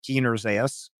one. Keen or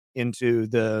Zeus into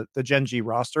the GenG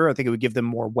roster. I think it would give them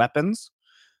more weapons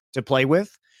to play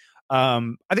with. I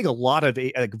think a lot of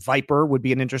like Viper would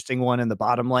be an interesting one in the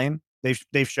bottom lane.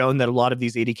 They've shown that a lot of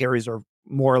these AD carries are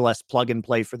more or less plug and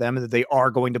play for them, and that they are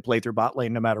going to play through bot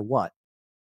lane no matter what.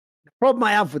 The problem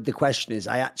I have with the question is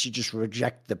I actually just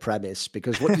reject the premise,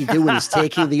 because what you're doing is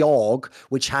taking the org,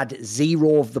 which had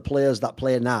 0 of the players that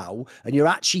play now, and you're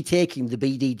actually taking the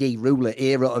BDD ruler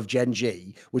era of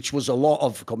GenG, which was a lot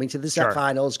of coming to the set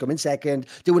finals, coming second,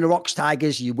 doing the Rocks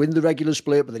Tigers, you win the regular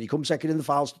split, but then you come second in the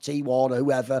finals to T1 or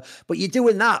whoever. But you're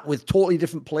doing that with totally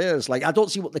different players. Like, I don't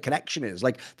see what the connection is.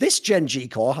 Like, this GenG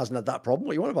core hasn't had that problem.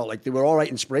 What are you on about? Like, they were all right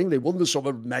in spring. They won the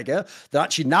summer mega. They're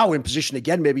actually now in position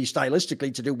again, maybe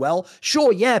stylistically, to do well.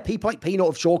 Sure, yeah, people like Peanut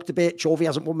have choked a bit. Chovy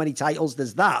hasn't won many titles.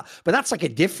 There's that. But that's like a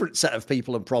different set of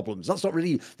people and problems. That's not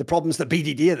really the problems that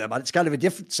BDD are them. It's kind of a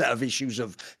different set of issues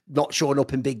of not showing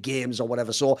up in big games or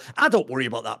whatever. So I don't worry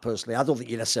about that personally. I don't think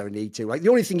you necessarily need to. Like, the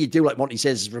only thing you do, like Monty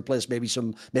says, is replace maybe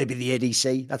the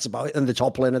ADC. That's about it. And the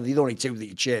top lane are the only two that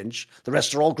you change. The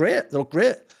rest are all great. They look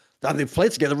great. And they play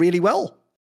together really well.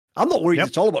 I'm not worried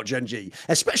at all about GenG,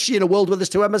 especially in a world where there's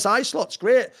 2 MSI slots.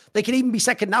 Great. They can even be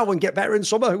second now and get better in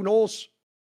summer. Who knows?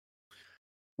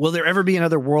 Will there ever be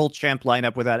another world champ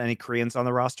lineup without any Koreans on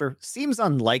the roster? Seems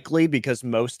unlikely, because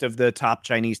most of the top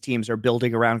Chinese teams are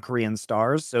building around Korean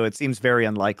stars. So it seems very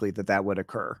unlikely that would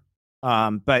occur.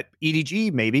 But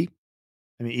EDG, maybe.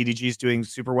 I mean, EDG is doing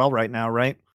super well right now,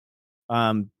 right?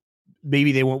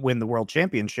 Maybe they won't win the world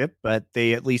championship, but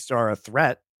they at least are a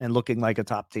threat and looking like a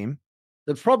top team.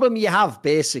 The problem you have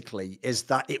basically is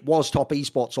that it was Top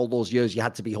Esports all those years you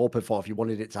had to be hoping for if you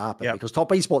wanted it to happen. Because Top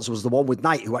Esports was the one with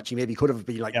Knight, who actually maybe could have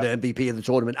been like the MVP of the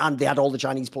tournament, and they had all the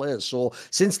Chinese players. So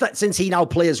since he now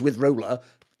plays with Ruler,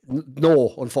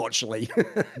 no, unfortunately.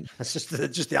 That's just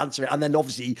the answer. And then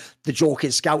obviously the joke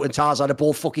is Scout and Tarzan are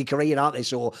both fucking Korean, aren't they?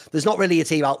 So there's not really a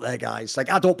team out there, guys. Like,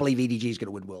 I don't believe EDG is going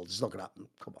to win Worlds. It's not going to happen.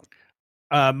 Come on.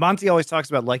 Monty always talks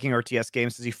about liking RTS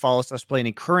games. Does he follow us play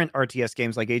any current RTS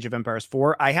games like Age of Empires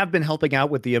 4? I have been helping out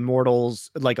with the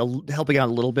Immortals, helping out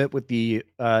a little bit with the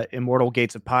Immortal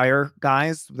Gates of Pyre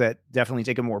guys that definitely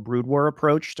take a more Brood War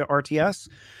approach to RTS.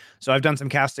 So I've done some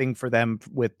casting for them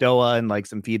with Doa and like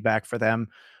some feedback for them.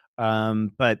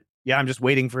 But yeah, I'm just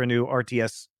waiting for a new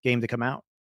RTS game to come out.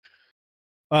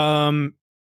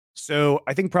 So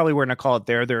I think probably we're going to call it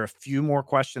there. There are a few more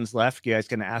questions left. You guys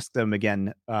can ask them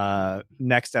again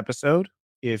next episode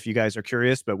if you guys are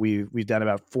curious. But we've done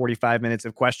about 45 minutes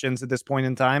of questions at this point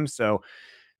in time. So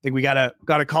I think we gotta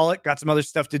call it. Got some other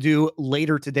stuff to do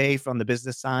later today from the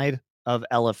business side of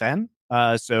LFN.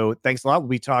 So thanks a lot. We'll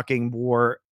be talking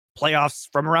more playoffs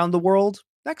from around the world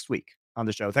next week on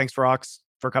the show. Thanks, Rox,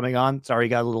 for coming on. Sorry, he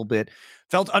got a little bit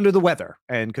felt under the weather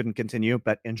and couldn't continue,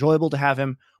 but enjoyable to have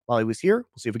him while he was here.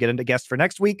 We'll see if we get into guests for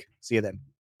next week. See you then.